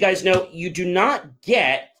to let you guys know, you do not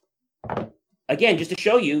get... Again, just to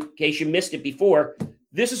show you, in case you missed it before,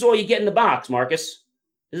 this is all you get in the box, Marcus.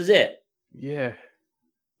 This is it. Yeah.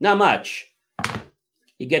 Not much.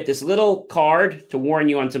 You get this little card to warn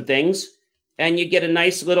you on some things, and you get a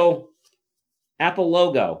nice little Apple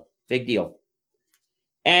logo. Big deal.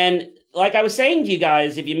 And like I was saying to you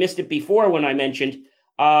guys, if you missed it before when I mentioned,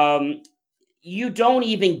 you don't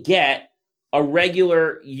even get a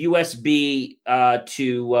regular USB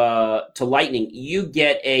to Lightning. You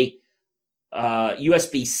get a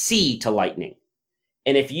USB-C to Lightning.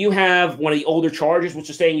 And if you have one of the older chargers, which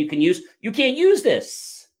is saying you can't use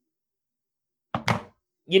this.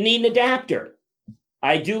 You need an adapter.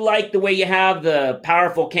 I do like the way you have the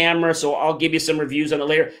powerful camera, so I'll give you some reviews on it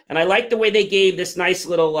later. And I like the way they gave this nice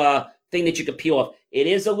little thing that you could peel off. It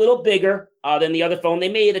is a little bigger than the other phone. They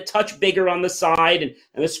made it a touch bigger on the side, and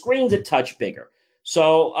the screen's a touch bigger.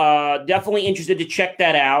 So definitely interested to check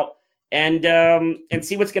that out. And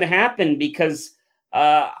see what's going to happen because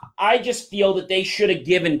I just feel that they should have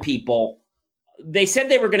given people. They said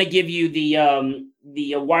they were going to give you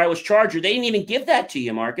the wireless charger. They didn't even give that to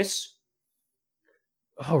you, Marcus.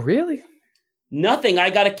 Oh, really? Nothing. I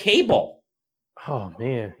got a cable. Oh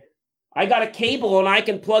man. I got a cable, and I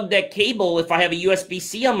can plug that cable if I have a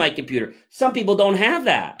USB-C on my computer. Some people don't have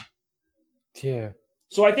that. Yeah.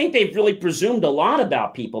 So I think they've really presumed a lot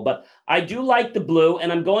about people, but I do like the blue,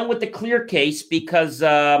 and I'm going with the clear case because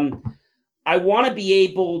I want to be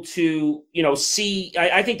able to, you know, see.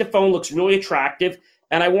 I think the phone looks really attractive,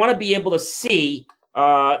 and I want to be able to see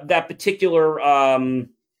that particular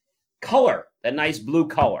color, that nice blue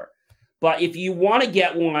color. But if you want to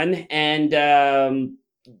get one and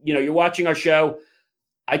you're watching our show.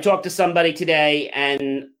 I talked to somebody today,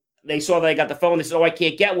 and they saw that I got the phone. They said, "Oh, I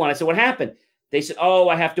can't get one." I said, "What happened?" They said, "Oh,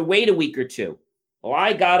 I have to wait a week or two." Well,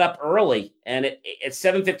 I got up early, and at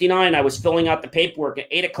 7:59, I was filling out the paperwork. At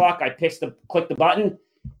 8 o'clock, I clicked the button,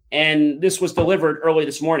 and this was delivered early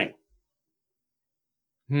this morning.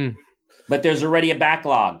 But there's already a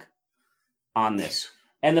backlog on this.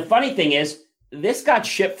 And the funny thing is, this got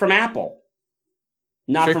shipped from Apple,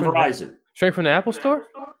 not from Verizon. Straight from the Apple store?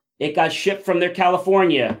 It got shipped from their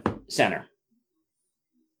California center.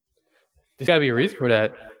 There's got to be a reason for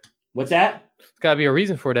that. What's that? There's got to be a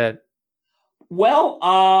reason for that. Well,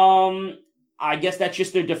 I guess that's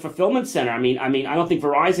just their fulfillment center. I mean, I don't think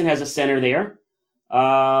Verizon has a center there,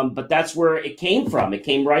 but that's where it came from. It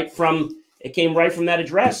came right from that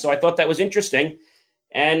address. So I thought that was interesting.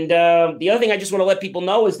 And the other thing I just want to let people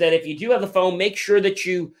know is that if you do have the phone, make sure that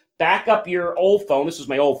you back up your old phone. This was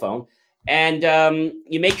my old phone. And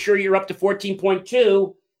you make sure you're up to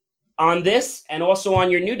 14.2 on this and also on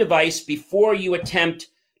your new device before you attempt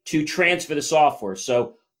to transfer the software.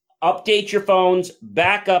 So update your phones,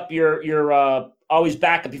 back up your always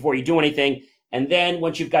back up before you do anything. And then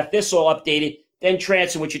once you've got this all updated, then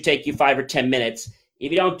transfer, which would take you 5 or 10 minutes.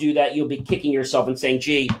 If you don't do that, you'll be kicking yourself and saying,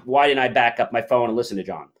 gee, why didn't I back up my phone and listen to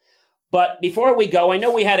John? But before we go, I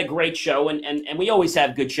know we had a great show, and we always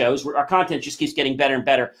have good shows. Our content just keeps getting better and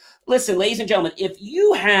better. Listen, ladies and gentlemen, if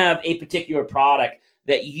you have a particular product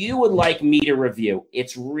that you would like me to review,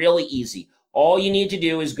 it's really easy. All you need to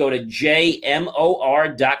do is go to jmor.com,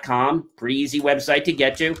 pretty easy website to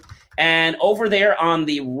get to. And over there on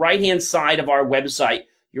the right-hand side of our website,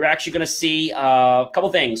 you're actually going to see a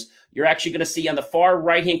couple things. You're actually going to see on the far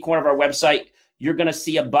right-hand corner of our website, you're going to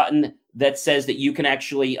see a button that says that you can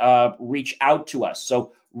actually reach out to us.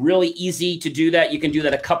 So really easy to do that. You can do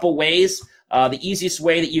that a couple ways. The easiest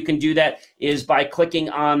way that you can do that is by clicking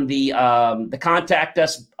on the Contact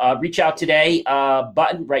Us, Reach Out Today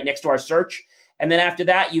button right next to our search. And then after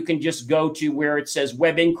that, you can just go to where it says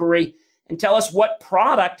Web Inquiry and tell us what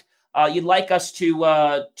product you'd like us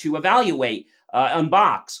to evaluate,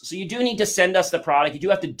 unbox. So you do need to send us the product. You do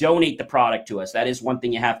have to donate the product to us. That is one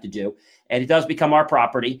thing you have to do. And it does become our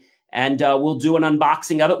property. And we'll do an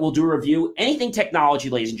unboxing of it. We'll do a review. Anything technology,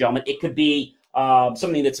 ladies and gentlemen. It could be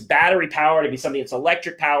something that's battery powered. It could be something that's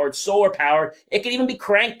electric powered, solar powered. It could even be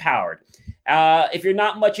crank powered. If you're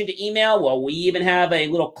not much into email, well, we even have a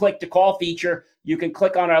little click to call feature. You can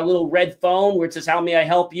click on our little red phone where it says, how may I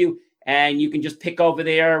help you? And you can just pick over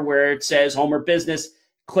there where it says home or business.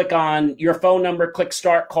 Click on your phone number, click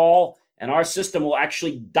start call, and our system will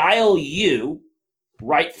actually dial you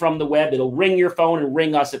right from the web. It'll ring your phone and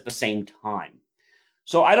ring us at the same time.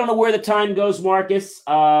 So I don't know where the time goes, Marcus.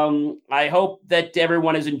 I hope that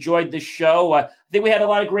everyone has enjoyed this show. I think we had a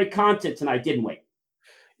lot of great content tonight, didn't we?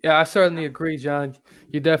 Yeah, I certainly agree, John.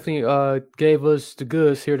 You definitely gave us the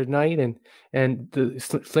goods here tonight and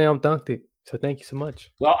slam dunked it. So thank you so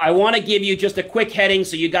much. Well, I want to give you just a quick heading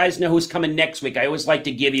so you guys know who's coming next week. I always like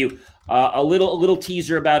to give you a little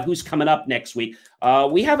teaser about who's coming up next week.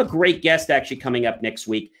 We have a great guest actually coming up next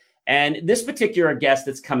week. And this particular guest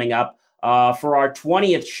that's coming up for our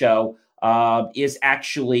 20th show is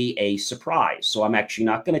actually a surprise. So I'm actually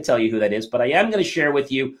not going to tell you who that is, but I am going to share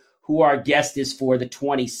with you who our guest is for the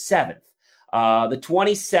 27th. The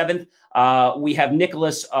 27th, we have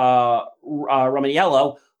Nicholas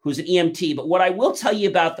Romaniello, who's an EMT. But what I will tell you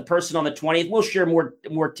about the person on the 20th, we'll share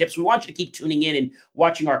more tips. We want you to keep tuning in and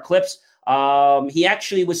watching our clips. He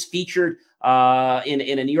actually was featured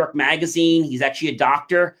in a New York magazine. He's actually a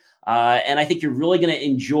doctor. And I think you're really going to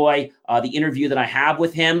enjoy the interview that I have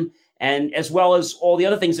with him, and as well as all the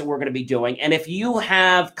other things that we're going to be doing. And if you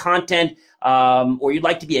have content or you'd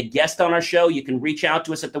like to be a guest on our show, you can reach out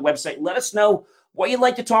to us at the website. Let us know what you'd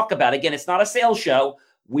like to talk about. Again, it's not a sales show.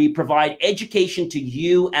 We provide education to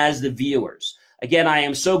you as the viewers. Again, I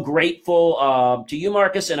am so grateful to you,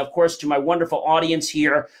 Marcus, and of course to my wonderful audience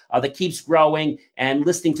here that keeps growing and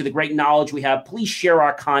listening to the great knowledge we have. Please share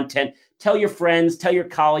our content. Tell your friends, tell your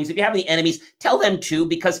colleagues. If you have any enemies, tell them too,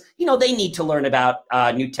 because they need to learn about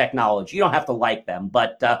new technology. You don't have to like them,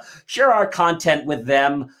 but share our content with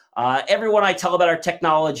them. Everyone I tell about our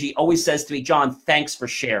technology always says to me, John, thanks for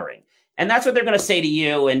sharing. And that's what they're going to say to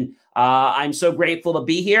you. And I'm so grateful to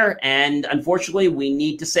be here. And unfortunately, we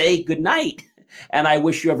need to say good night. And I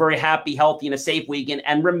wish you a very happy, healthy, and a safe weekend.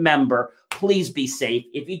 And remember, please be safe.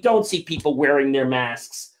 If you don't see people wearing their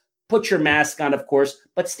masks, put your mask on, of course,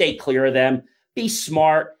 but stay clear of them. Be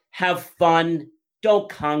smart. Have fun. Don't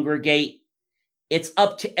congregate. It's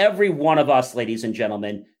up to every one of us, ladies and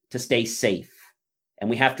gentlemen, to stay safe. And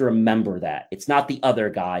we have to remember that. It's not the other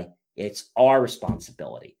guy. It's our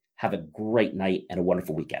responsibility. Have a great night and a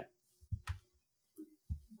wonderful weekend.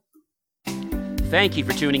 Thank you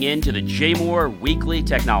for tuning in to the Jay Moore Weekly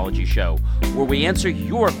Technology Show, where we answer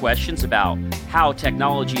your questions about how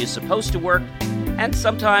technology is supposed to work and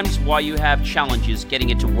sometimes why you have challenges getting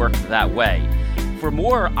it to work that way. For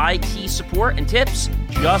more IT support and tips,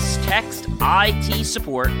 just text IT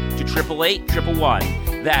support to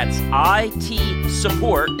 888-111. That's IT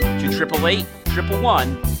support to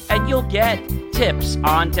 888-111, and you'll get tips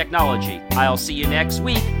on technology. I'll see you next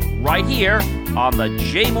week right here on the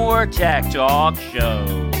Jay Moore Tech Talk Show.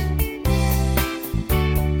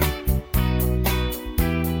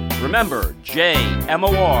 Remember, JMOR.com.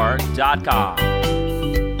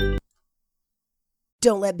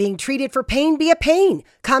 Don't let being treated for pain be a pain.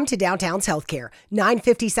 Come to Downtown's Healthcare,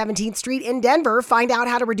 950 17th Street in Denver. Find out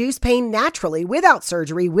how to reduce pain naturally, without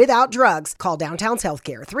surgery, without drugs. Call Downtown's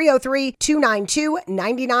Healthcare,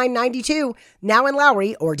 303-292-9992. Now in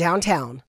Lowry or downtown.